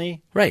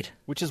constantly. Right.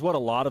 Which is what a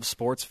lot of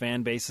sports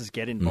fan bases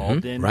get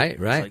involved in. Right. It's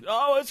like,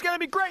 oh, it's going to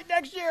be great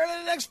next year,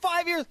 the next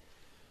 5 years.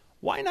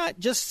 Why not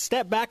just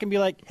step back and be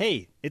like,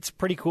 hey, it's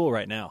pretty cool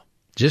right now.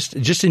 Just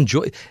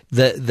enjoy.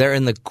 They're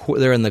in the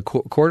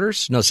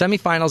quarters,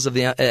 semifinals of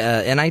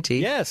the NIT.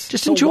 Yes.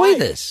 Just So enjoy why-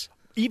 this.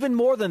 Even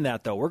more than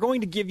that, though, we're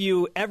going to give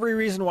you every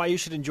reason why you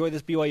should enjoy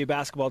this BYU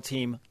basketball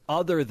team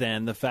other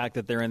than the fact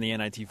that they're in the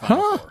NIT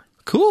Final Four.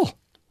 Cool.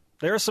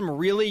 There are some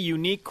really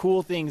unique,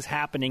 cool things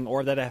happening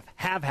or that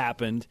have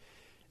happened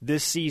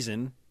this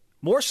season,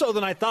 more so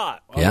than I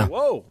thought. I was Yeah. like,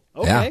 whoa,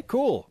 okay, Yeah.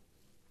 cool.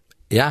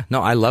 Yeah,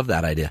 no, I love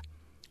that idea.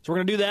 So we're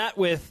going to do that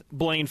with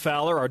Blaine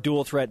Fowler, our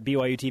dual-threat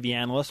BYU TV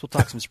analyst. We'll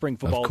talk some spring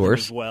football Of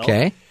course. as well.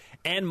 Okay.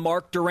 And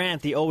Mark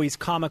Durant, the always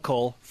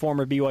comical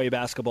former BYU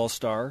basketball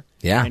star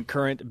Yeah. and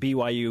current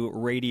BYU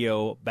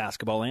radio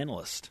basketball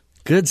analyst.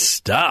 Good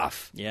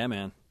stuff. Yeah,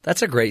 man.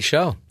 That's a great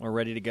show. We're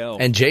ready to go.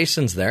 And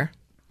Jason's there.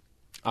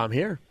 I'm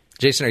here.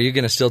 Jason, are you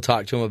going to still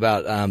talk to him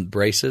about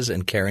braces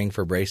and caring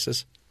for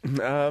braces?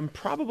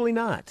 Probably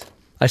not.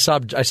 I saw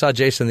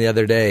Jason the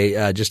other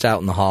day just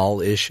out in the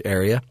hall-ish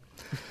area.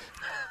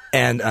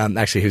 And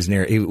actually, he was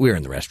near. We were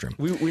in the restroom.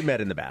 We met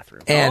in the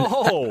bathroom.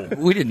 And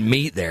we didn't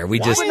meet there. Why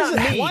is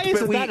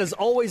it that is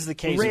always the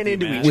case? ran with you,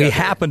 into man? each we other.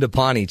 happened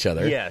upon each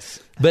other. Yes.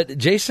 But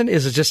Jason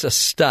is just a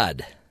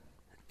stud.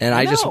 And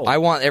I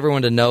want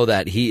everyone to know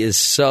that he is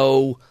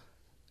so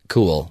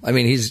cool. I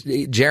mean, he's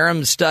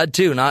Jerem's stud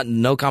too,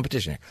 no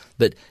competition here.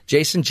 But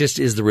Jason just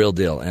is the real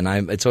deal, and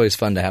it's always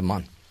fun to have him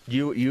on.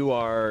 You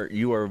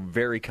are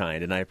very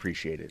kind, and I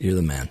appreciate it. You're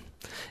the man.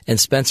 And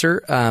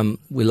Spencer,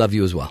 we love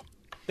you as well.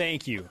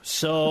 Thank you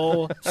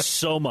so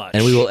much.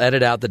 And we will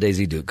edit out the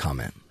Daisy Duke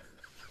comment.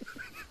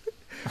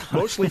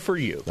 Mostly for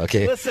you.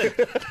 Okay. Listen.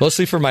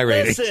 Mostly for my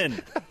ratings.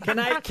 Listen.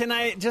 Can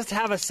I just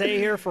have a say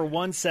here for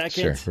 1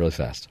 second? Sure, really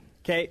fast.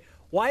 Okay.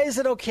 Why is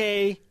it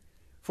okay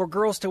for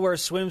girls to wear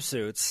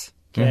swimsuits?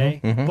 Okay.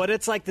 But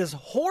it's like this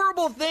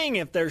horrible thing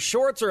if their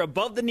shorts are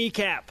above the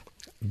kneecap.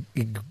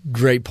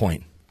 Great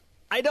point.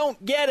 I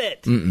don't get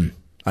it.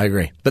 I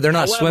agree. But they're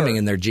not However- swimming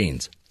in their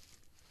jeans.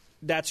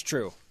 That's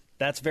true.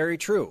 That's very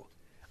true.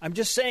 I'm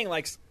just saying,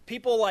 like,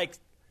 people, like,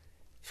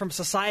 from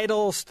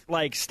societal,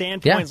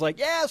 standpoints,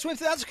 swimsuit,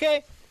 that's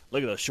okay.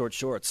 Look at those short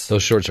shorts.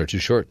 Those shorts are too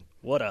short.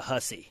 What a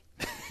hussy.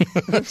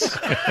 I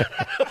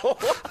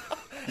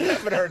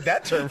haven't heard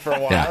that term for a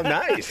while. Yeah.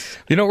 Nice.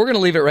 You know, we're going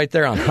to leave it right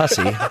there on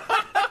hussy.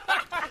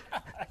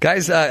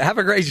 Guys, have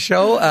a great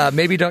show.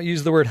 Maybe don't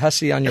use the word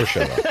hussy on your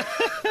show,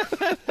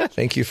 though.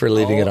 Thank you for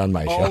leaving it on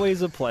my show.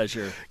 Always a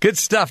pleasure. Good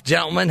stuff,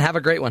 gentlemen. Have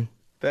a great one.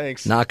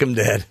 Thanks. Knock 'em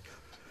dead.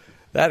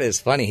 That is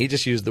funny. He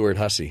just used the word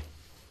hussy.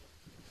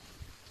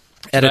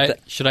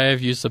 Should I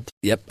have used the...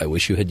 Yep, I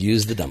wish you had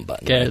used the dumb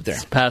button Okay, right there.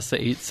 it's past the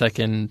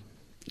 8-second...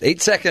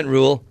 8-second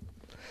rule.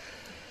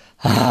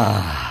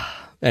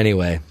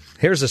 Anyway,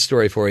 here's a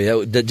story for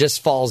you that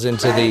just falls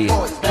into the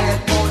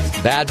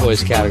bad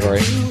boys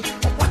category.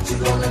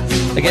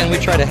 Again, we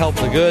try to help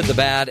the good, the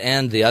bad,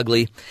 and the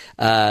ugly.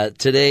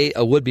 Today,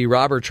 a would-be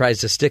robber tries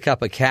to stick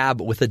up a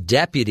cab with a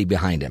deputy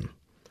behind him.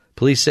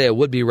 Police say a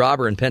would-be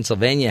robber in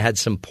Pennsylvania had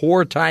some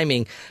poor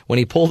timing when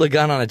he pulled a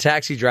gun on a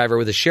taxi driver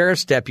with a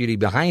sheriff's deputy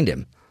behind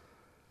him.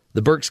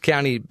 The Berks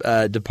County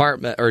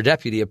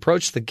deputy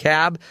approached the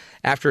cab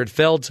after it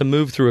failed to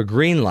move through a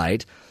green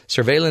light.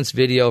 Surveillance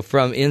video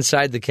from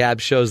inside the cab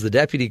shows the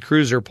deputy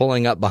cruiser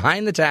pulling up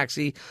behind the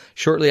taxi.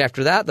 Shortly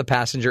after that, the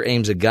passenger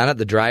aims a gun at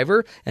the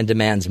driver and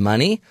demands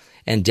money.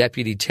 And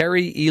Deputy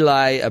Terry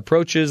Eli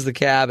approaches the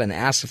cab and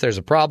asks if there's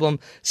a problem.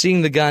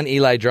 Seeing the gun,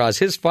 Eli draws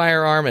his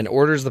firearm and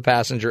orders the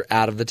passenger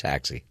out of the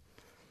taxi.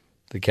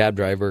 The cab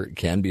driver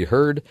can be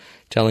heard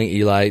telling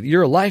Eli,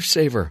 "You're a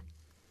lifesaver."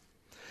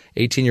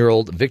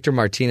 18-year-old Victor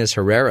Martinez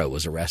Herrera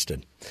was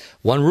arrested.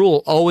 One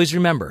rule, always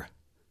remember,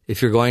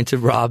 if you're going to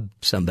rob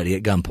somebody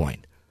at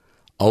gunpoint,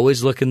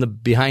 always look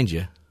behind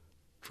you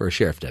for a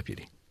sheriff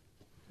deputy.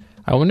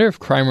 I wonder if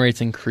crime rates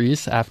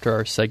increase after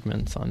our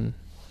segments on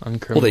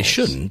criminals. Well, they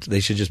shouldn't. They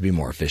should just be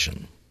more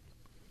efficient.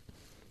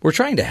 We're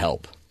trying to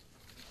help.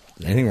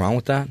 Anything wrong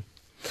with that?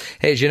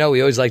 Hey, as you know,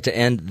 we always like to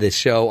end the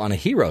show on a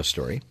hero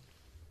story.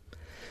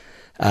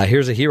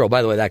 Here's a hero.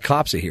 By the way, that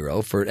cop's a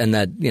hero and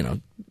that,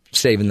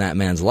 saving that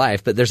man's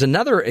life. But there's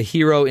another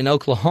hero in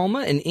Oklahoma,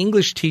 an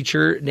English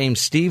teacher named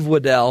Steve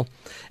Waddell.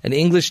 He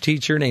was a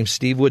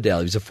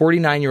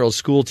 49-year-old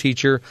school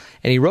teacher,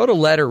 and he wrote a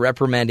letter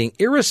reprimanding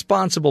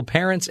irresponsible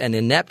parents and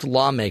inept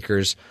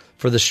lawmakers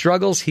for the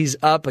struggles he's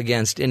up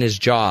against in his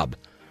job.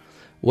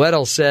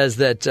 Weddell says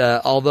that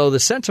although the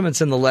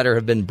sentiments in the letter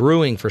have been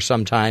brewing for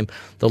some time,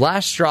 the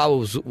last straw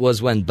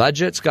was when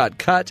budgets got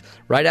cut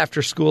right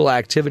after school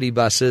activity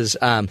buses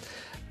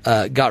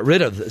got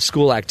rid of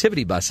school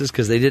activity buses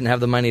because they didn't have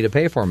the money to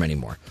pay for them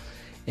anymore.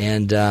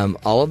 And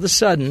all of a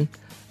sudden,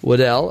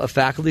 Waddell, a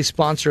faculty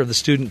sponsor of the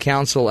student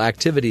council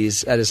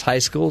activities at his high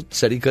school,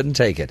 said he couldn't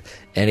take it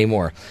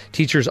anymore.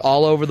 Teachers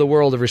all over the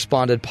world have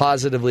responded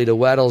positively to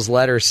Weddell's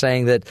letter,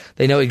 saying that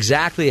they know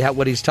exactly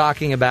what he's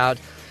talking about.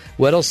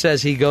 Weddell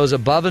says he goes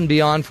above and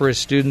beyond for his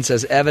students,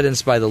 as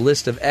evidenced by the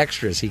list of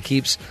extras he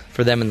keeps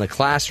for them in the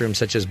classroom,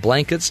 such as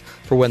blankets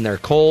for when they're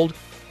cold.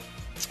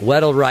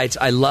 Weddell writes,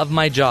 "I love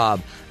my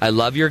job. I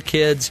love your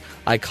kids.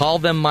 I call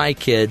them my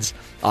kids.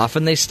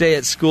 Often they stay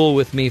at school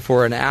with me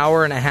for an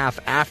hour and a half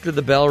after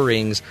the bell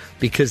rings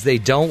because they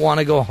don't want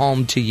to go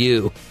home to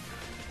you."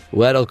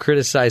 Weddell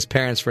criticized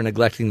parents for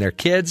neglecting their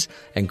kids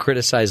and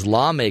criticized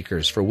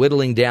lawmakers for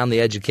whittling down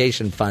the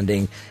education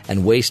funding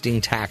and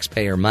wasting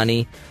taxpayer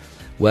money.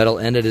 Weddell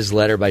ended his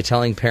letter by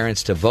telling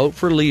parents to vote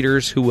for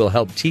leaders who will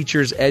help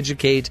teachers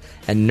educate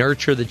and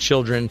nurture the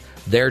children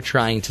they're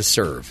trying to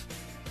serve.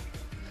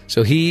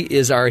 So he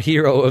is our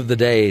hero of the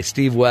day,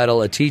 Steve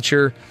Weddell, a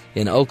teacher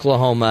in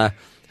Oklahoma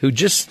who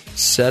just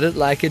said it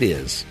like it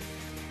is.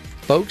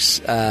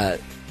 Folks,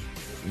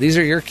 these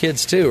are your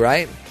kids too,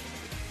 right?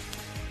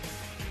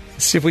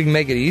 Let's see if we can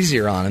make it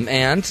easier on them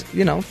and,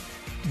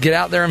 get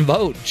out there and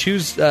vote.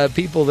 Choose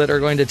people that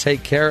are going to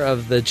take care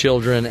of the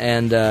children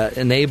and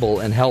enable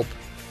and help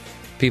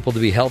people to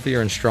be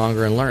healthier and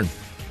stronger and learn.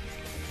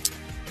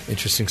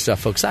 Interesting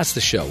stuff, folks. That's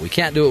the show. We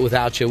can't do it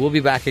without you. We'll be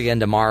back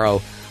again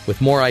tomorrow with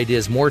more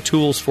ideas, more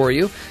tools for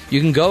you. You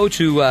can go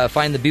to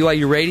find the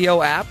BYU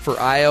Radio app for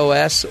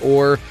iOS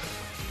or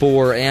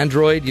for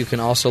Android. You can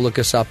also look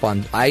us up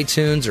on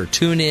iTunes or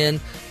TuneIn.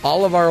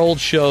 All of our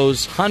old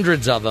shows,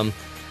 hundreds of them.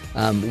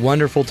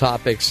 Wonderful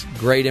topics,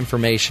 great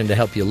information to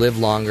help you live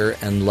longer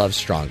and love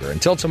stronger.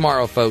 Until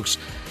tomorrow, folks,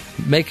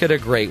 make it a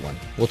great one.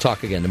 We'll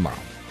talk again tomorrow.